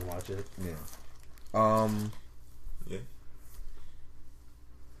DVD open and watch it. Yeah. Yeah.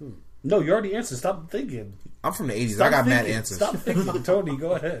 No, you already answered. Stop thinking. I'm from the 80s. Stop I got mad thinking. answers. Stop thinking. Tony,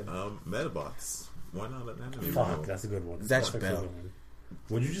 go ahead. Metabots. Why not let that name Fuck, go? that's a good one. Zatch That's a good Bell. one.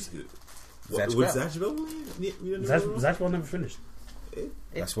 What'd you just... Zatch Was Bell. Zatch Bell? Zatch Bell never finished.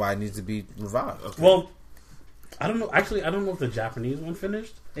 That's why it needs to be revived. Okay. Well, I don't know. Actually, I don't know if the Japanese one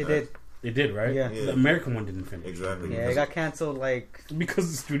finished. They did. It did, right? Yeah. The American one didn't finish. Exactly. Yeah, it got canceled. Like,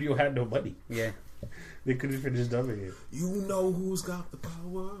 Because the studio had no money. yeah. They couldn't finish dubbing it. You know who's got the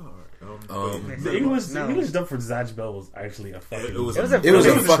power. The English No. dub for Zatch Bell was actually a fucking... It was It was a a- It was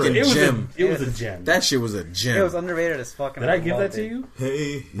a It fucking it was gem. it was a gem. That shit was a gem. It was underrated as fuck. and Did I give loved that to it. you?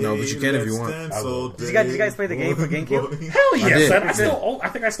 Hey, No, but you can if you let's want. dance I will. all Did you guys play the game for day. GameCube? Hell yes! did. I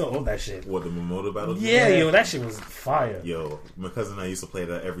think I still own that shit. What, the Momoto Battle? Yeah, yo, that shit was fire. Yo, my cousin and I used to play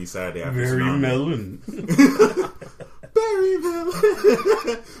that every Saturday after Very Tsunami. melon. Very melon.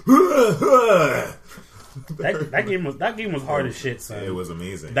 that game was hard as shit, son. It was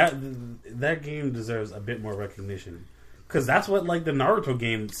amazing. That game deserves a bit more recognition because that's what like the Naruto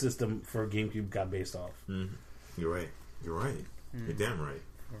game system for GameCube got based off. You're right. You're right. You're damn right.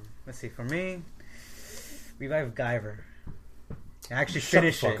 Let's see. For me, revive Guyver. I actually Shut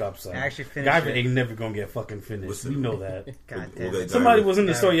the finished fuck it. up, son. I actually finished Guyver it. ain't never gonna get fucking finished. Listen. We know that. God We'll damn get it. Somebody was in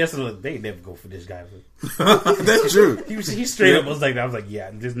the Guyver. store yesterday. Like, they never go finish Guyver. That's true. He straight up was like, I was like, yeah,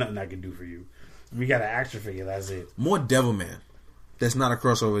 there's nothing I can do for you. We got an action figure. That's it. More Devilman. That's not a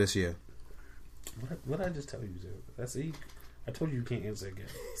crossover this year. What did I just tell you, Joe? That's it. I told you you can't answer again.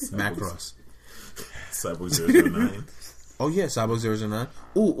 Macross. Cyborg 009. Oh yeah, Cyborg 009.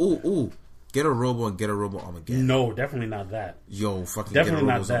 Ooh. Get a Robo and Get a Robo Armageddon. No, definitely not that. Yo, fucking Definitely Get a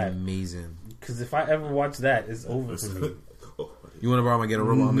not Robo's that. amazing. Because if I ever watch that, it's over for me. You want to borrow my Get a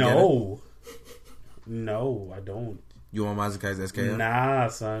Robo Armageddon? No, I don't. You want Mazakai's SKL? Nah,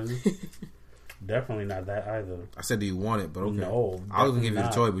 son. Definitely not that either. I said, do you want it? But okay. No, I was gonna give you the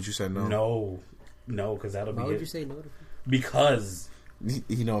not. toy, but you said no. No, because that'll Why be would it. you say no to? Because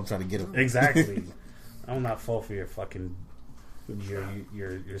You know I'm trying to get him. exactly, I will not fall for your fucking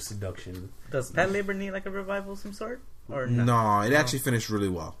your seduction. Does Pet Labor need like a revival of some sort? Or no? No, it actually finished really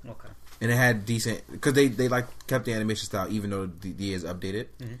well. Okay. And it had decent... Because they like kept the animation style even though the is updated,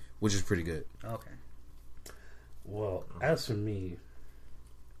 which is pretty good. Okay. Well, as for me,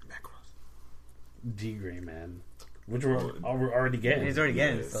 Macross. D-Gray, man. Which we're already getting. He's already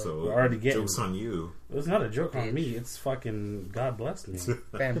getting Yeah, it. So. so We're already getting joke's on you. It's not a joke on Bitch. me. It's fucking God bless me.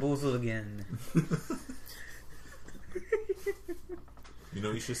 Bamboozled again. You know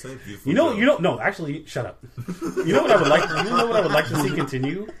what you should say? Beautiful You Joe. know. No, actually, shut up. You know what I would like. You know what I would like to see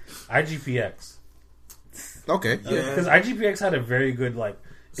continue? IGPX. Okay, yeah. Because IGPX had a very good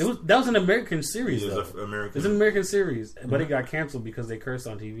that was an American series It though. was American. It was an American series, but it got canceled because they cursed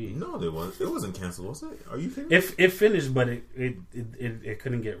on TV. No, it wasn't canceled, was it? Are you kidding? It finished, but it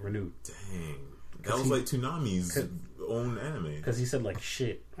couldn't get renewed Dang. That was like Toonami's own anime. because he said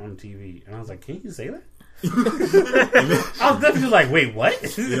shit on TV, and I was like, can you say that? I was definitely like, wait,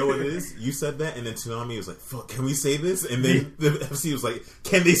 what? You know what it is? You said that, and then Toonami was like, fuck, can we say this? And then the FC was like,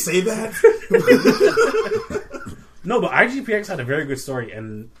 can they say that? No, but IGPX had a very good story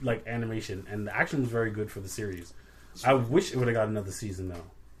and animation, and the action was very good for the series. I wish it would have got another season though.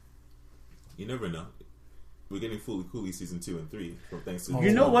 You never know. We're getting Fooly Cooley season 2 and 3 from thanks to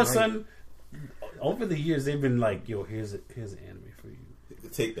You know what, son? Over the years, they've been like, "Yo, here's an anime for you.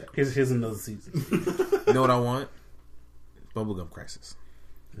 Take that. Here's another season." You know what I want? Bubblegum Crisis.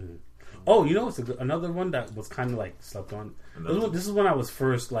 Oh, you know what's another one that was kind of slept on. Another- This is when I was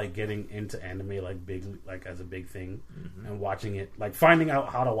first getting into anime as a big thing and watching it, finding out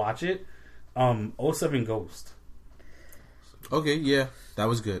how to watch it. 07 Ghost, Okay, yeah, that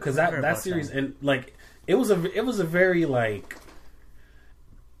was good. because heard that about series that. and it was a very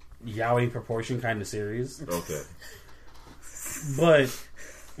yaoi proportion kind of series, Okay. but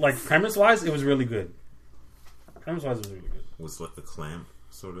premise wise, it was really good. Premise wise, it was really good. Was like the clamp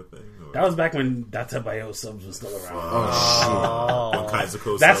sort of thing? Or? That was back when Databayo subs was still around. Oh, When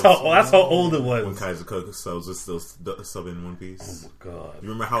Kaizuko That's subs, how old it was. when Kaizuko subs was still subbing One Oh Piece. my god! You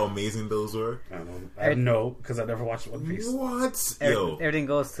remember how amazing those were? I know because I never watched One Piece. What? Yo. Everything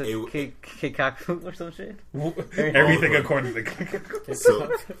goes to It- Keikaku or some shit. Everything according to. So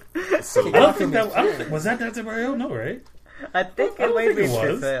I don't think was that Databayo. No, right? I think I it don't might think be it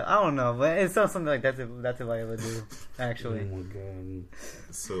was. Shisa. I don't know, but it sounds something like that's what I would do. Actually, Oh my god!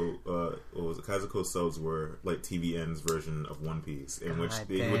 So, what was it? Kaizuko subs were like TVN's version of One Piece, in which God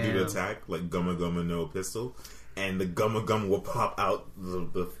they would do the damn. attack like Gumma Gumma no pistol, and the Gumma Gumma will pop out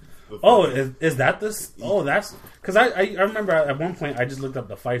the Oh, is that this? Oh, that's because I remember at one point I just looked up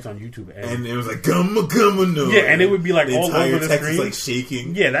the fights on YouTube and it was like Gumma Gumma no. Yeah, and it would be, the all entire over the text screen. is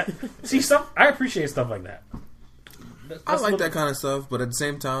shaking. Yeah, that I appreciate stuff like that. I like that kind of stuff, but at the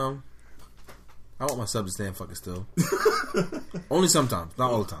same time, I want my sub to stand fucking still. Only sometimes, not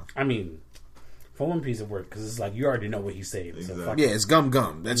all the time. I mean, for One Piece it worked because it's you already know what he's saying. So Exactly. fuck Yeah, it's gum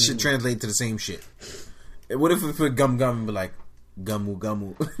gum. That should translate to the same shit. What if we put gum gum and be like gumu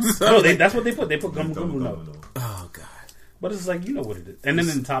gumu? No, that's what they put. They put Gum Gumma Gum no. Gumma no. Oh god. But it's you know what it is. And then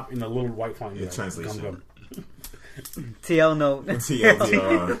in the top, in the little white font, Yeah, translation. Gum. TL note.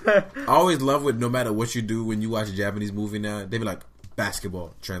 TLDR. I always love it. No matter what you do when you watch a Japanese movie now, they be like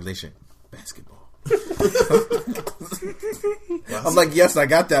basketball translation. Basketball. I'm like, yes, I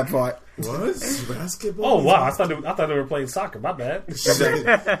got that part. What? Basketball? Oh wow! I thought they were playing soccer. My bad. What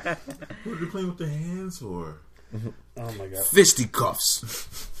are they playing with their hands for? Oh my god!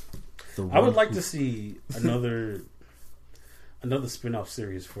 Fisticuffs. I would like to see another spin-off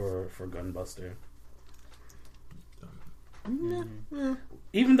series for Gunbuster.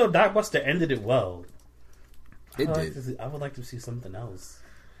 Even though Darkbuster ended it well, It I did. would like to see something else.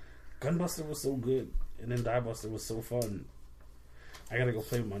 Gunbuster was so good, and then Darkbuster was so fun. I gotta go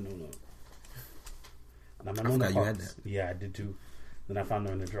play with my Nona. Now my Nona forgot you had pops. Yeah, I did too. Then I found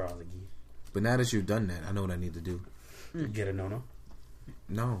her in the drawer. I was like, But now that you've done that, I know what I need to do. get a Nona.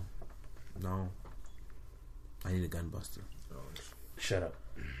 No. I need a gunbuster. Shut up.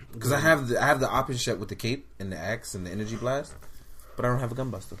 Because I have the option with the cape and the axe and the energy blast, but I don't have a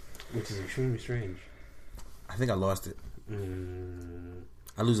gunbuster. Which is extremely strange. I think I lost it.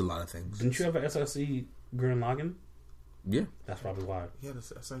 I lose a lot of things. Didn't you have an SRC Gurren Lagann? Yeah, That's probably why. Yeah,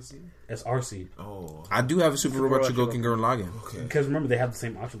 that's SIC. SRC. Oh, I do have a Super Robot Chogokin Gurren Lagann. okay. Because remember, they have the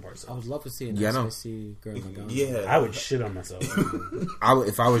same option parts. I would love to see an Yeah, I know. SIC Gurren Lagann. Yeah, I would shit on myself.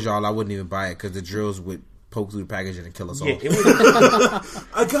 If I was y'all, I wouldn't even buy it because the drills would poke through the packaging and kill us Yeah, all. it would,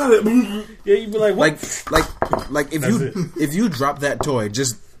 I got it. yeah, you'd be like, what? Like if That's if you drop that toy,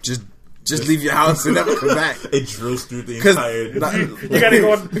 just leave your house and never come back. It drills through the 'Cause- entire.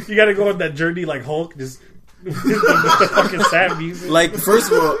 You gotta go on that journey like Hulk, just with the fucking sad music. Like,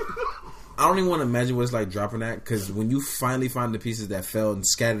 first of all, I don't even want to imagine what it's like dropping that, because when you finally find the pieces that fell and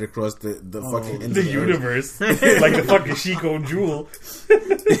scattered across the fucking into The universe, like the fucking Shiko Jewel.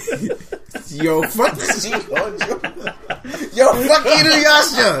 Yo, fuck this shit. Yo, fuck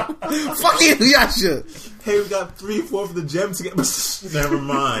Inuyasha. Fuck Inuyasha. Hey, we got 3/4 of the gem to get. Never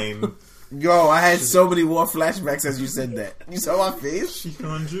mind. Yo, I had so many war flashbacks as you said that. You saw my face?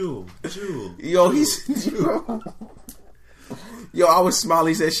 Shikon Jewel. Yo, he's... Yo, I was smiling.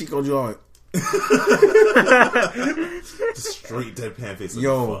 He said Chico joint. Just straight deadpan face.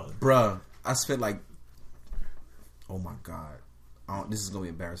 Yo, bruh, I spent like, oh my god, this is gonna be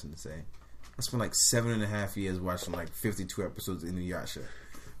embarrassing to say. I spent like 7.5 years watching like 52 episodes of Inuyasha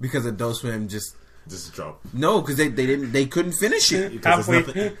because Adult Swim just drop. no, because they couldn't finish it.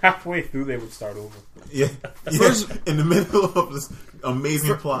 Halfway through, they would start over. Yeah, in the middle of this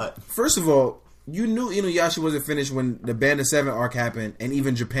amazing plot. First of all, you knew Inuyasha wasn't finished when the Band of Seven arc happened, and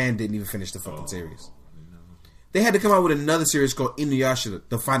even Japan didn't even finish the fucking series. No. They had to come out with another series called Inuyasha,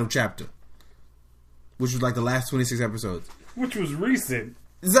 the final chapter, which was like the last 26 episodes. Which was recent.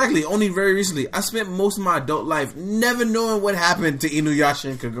 Exactly, only very recently. I spent most of my adult life never knowing what happened to Inuyasha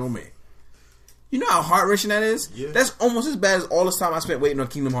and Kagome. You know how heart-wrenching that is? Yeah. That's almost as bad as all this time I spent waiting on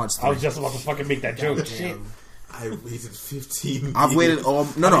Kingdom Hearts 3. I was just about to fucking make that joke. Shit. I waited 15 years. I've waited Have you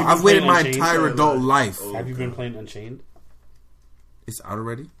I've been waited playing my Unchained? entire adult life. Oh, Have you been God. playing Unchained? It's out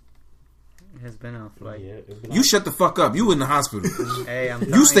already? It has been out for like. Yeah, it's been You shut the fuck up. You in the hospital. Hey, I'm.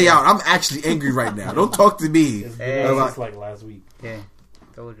 You stay dying. out. I'm actually angry right now. Don't talk to me. It's been Hey. out since like last week. Yeah,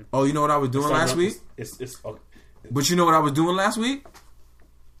 told you. Oh, you know what I was doing last week? It's But you know what I was doing last week?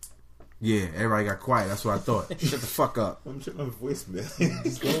 Yeah, everybody got quiet. That's what I thought. Shut the fuck up. I'm checking my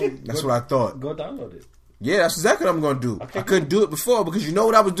voicemail. That's what I thought. go download it. Yeah, that's exactly what I'm going to do. Okay, I couldn't do it before because you know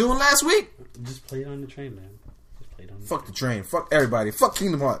what I was doing last week? Just play it on the train, man. Just play it on the Fuck the train. Fuck everybody. Fuck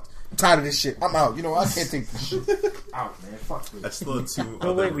Kingdom Hearts. I'm tired of this shit. I'm out. You know what? I can't take this shit. Out, man. Fuck I this. still have two.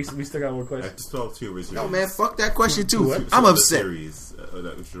 Oh other- wait, we still got one I question. still have two original. No, man. Fuck that question, too. What? I'm Other upset. Series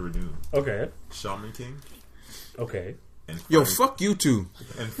that we should renew. Okay, Shaman King okay. and Yo, Fighting- fuck you, too.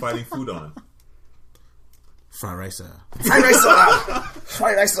 and Fighting Foodon. Fried rice. Fried rice.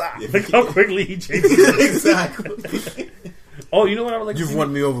 Fried rice. Look how quickly he changed it. Exactly. Oh, you know what I would like You've to see?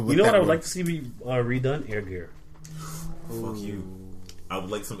 won me over with You know that what I would one. like to see be redone? Air Gear. Fuck you. I would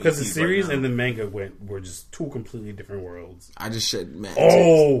like some Because the ACs series right and now. the manga were just two completely different worlds. I just shit, man.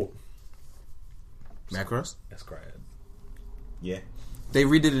 Oh, Macross? that's crap. Yeah. They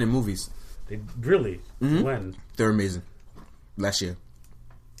redid it in movies. They really when They're amazing. Last year.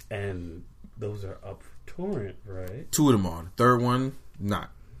 and those are up torrent, right? 2 of them are. The third one, not.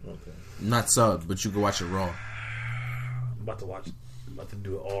 Okay. Not subbed, but you can watch it raw. I'm about to watch. I'm about to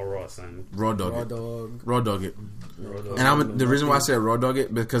do it all raw, son. Raw dog Raw it. dog. Raw dog it. Raw dog. And the reason why I said raw dog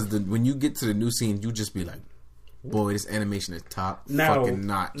it because when you get to the new scene, you just be like, boy, this animation is top fucking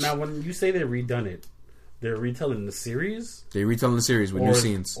notch. Now, when you say they redone it, they're retelling the series, They retelling the series with new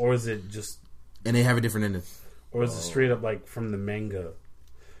scenes, or is it just, and they have a different ending. or is it straight up like from the manga?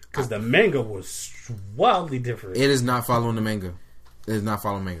 Because the manga was wildly different. It is not following the manga. It is not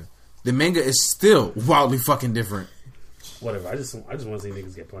following manga. The manga is still wildly fucking different. Whatever. I just want to see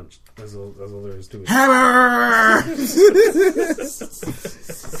niggas get punched. That's all there is to it. Hammer!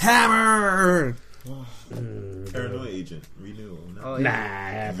 Hammer! Paranoid Agent. Renew. No. Oh, Nah,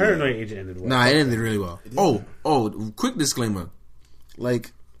 Paranoid Agent ended well. Nah, it ended really well. Oh, quick disclaimer.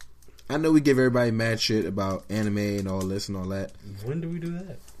 Like, I know we give everybody mad shit about anime and all this and all that. When do we do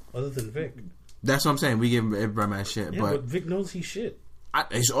that? Other than Vic. That's what I'm saying. We give everybody mad shit. Yeah, but but Vic knows he's shit.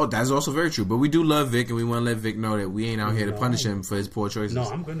 that's also very true. But we do love Vic, and we want to let Vic know that we ain't out here to punish him for his poor choices. No,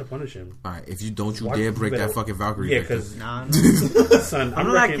 I'm going to punish him. All right, if you don't, you Why- dare you break better- that fucking Valkyrie. Yeah, Victor. because Nah, son, I'm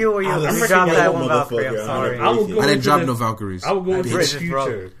not you or you. I You listen dropped to that you, one Valkyrie. I'm motherfucker. sorry. I will go I didn't into drop the- no Valkyries. I will go into the Bridges, bro.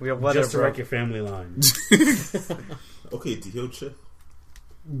 future We have weather, just to bro. wreck your family line. Okay, Diocha.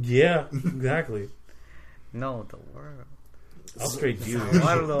 Yeah, exactly. No, the world. I'll straight you.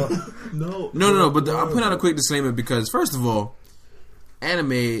 I don't know. No. But I'll put out a quick disclaimer because first of all,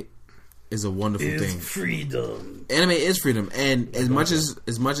 anime is a wonderful thing. Freedom. Anime is freedom, and as much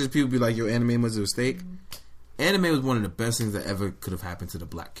as people be like, "Yo, anime was a mistake," anime was one of the best things that ever could have happened to the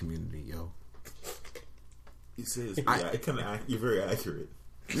black community. Yo, You say it's you're very accurate.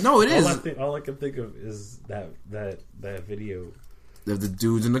 no, it is. All I can think of is that video. The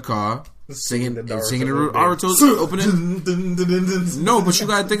dudes in the car singing the Naruto's opening. No, but you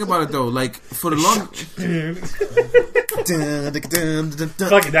gotta think about it though. Like for the long,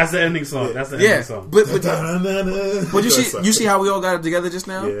 Fuck it, that's the ending song. That's the ending yeah. song. But you see how we all got it together just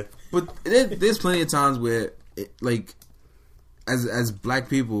now. Yeah. But there's plenty of times where, like, as black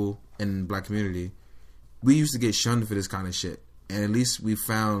people in black community, we used to get shunned for this kind of shit, and at least we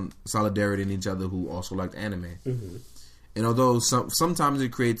found solidarity in each other who also liked anime. Mm-hmm. And although sometimes it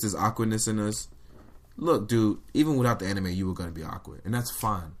creates this awkwardness in us, look, dude, even without the anime, you were going to be awkward, and that's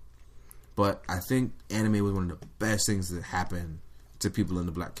fine. But I think anime was one of the best things that happened to people in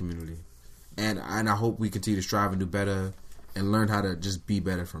the black community, and I hope we continue to strive and do better and learn how to just be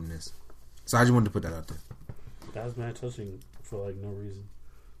better from this. So I just wanted to put that out there. That was mad touching for like no reason.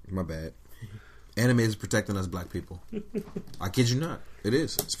 My bad. Anime is protecting us black people. I kid you not. It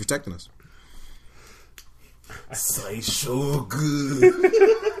is. It's protecting us. Say so good.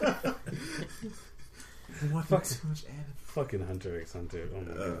 What Fuck. too much anime? Fucking Hunter x Hunter. Oh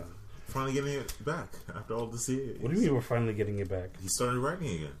my god. Finally getting it back after all this years. What do you mean we're finally getting it back? He started writing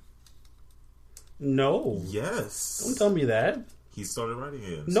again. No. Yes. Don't tell me that. He started writing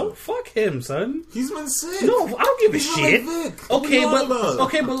again. No, so- fuck him, son. He's been sick. No, I don't give a He's not shit. like Vic. Okay, What are you but on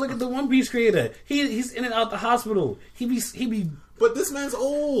about? look at the One Piece creator. He's in and out the hospital. He be But this man's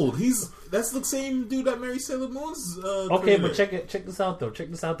old. That's the same dude that married Sailor Moon's. okay. creator. But check this out though.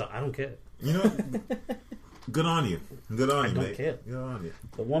 I don't care. You know, good on you. Good on I you, don't mate. care. Good on you.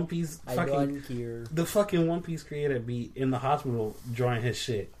 The One Piece I fucking don't care. the fucking One Piece creator be in the hospital drawing his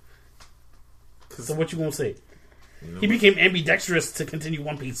shit. 'Cause, So what you gonna say? you know, He became ambidextrous to continue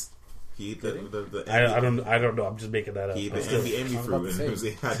One Piece. he ate the I don't know. I'm just making that up. he ate But the still. ambi about fruit, to and say.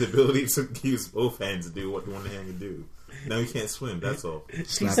 he had the ability to use both hands to do what one hand can do. Now he can't swim. That's all.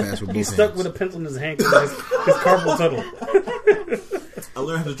 Slap ass with both He's stuck hands. with a pencil in his hand because his carpal tunnel. I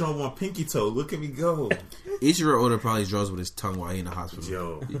learned how to draw with my pinky toe. Look at me go. Ichiro Oda probably draws with his tongue while he in the hospital.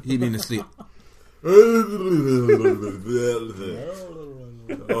 Yo. He been asleep.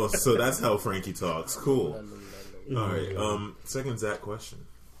 Oh, so that's how Frankie talks. Cool. All right. Second Zach question.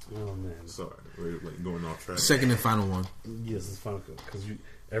 Oh man. Sorry, we're like, going off track. Second and final one. Yes, it's fun because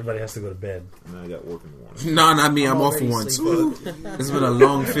everybody has to go to bed. Now I got work in the morning. No, not me. I'm off for already once. sleeping. It's been a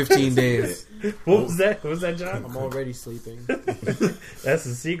long 15 days. What was that? What was that, John? I'm already sleeping. That's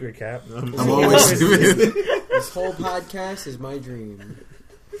a secret, Cap. I'm always sleeping. This whole podcast is my dream.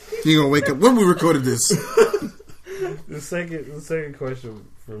 He gonna wake up when we recorded this. The second question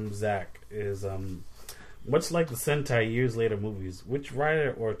from Zach is much like the Sentai Years Later movies, which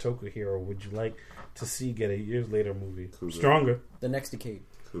writer or Toku hero would you like to see get a Years Later movie? Cougar. Stronger. The next decade.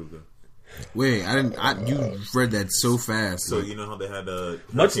 Cougar. Wait, you read that so fast. So you know how they had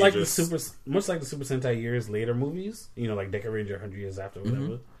Much like the Hurricane Super Sentai Years Later movies, you know, like Deca Ranger 100 years after,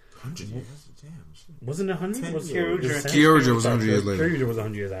 whatever. 100 years. Damn. Shit. Wasn't it 100? 10 Was years. Kyoja was 100 years later. Kyoja was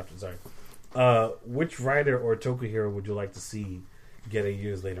 100 years after. Sorry. Which writer or Toku hero would you like to see get a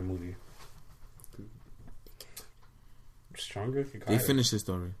Years Later movie? Stronger. They finished this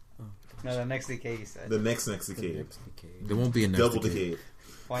story. No, the next decade, you said. The next The decade. next decade. There won't be a next Double decade. decade.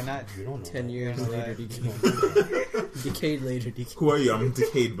 Why not? You don't know. 10 years Yeah, later, right. decade. Decade later, decade. Who are you? I'm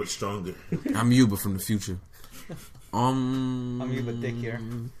decayed but stronger. I'm you, but from the future. I'm you, but Dick here.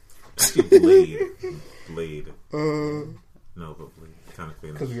 Actually, Blade. No, but Blade. Kind of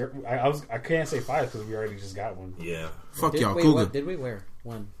Because famous. I can't say 5 because we already just got one. Yeah. Fuck Did, y'all, wait, Cougar. what did we? Where?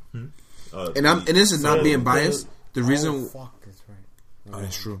 One. And this is not So, being biased. The reason, Oh, fuck, that's right. oh,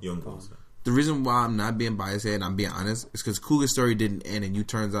 that's true. Young Bulls. The reason why I'm not being biased here and I'm being honest is because Cougar's story didn't end, and you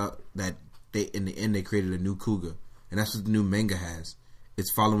turns out that in the end they created a new Cougar, and that's what the new manga has.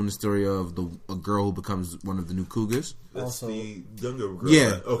 It's following the story of a girl who becomes one of the new Cougars, That's Also- the younger girl.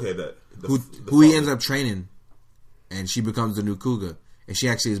 Yeah. Okay, who he ends up training, and she becomes the new Cougar, and she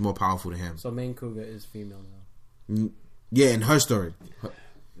actually is more powerful than him. So main Kuga is female now. Yeah, in her story.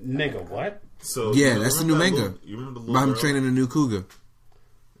 Nigga, what? So Yeah, you that's the remember new that manga. little- you remember the About little him girl? training a new Cougar.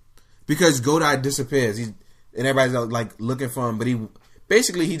 Because Godai disappears. And everybody's like looking for him, but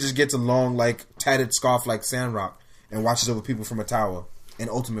he just gets a long, like, tatted scarf like Sandrock and watches over people from a tower in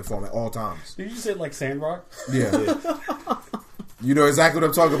ultimate form at all times. Did you say like Sandrock? Yeah. You know exactly what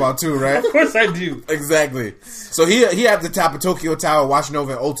I'm talking about too, right? Of course I do. Exactly. So he at the top of Tokyo Tower watching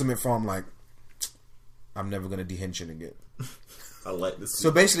over in ultimate form like, I'm never going to dehenshin again. I like this.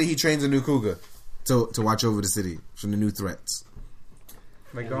 So basically he trains a new Cougar to watch over the city from the new threats.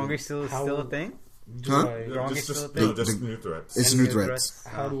 But Gongi still a thing? Do Huh? I- Wrong just, is just, still a no, thing? just new threats. It's new threats.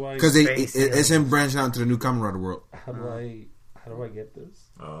 How do I? Because Space, it's him branching out into the new Kamen Rider world. How do I get this?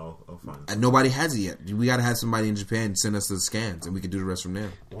 Oh, fine. And nobody has it yet. We got to have somebody in Japan send us the scans, and we can do the rest from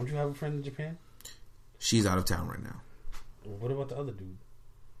there. Don't you have a friend in Japan? She's out of town right now. What about the other dude?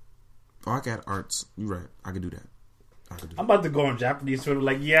 Oh, I got arts. You're right. I could do that. I'm about to go on Japanese Twitter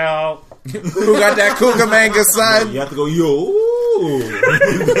like, yo, Who got that Cougar manga, son? You have to go, yo.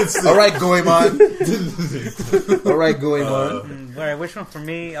 All right, Goemon. All right, Goemon. Alright, which one for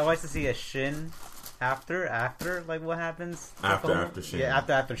me? I like to see a Shin after, like what happens? After Shin. Yeah,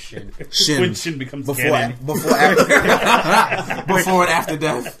 after Shin. when Shin becomes before canon. after before and after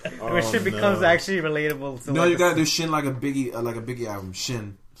death. Where Shin becomes actually relatable to No, like, you gotta do Shin like a Biggie album.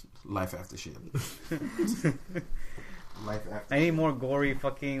 Shin, Life After Shin. Life after. I need more gory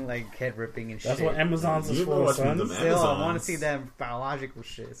fucking like head ripping and shit. That's what Amazon's is You better for, watch son. them Still, I want to Amazons. see that biological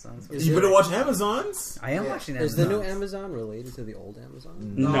shit, son. Is You there- better watch Amazons. I am watching that. Is the new Amazon related to the old Amazon?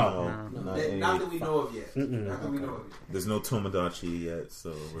 No. not Not any- that we know of yet. Mm-mm. Not that we know of yet. There's no Tomodachi yet,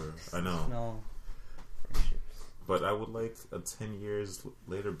 so I know. No. But I would like a 10 years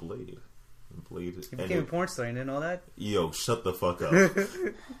later Blade. Blade. He became a porn star. You didn't know that? Yo, shut the fuck up.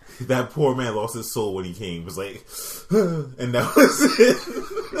 That poor man lost his soul when he came. It was like, and that was it.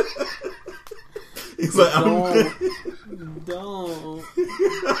 He's like, Don't.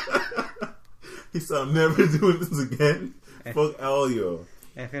 he said, I'm never doing this again. Fuck all yo.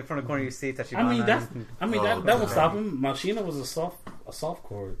 And if from the corner you see Tachibana. I mean, that Oh, would stop him. Machina was a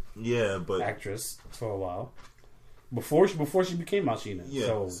softcore Yeah, but actress for a while. Before she became Machina. yeah.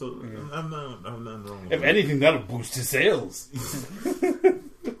 So, I'm not wrong. with if that. anything, that'll boost his sales.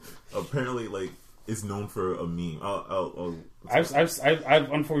 Apparently, like, it's known for a meme.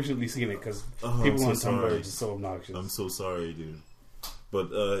 I've unfortunately seen it because I'm people so on Tumblr sorry. are just so obnoxious. I'm so sorry, dude. But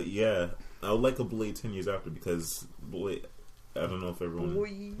yeah, I would like a Blade 10 years after because Blade. I don't know if everyone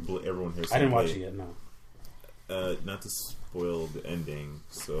here. I didn't watch Blade. it yet. No. Not to spoil the ending,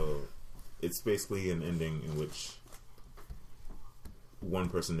 so it's basically an ending in which one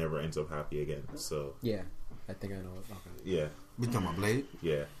person never ends up happy again. So Yeah, I think I know it. Okay. yeah, We talking about Blade?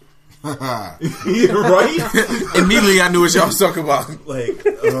 yeah, Immediately yeah, right. I knew what y'all was talking about. Like,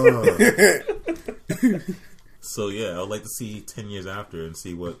 so yeah, I'd like to see 10 years after and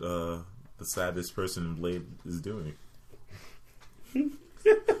see what the saddest person in Blade is doing.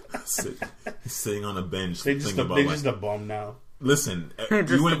 Sitting on a bench, They just thinking about they like, just a bum now. listen,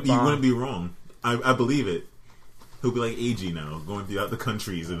 Just you a wouldn't bomb. be wrong. I believe it. He'll be like AG now, going throughout the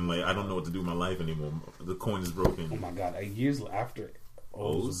countries and like, I don't know what to do with my life anymore. The coin is Oh broken. my god! Years after,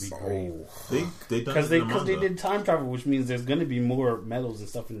 O's would be great They done because it in the they manga. did time travel, which means there's going to be more medals and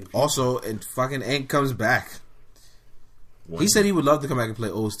stuff in the future. Also, and fucking Ant comes back. When- He said he would love to come back and play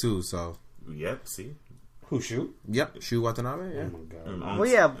O's too. So, Yep. See. Who shoot? yep, Shu Watanabe. Yeah. Oh my god! And Well,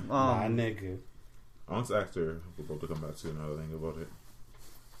 yeah. My nigga. Aunt's actor will probably come back soon. Now that I think about it.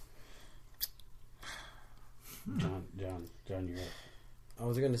 John, you're up. I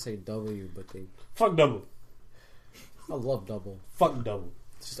was gonna say W, but they. Fuck double. I love Double. Fuck double.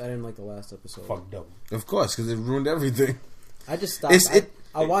 It's just I didn't like the last episode. Fuck double. Of course, because it ruined everything. I just stopped. It's-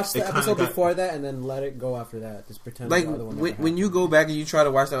 I watched the it kinda episode got- before that and then let it go after that. Just pretend Like the other one when, never when you happened. go back and you try to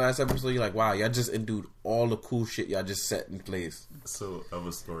watch that last episode, you're like, wow, y'all just endured all the cool shit y'all just set in place. So of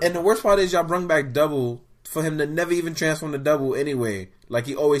a story. And the worst part is y'all brung back Double for him to never even transform to Double anyway. Like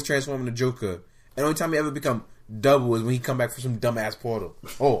he always transformed into Joker. And the only time he ever become Double is when he come back for some dumbass portal.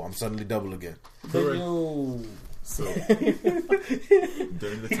 Oh, I'm suddenly Double again. But yo, So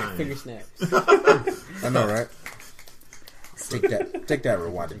during the Finger time, snaps. I know, right? Take that,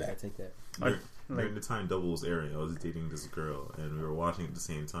 rewind it I back. take that. during the time Double was airing, I was dating this girl, and we were watching at the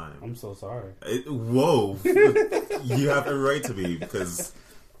same time. I'm so sorry. Whoa, you have every right to be because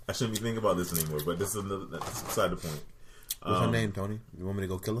I shouldn't be thinking about this anymore. But this is that's beside the point. What's her name, Tony? You want me to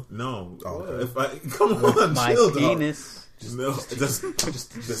go kill her? No, Oh, okay. if I come on, My chill, dog. penis. No, just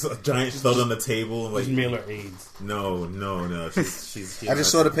a giant thud on the table. And like, Just mail her AIDS. no. She's I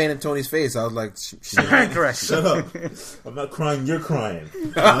just saw the pain in Tony's face. I was like, she Correct. Shut up! I'm not crying. You're crying.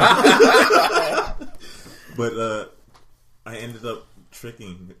 But I ended up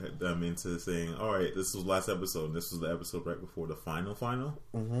tricking them into saying, "All right, this was last episode. And this was the episode right before the final."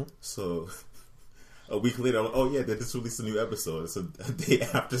 Mm-hmm. So a week later, I'm like, "Oh yeah, they just released a new episode. It's a day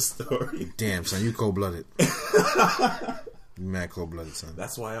after story." damn, son, you cold blooded. You mad cold blooded, son.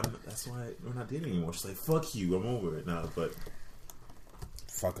 That's why we're not dating anymore. She's like, "Fuck you, I'm over it now." But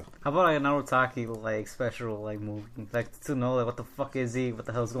Fucker. How about like a Narutaki like special like movie, like to know like what the fuck is he, what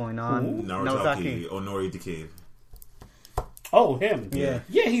the hell's going on? Narutaki Onori Decade. Oh, him. Yeah.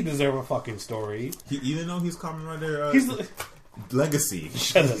 Yeah, he deserves a fucking story. Even though he's Kamen Rider He's Legacy,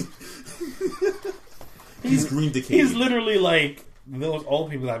 shut up. he's Green Decade. He's literally like those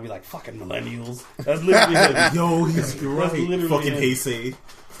old people that be like fucking millennials. That's literally him. Yo, he's That's right. literally Fucking him. Heisei.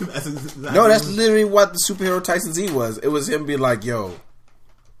 That's exactly No, that's literally what the superhero Tyson Z was. It was him being like, yo,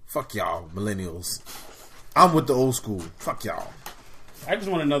 fuck y'all, millennials. I'm with the old school. Fuck y'all. I just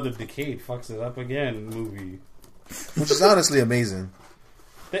want another Decade fucks it up again movie. Which is honestly amazing.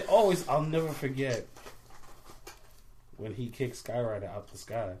 They always, I'll never forget when he kicked Skyrider out the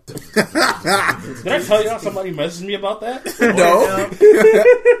sky. Did I tell y'all somebody messaged me about that? No.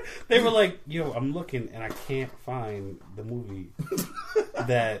 They were like, yo, I'm looking and I can't find the movie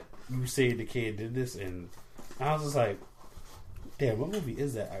that you say Decade did this in. And I was just like, Damn, what movie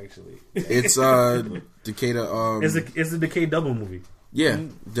is that actually? It's Decatur. It's a Decay Double movie. Yeah,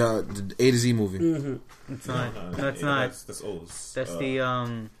 the A to Z movie. Mm-hmm. It's not. No, That's not. That's O's. That's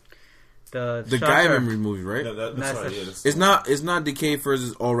the The Shocker. Guy Memory movie, right? No, that's That's right. the- Yeah, that's It's not Decay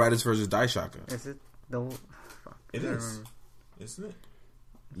versus All Riders versus Die Shocker. Is it the? Fuck, It I don't is, remember. isn't it?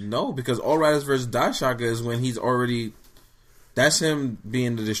 No, because All Riders versus Die Shocker is when he's already. That's him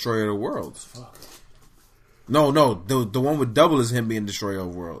being the destroyer of worlds. Fuck. No, the one with Double is him being destroyer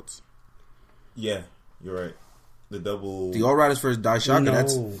of worlds. Yeah, you're right. The double, The All Riders versus Die Shocker. No,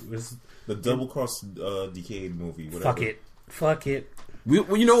 That's it's, the double cross Decayed movie. Whatever. fuck it.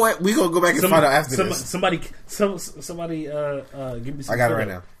 well, you know what? We gonna go back and find out after this. Somebody, give me some. I got it filler. right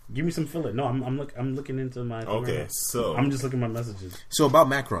now. Give me some filler. No, I'm looking into my. thing Okay, right now. so I'm just looking at my messages. So about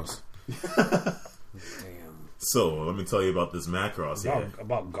Macross. Damn. So let me tell you about this Macross here.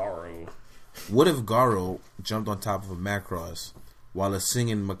 About Garo. What if Garo jumped on top of a Macross while a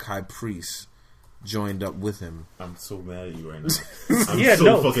singing Makai priest joined up with him? I'm so mad at you right now. I'm Yeah, so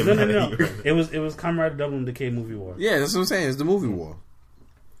no, fucking no. mad at you right now. It was Comrade Double and Decay Movie War. Yeah, that's what I'm saying. It's the movie war.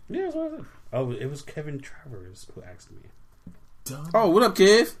 Yeah, that's what I said. Oh, it was Kevin Travers who asked me. Dumb. Oh, what up,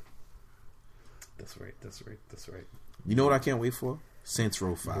 Kev? That's right. You know what I can't wait for? Saints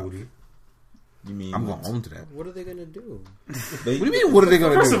Row 5. Booty. You mean I'm going home to that. What are they gonna do? They, What do you mean? What are they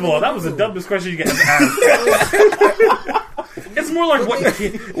gonna First do? of all, that was the dumbest question you could ever ask. It's more like what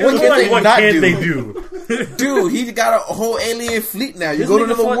can they do? Dude, he got a whole alien fleet now. You This go to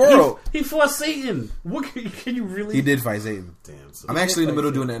nigga another fought- world. He fought Satan. What can you really? He did fight Satan. Damn. So I'm actually in the middle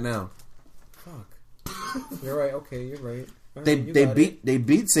of doing that now. Fuck. You're right. Okay, you're right. All They right, you they got beat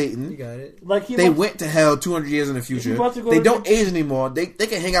You Satan. got it. Like he They looked- went to hell 200 years in the future. about to go They to don't the- age anymore. They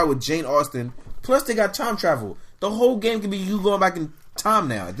can hang out with Jane Austen. Plus, they got time travel. The whole game can be you going back in time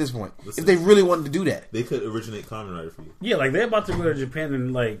now. At this point, Listen. if they really wanted to do that, they could originate Kamen Rider for you. Yeah, like they're about to go to Japan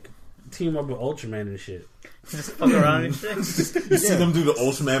and like team up with Ultraman and shit. Just fuck around and shit. You see them do the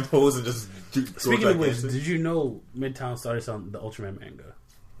Ultraman pose and just throw Speaking back of which, that shit? did you know Midtown started selling the Ultraman manga?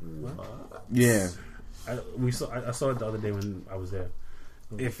 yeah. I saw it the other day when I was there.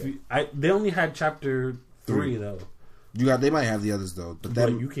 They only had chapter 3 though. They might have the others though, but But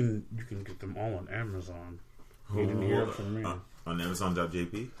that you can get them all on Amazon. You didn't hear it from me. On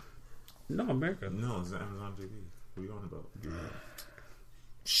Amazon.jp? No, America. No, it's Amazon.jp. What are you on about?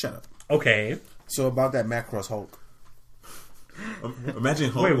 shut up. Okay. So about that Macross Hulk. Imagine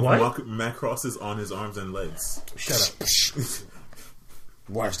Hulk Wait, with what? Macrosses on his arms and legs. Shut up.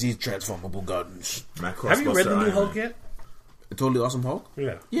 Watch these transformable guns. Macross Have you read the Buster new Iron Hulk Man. yet? A totally awesome Hulk.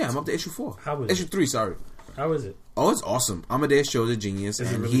 Yeah. Yeah, I'm up to issue 4. How is issue it? 3? Sorry. How is it? Oh, it's awesome. Amadeus Cho is a genius, Is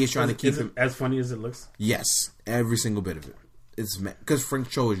it and really- he is trying to keep is it him. as funny as it looks. Yes, every single bit of it. It's because Frank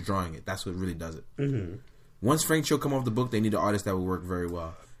Cho is drawing it. That's what really does it. Mm-hmm. Once Frank Cho come off the book, they need an artist that will work very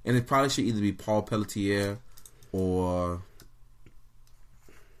well, and it probably should either be Paul Pelletier or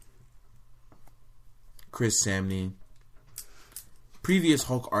Chris Samney. Previous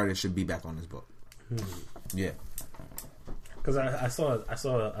Hulk artist should be back on this book. Yeah, Because I saw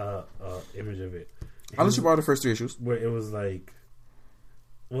a image of it. I'll let you borrow the first 3 issues. Where it was like,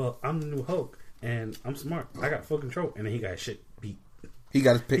 well, I'm the new Hulk and I'm smart. I got full control, and then he got his shit beat. He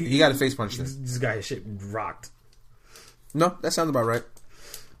got a face punch. Then. This guy his shit rocked. No, that sounds about right.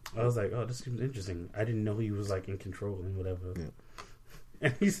 I was like, oh, this seems interesting. I didn't know he was like in control and whatever. Yeah.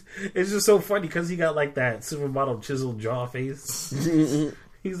 And it's just so funny because he got like that supermodel chiseled jaw face.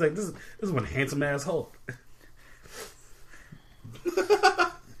 He's like, this is one handsome ass Hulk.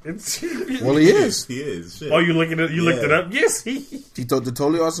 Well, he is. He is. Shit. Oh, you looked it Yeah. up? Yes, he. He thought the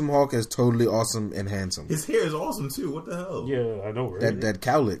totally awesome Hulk is totally awesome and handsome. His hair is awesome too. What the hell? Yeah, I know, right? That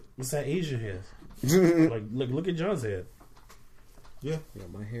cowlick. What's that Asian hair? Like, look at John's hair. Yeah. Yeah,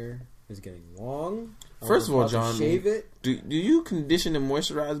 my hair is getting long. First of all, I'm about to John, shave it. Do you condition and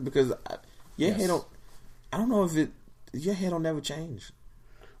moisturize? Because your Yes. hair don't. I don't know if your hair don't never change.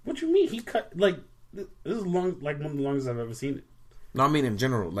 What you mean? He cut like this is long, like one of the longest I've ever seen it. No, I mean in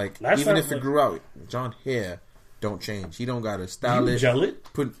general. Like Last even time, if it like- grew out, John's hair don't change. He don't gotta style You it. gel it?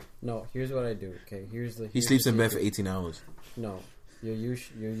 Put No, here's what I do. Okay, here's the. he here's sleeps the in bed for secret. 18 hours. No, you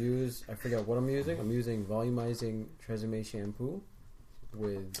use. I forget what I'm using. I'm using volumizing Tresemme shampoo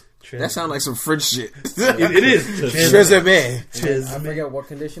with. That sounds like some French shit. it is. Tresemme. I forget what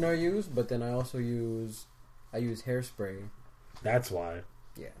conditioner I use, but then I also use hairspray. That's why.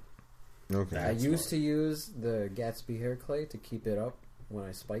 Yeah, Okay. I used to use the Gatsby hair clay to keep it up when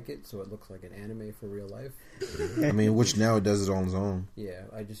I spike it, so it looks like an anime for real life. I mean, which now it does it on its own. Yeah,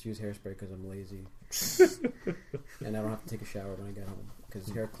 I just use hairspray because I'm lazy, and I don't have to take a shower when I get home because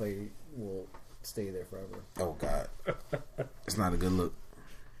hair clay will stay there forever. Oh God, it's not a good look.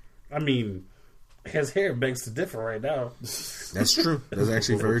 I mean, his hair begs to differ right now. That's true. That's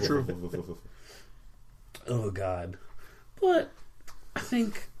actually very true. Oh God, but I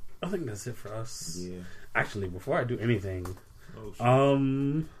think that's it for us. Yeah. Actually, before I do anything, Oh,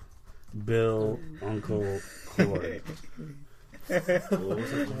 shit. Bill, Uncle, Cord. What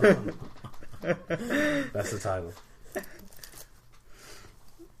was it? That's the title.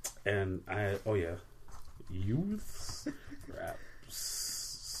 And youth raps.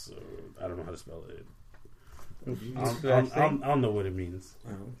 So I don't know how to spell it. I'll know what it means.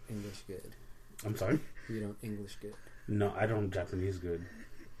 I don't English good. I'm sorry. You don't English good. No, I don't Japanese good.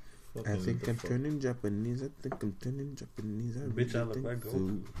 I think I'm turning Japanese. I think I'm turning Japanese. Bitch, I look like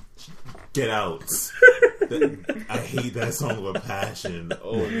Goku. Get out. I hate that song with passion.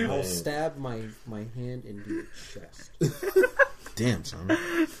 Oh, I'll man. stab my hand into your chest. Damn, son.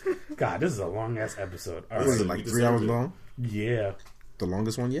 God, this is a long ass episode. All What is right. it, like 3 hours long? Yeah. The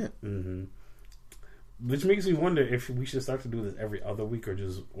longest one yet. Mm-hmm. Which makes me wonder if we should start to do this every other week or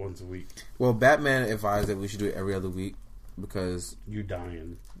just once a week. Well, Batman advised that we should do it every other week because You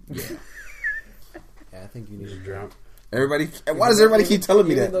dying. yeah, Yeah, I think you need Just to drown. everybody. Why does everybody keep telling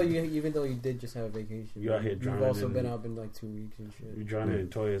me that? Even though you did just have a vacation, You out here you've drowning also in- been out in like 2 weeks and You shit. drowning in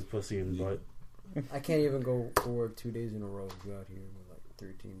Toya's pussy and butt. I can't even go forward 2 days in a row. You out here with like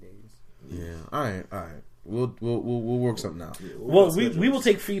 13 days. Yeah. All right. We'll work something out. Well, we will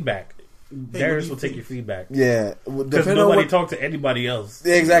take feedback. do Darius you will take think? your feedback. Yeah. Because Depending on nobody what, talked to anybody else.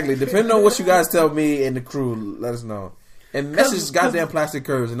 exactly. Depending on what you guys tell me and the crew, let us know. And message goddamn plastic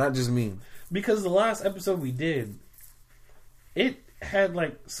curves and not just me. Because the last episode we did, it had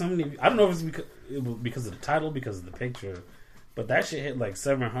like so many. I don't know if it was because of the title, because of the picture, but that shit hit like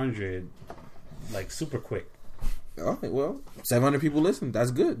 700, like super quick. All right, well, 700 people listen.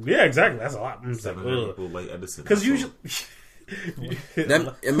 That's good. Yeah, exactly. That's a lot. I'm just like, 700 people like Edison. because usually.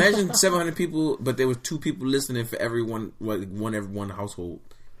 That, imagine 700 people, but there was 2 people listening for every one household.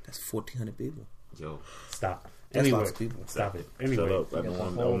 That's 1,400 people. Yo, Stop. That's Anyway, lots of people. stop it. shut Anyway, up. I don't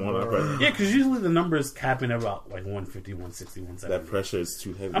want whole that. yeah, because usually the numbers cap in about like 150, 160, 170. That pressure is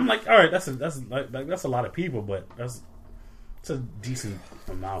too heavy. I'm like, all right, that's a lot of people, but it's a decent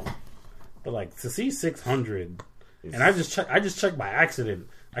amount. But like to see 600, and I just checked by accident.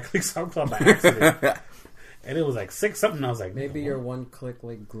 I clicked SoundCloud by accident, and it was like 6 something. I was like, Maybe your one click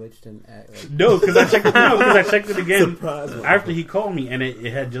like glitched and like, no, because I checked it. No, because I checked it again Surprise. after he called me, and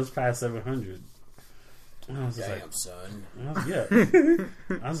it had just passed 700. And I was just like, son.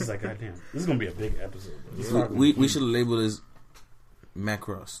 I was just like, God damn, this is gonna be a big episode. This is not gonna We be- should label this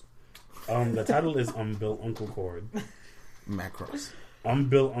Macross. The title is Bill Uncle Cord. Macross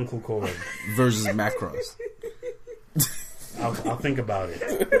Bill Uncle Cord. versus Macross. I'll think about it.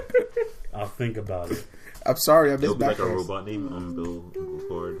 I'm sorry, I It'll missed be like a Macross. robot named Bill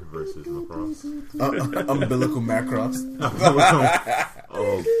Ford versus Macross. Umbilical Macross.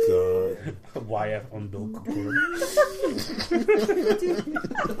 Oh god. YF Umbilical Cord.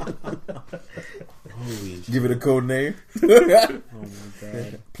 Holy shit. Give it a code name. Oh my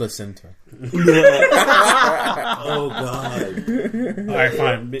god. Placenta. Oh god. All right,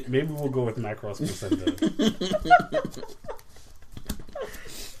 fine. Maybe we'll go with Macross Placenta.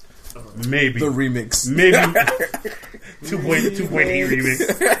 Maybe. The remix. Maybe 2.8 remix. You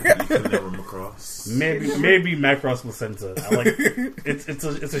can never Macross. Maybe Macross Placenta. I like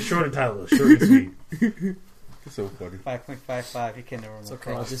it's a shorter title, short and sweet. So funny. 5.55. You can never It's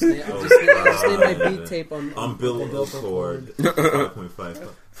remember. okay. I'll just name my beat tape on Umbilical cord. 5.5.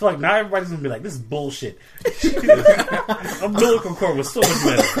 So like now everybody's gonna be like, this is bullshit. Umbilical Cord was so much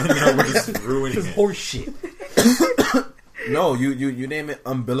better. Now we're just ruining This is it. horse shit. No, you name it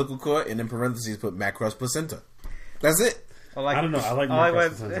umbilical cord and in parentheses put Macross Placenta. That's it. Well, like, I don't know. I like I Macross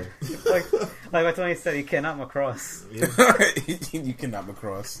like Placenta. like what Tony said, you cannot Macross. You cannot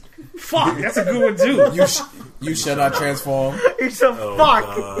Macross. Fuck, that's a good one too. You shall not transform. You're so Oh fuck.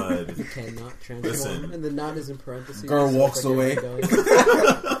 god. cannot transform, Listen. and the knot is in parentheses. Girl so walks it's like away. rebellion.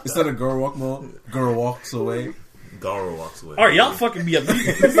 Instead of girl walk mode, girl walks away. Garo walks away. All right, y'all fucking me up.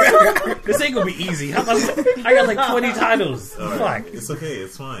 This ain't gonna be easy. How about I got like 20 titles. All right. Fuck. It's okay.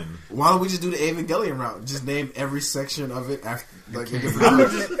 It's fine. Why don't we just do the Evangelion route? Just name every section of it after like a I'm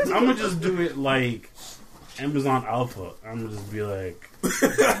different. gonna just do it like Amazon Alpha. I'm gonna just be like,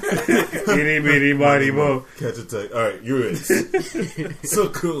 itty bitty body bo. Catch a tech. All right, you're it. So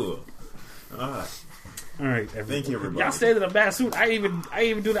cool. All right. All right, Thank you, everybody. Y'all stayed in a bad suit. I ain't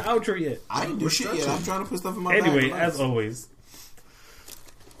even do the outro yet. I didn't do shit yet. I'm trying to put stuff in my Anyway, bag. as always,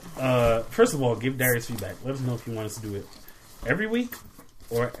 first of all, give Darius feedback. Let us know if you want us to do it every week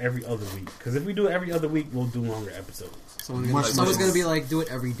or every other week. Because if we do it every other week, we'll do longer episodes. Someone's gonna be like, do it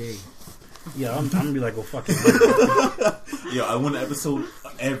every day. Yeah, I'm gonna be like, oh fuck it. Yo, I want an episode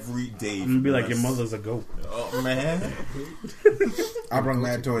every day. I'm gonna be like, your mother's a goat. Oh man. I brought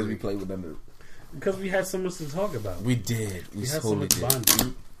mad toys we played with them. Because we had so much to talk about. We did. We had so totally much did.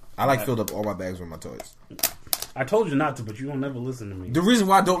 bonding. I like filled up all my bags with my toys. I told you not to, but you don't never listen to me. The reason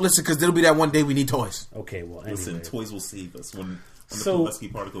why I don't listen because there'll be that one day we need toys. Okay, well, anyway. Listen, toys will save us when the So- Pulaski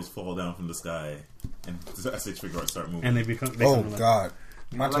particles fall down from the sky and the SH figure arts start moving. And they become. Oh God,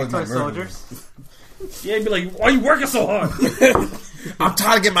 my Like toys toy might murder me. soldiers. Yeah, you'd be like, why are you working so hard? I'm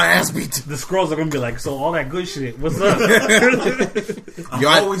tired of getting my ass beat. The scrolls are gonna be like, so all that good shit, what's up? I'm Yo,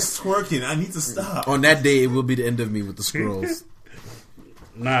 I- always twerking. I need to stop. On that day, it will be the end of me with the scrolls.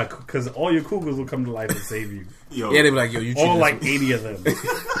 Nah, because all your cougars will come to life and save you. Yo, Yeah, they be like, yo, you All cheated. like 80 of them.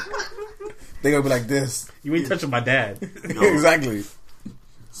 They gonna be like this. You ain't touching my dad. yo, Exactly.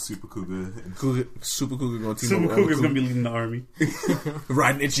 Super Cougar. Super Cougar gonna team Super up with Cougar's Cougar. gonna be leading the army.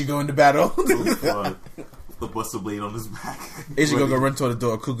 Riding Ichigo into battle. The Buster Blade on his back. Ichigo gonna run toward the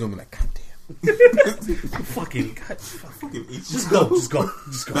door. Cougar gonna be like, God damn. Fucking, God, Fucking just go, just go,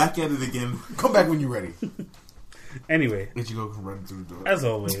 just go. Back at it again. Come back when you're ready. Anyway, Ichigo can run through the door. as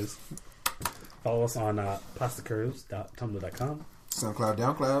always, follow us on plasticurves.tumblr.com, SoundCloud,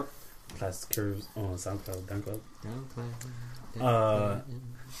 DownCloud. Plastic Curves on SoundCloud, SoundCloud.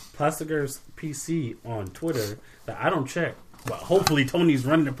 Plastic Curves PC on Twitter that I don't check, but hopefully Tony's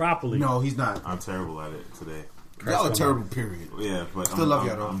running it properly. No, he's not. I'm terrible at it today. Y'all are terrible, period. Yeah, but Still love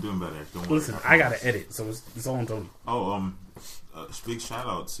y'all, though. I'm doing better. Don't worry. Listen, I gotta edit, so it's all on Tony. Oh, big shout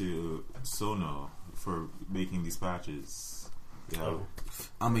out to Sono for making these patches. Yeah, Oh.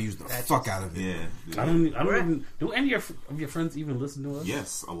 I'm gonna use the fuck out of it. yeah. I don't even. Do any of your friends even listen to us?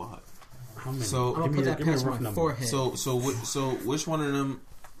 Yes, a lot. How many? So- I'm gonna Give put me a- that give me a past rough my number. forehead. So which one of them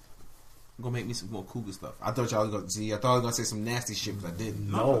gonna make me some more cougar stuff? I thought y'all was gonna see. I thought I was gonna say some nasty shit, but I didn't.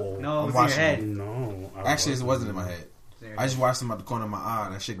 No, No, I'm it was in your watching head. no. Actually, it wasn't in my head. I just watched them out the corner of my eye.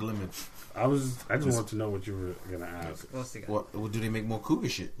 That shit glimmered. I just wanted to know what you were gonna ask. What's the guy? What? Do they make more cougar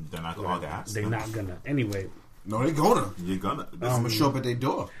shit? They're not gonna ask. They're not gonna. Anyway, No, they gonna. You're gonna. I'm gonna show up at their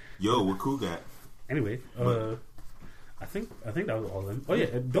door. Yo, what cool got? anyway. I think that was all of them. Oh yeah,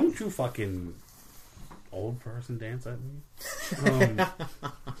 don't you fucking old person dance at me?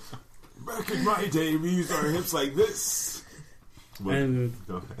 Back in my day, we used our hips like this. But, And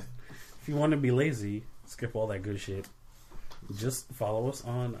go ahead. if you want to be lazy, skip all that good shit. Just follow us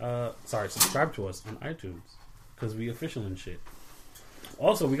on. Subscribe to us on iTunes because we official and shit.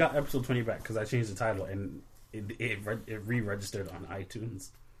 Also, we got episode 20 back because I changed the title and it re-registered on iTunes.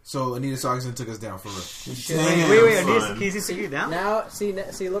 So Anita Sargent took us down for real. Damn, Wait, son. can you see you down? Now, see,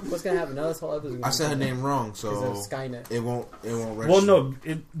 look what's gonna happen. Now this whole episode. I said her name wrong, so Because of Skynet. it won't register. Well, no,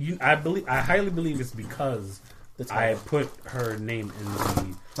 I highly believe it's because The I title. put her name in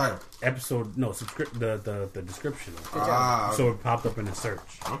the Title. episode. No, the description. Ah, So it popped up in the search.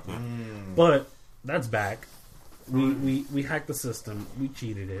 Okay. But that's back. We hacked the system. We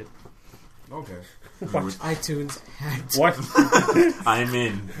cheated it. okay. Watch, iTunes hacked. watch, I'm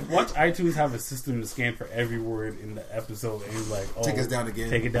in. watch iTunes have a system to scan for every word in the episode, and he's like, "Oh, Take us down again.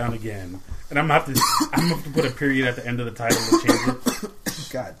 Take it down again." And I'm gonna have to put a period at the end of the title to change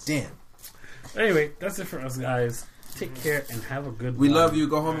it. God damn. Anyway, that's it for us, guys. Take care and have a good. We one. love you.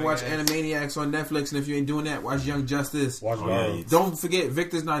 Go home and watch Animaniacs on Netflix, and if you ain't doing that, watch Young Justice. Watch Oh, Borrow. yeah. Don't forget,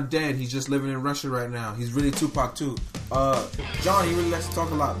 Victor's not dead. He's just living in Russia right now. He's really Tupac too. John, he really likes to talk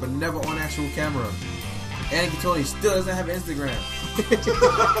a lot, but never on actual camera. Annie Tony still doesn't have an Instagram.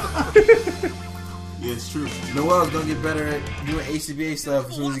 Yeah, it's true. Noel's gonna get better at doing ACBA stuff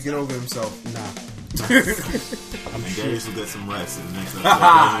as soon as he get over himself. Nah. And Darius will get some rest in the next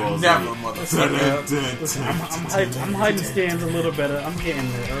episode. Never, motherfucker. Listen, I'm hiding stands a little better. I'm getting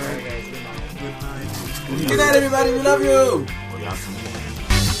there. All right, guys. Good night, everybody. We love you.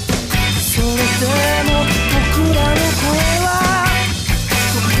 それでも僕らの声は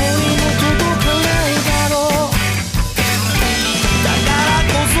ここに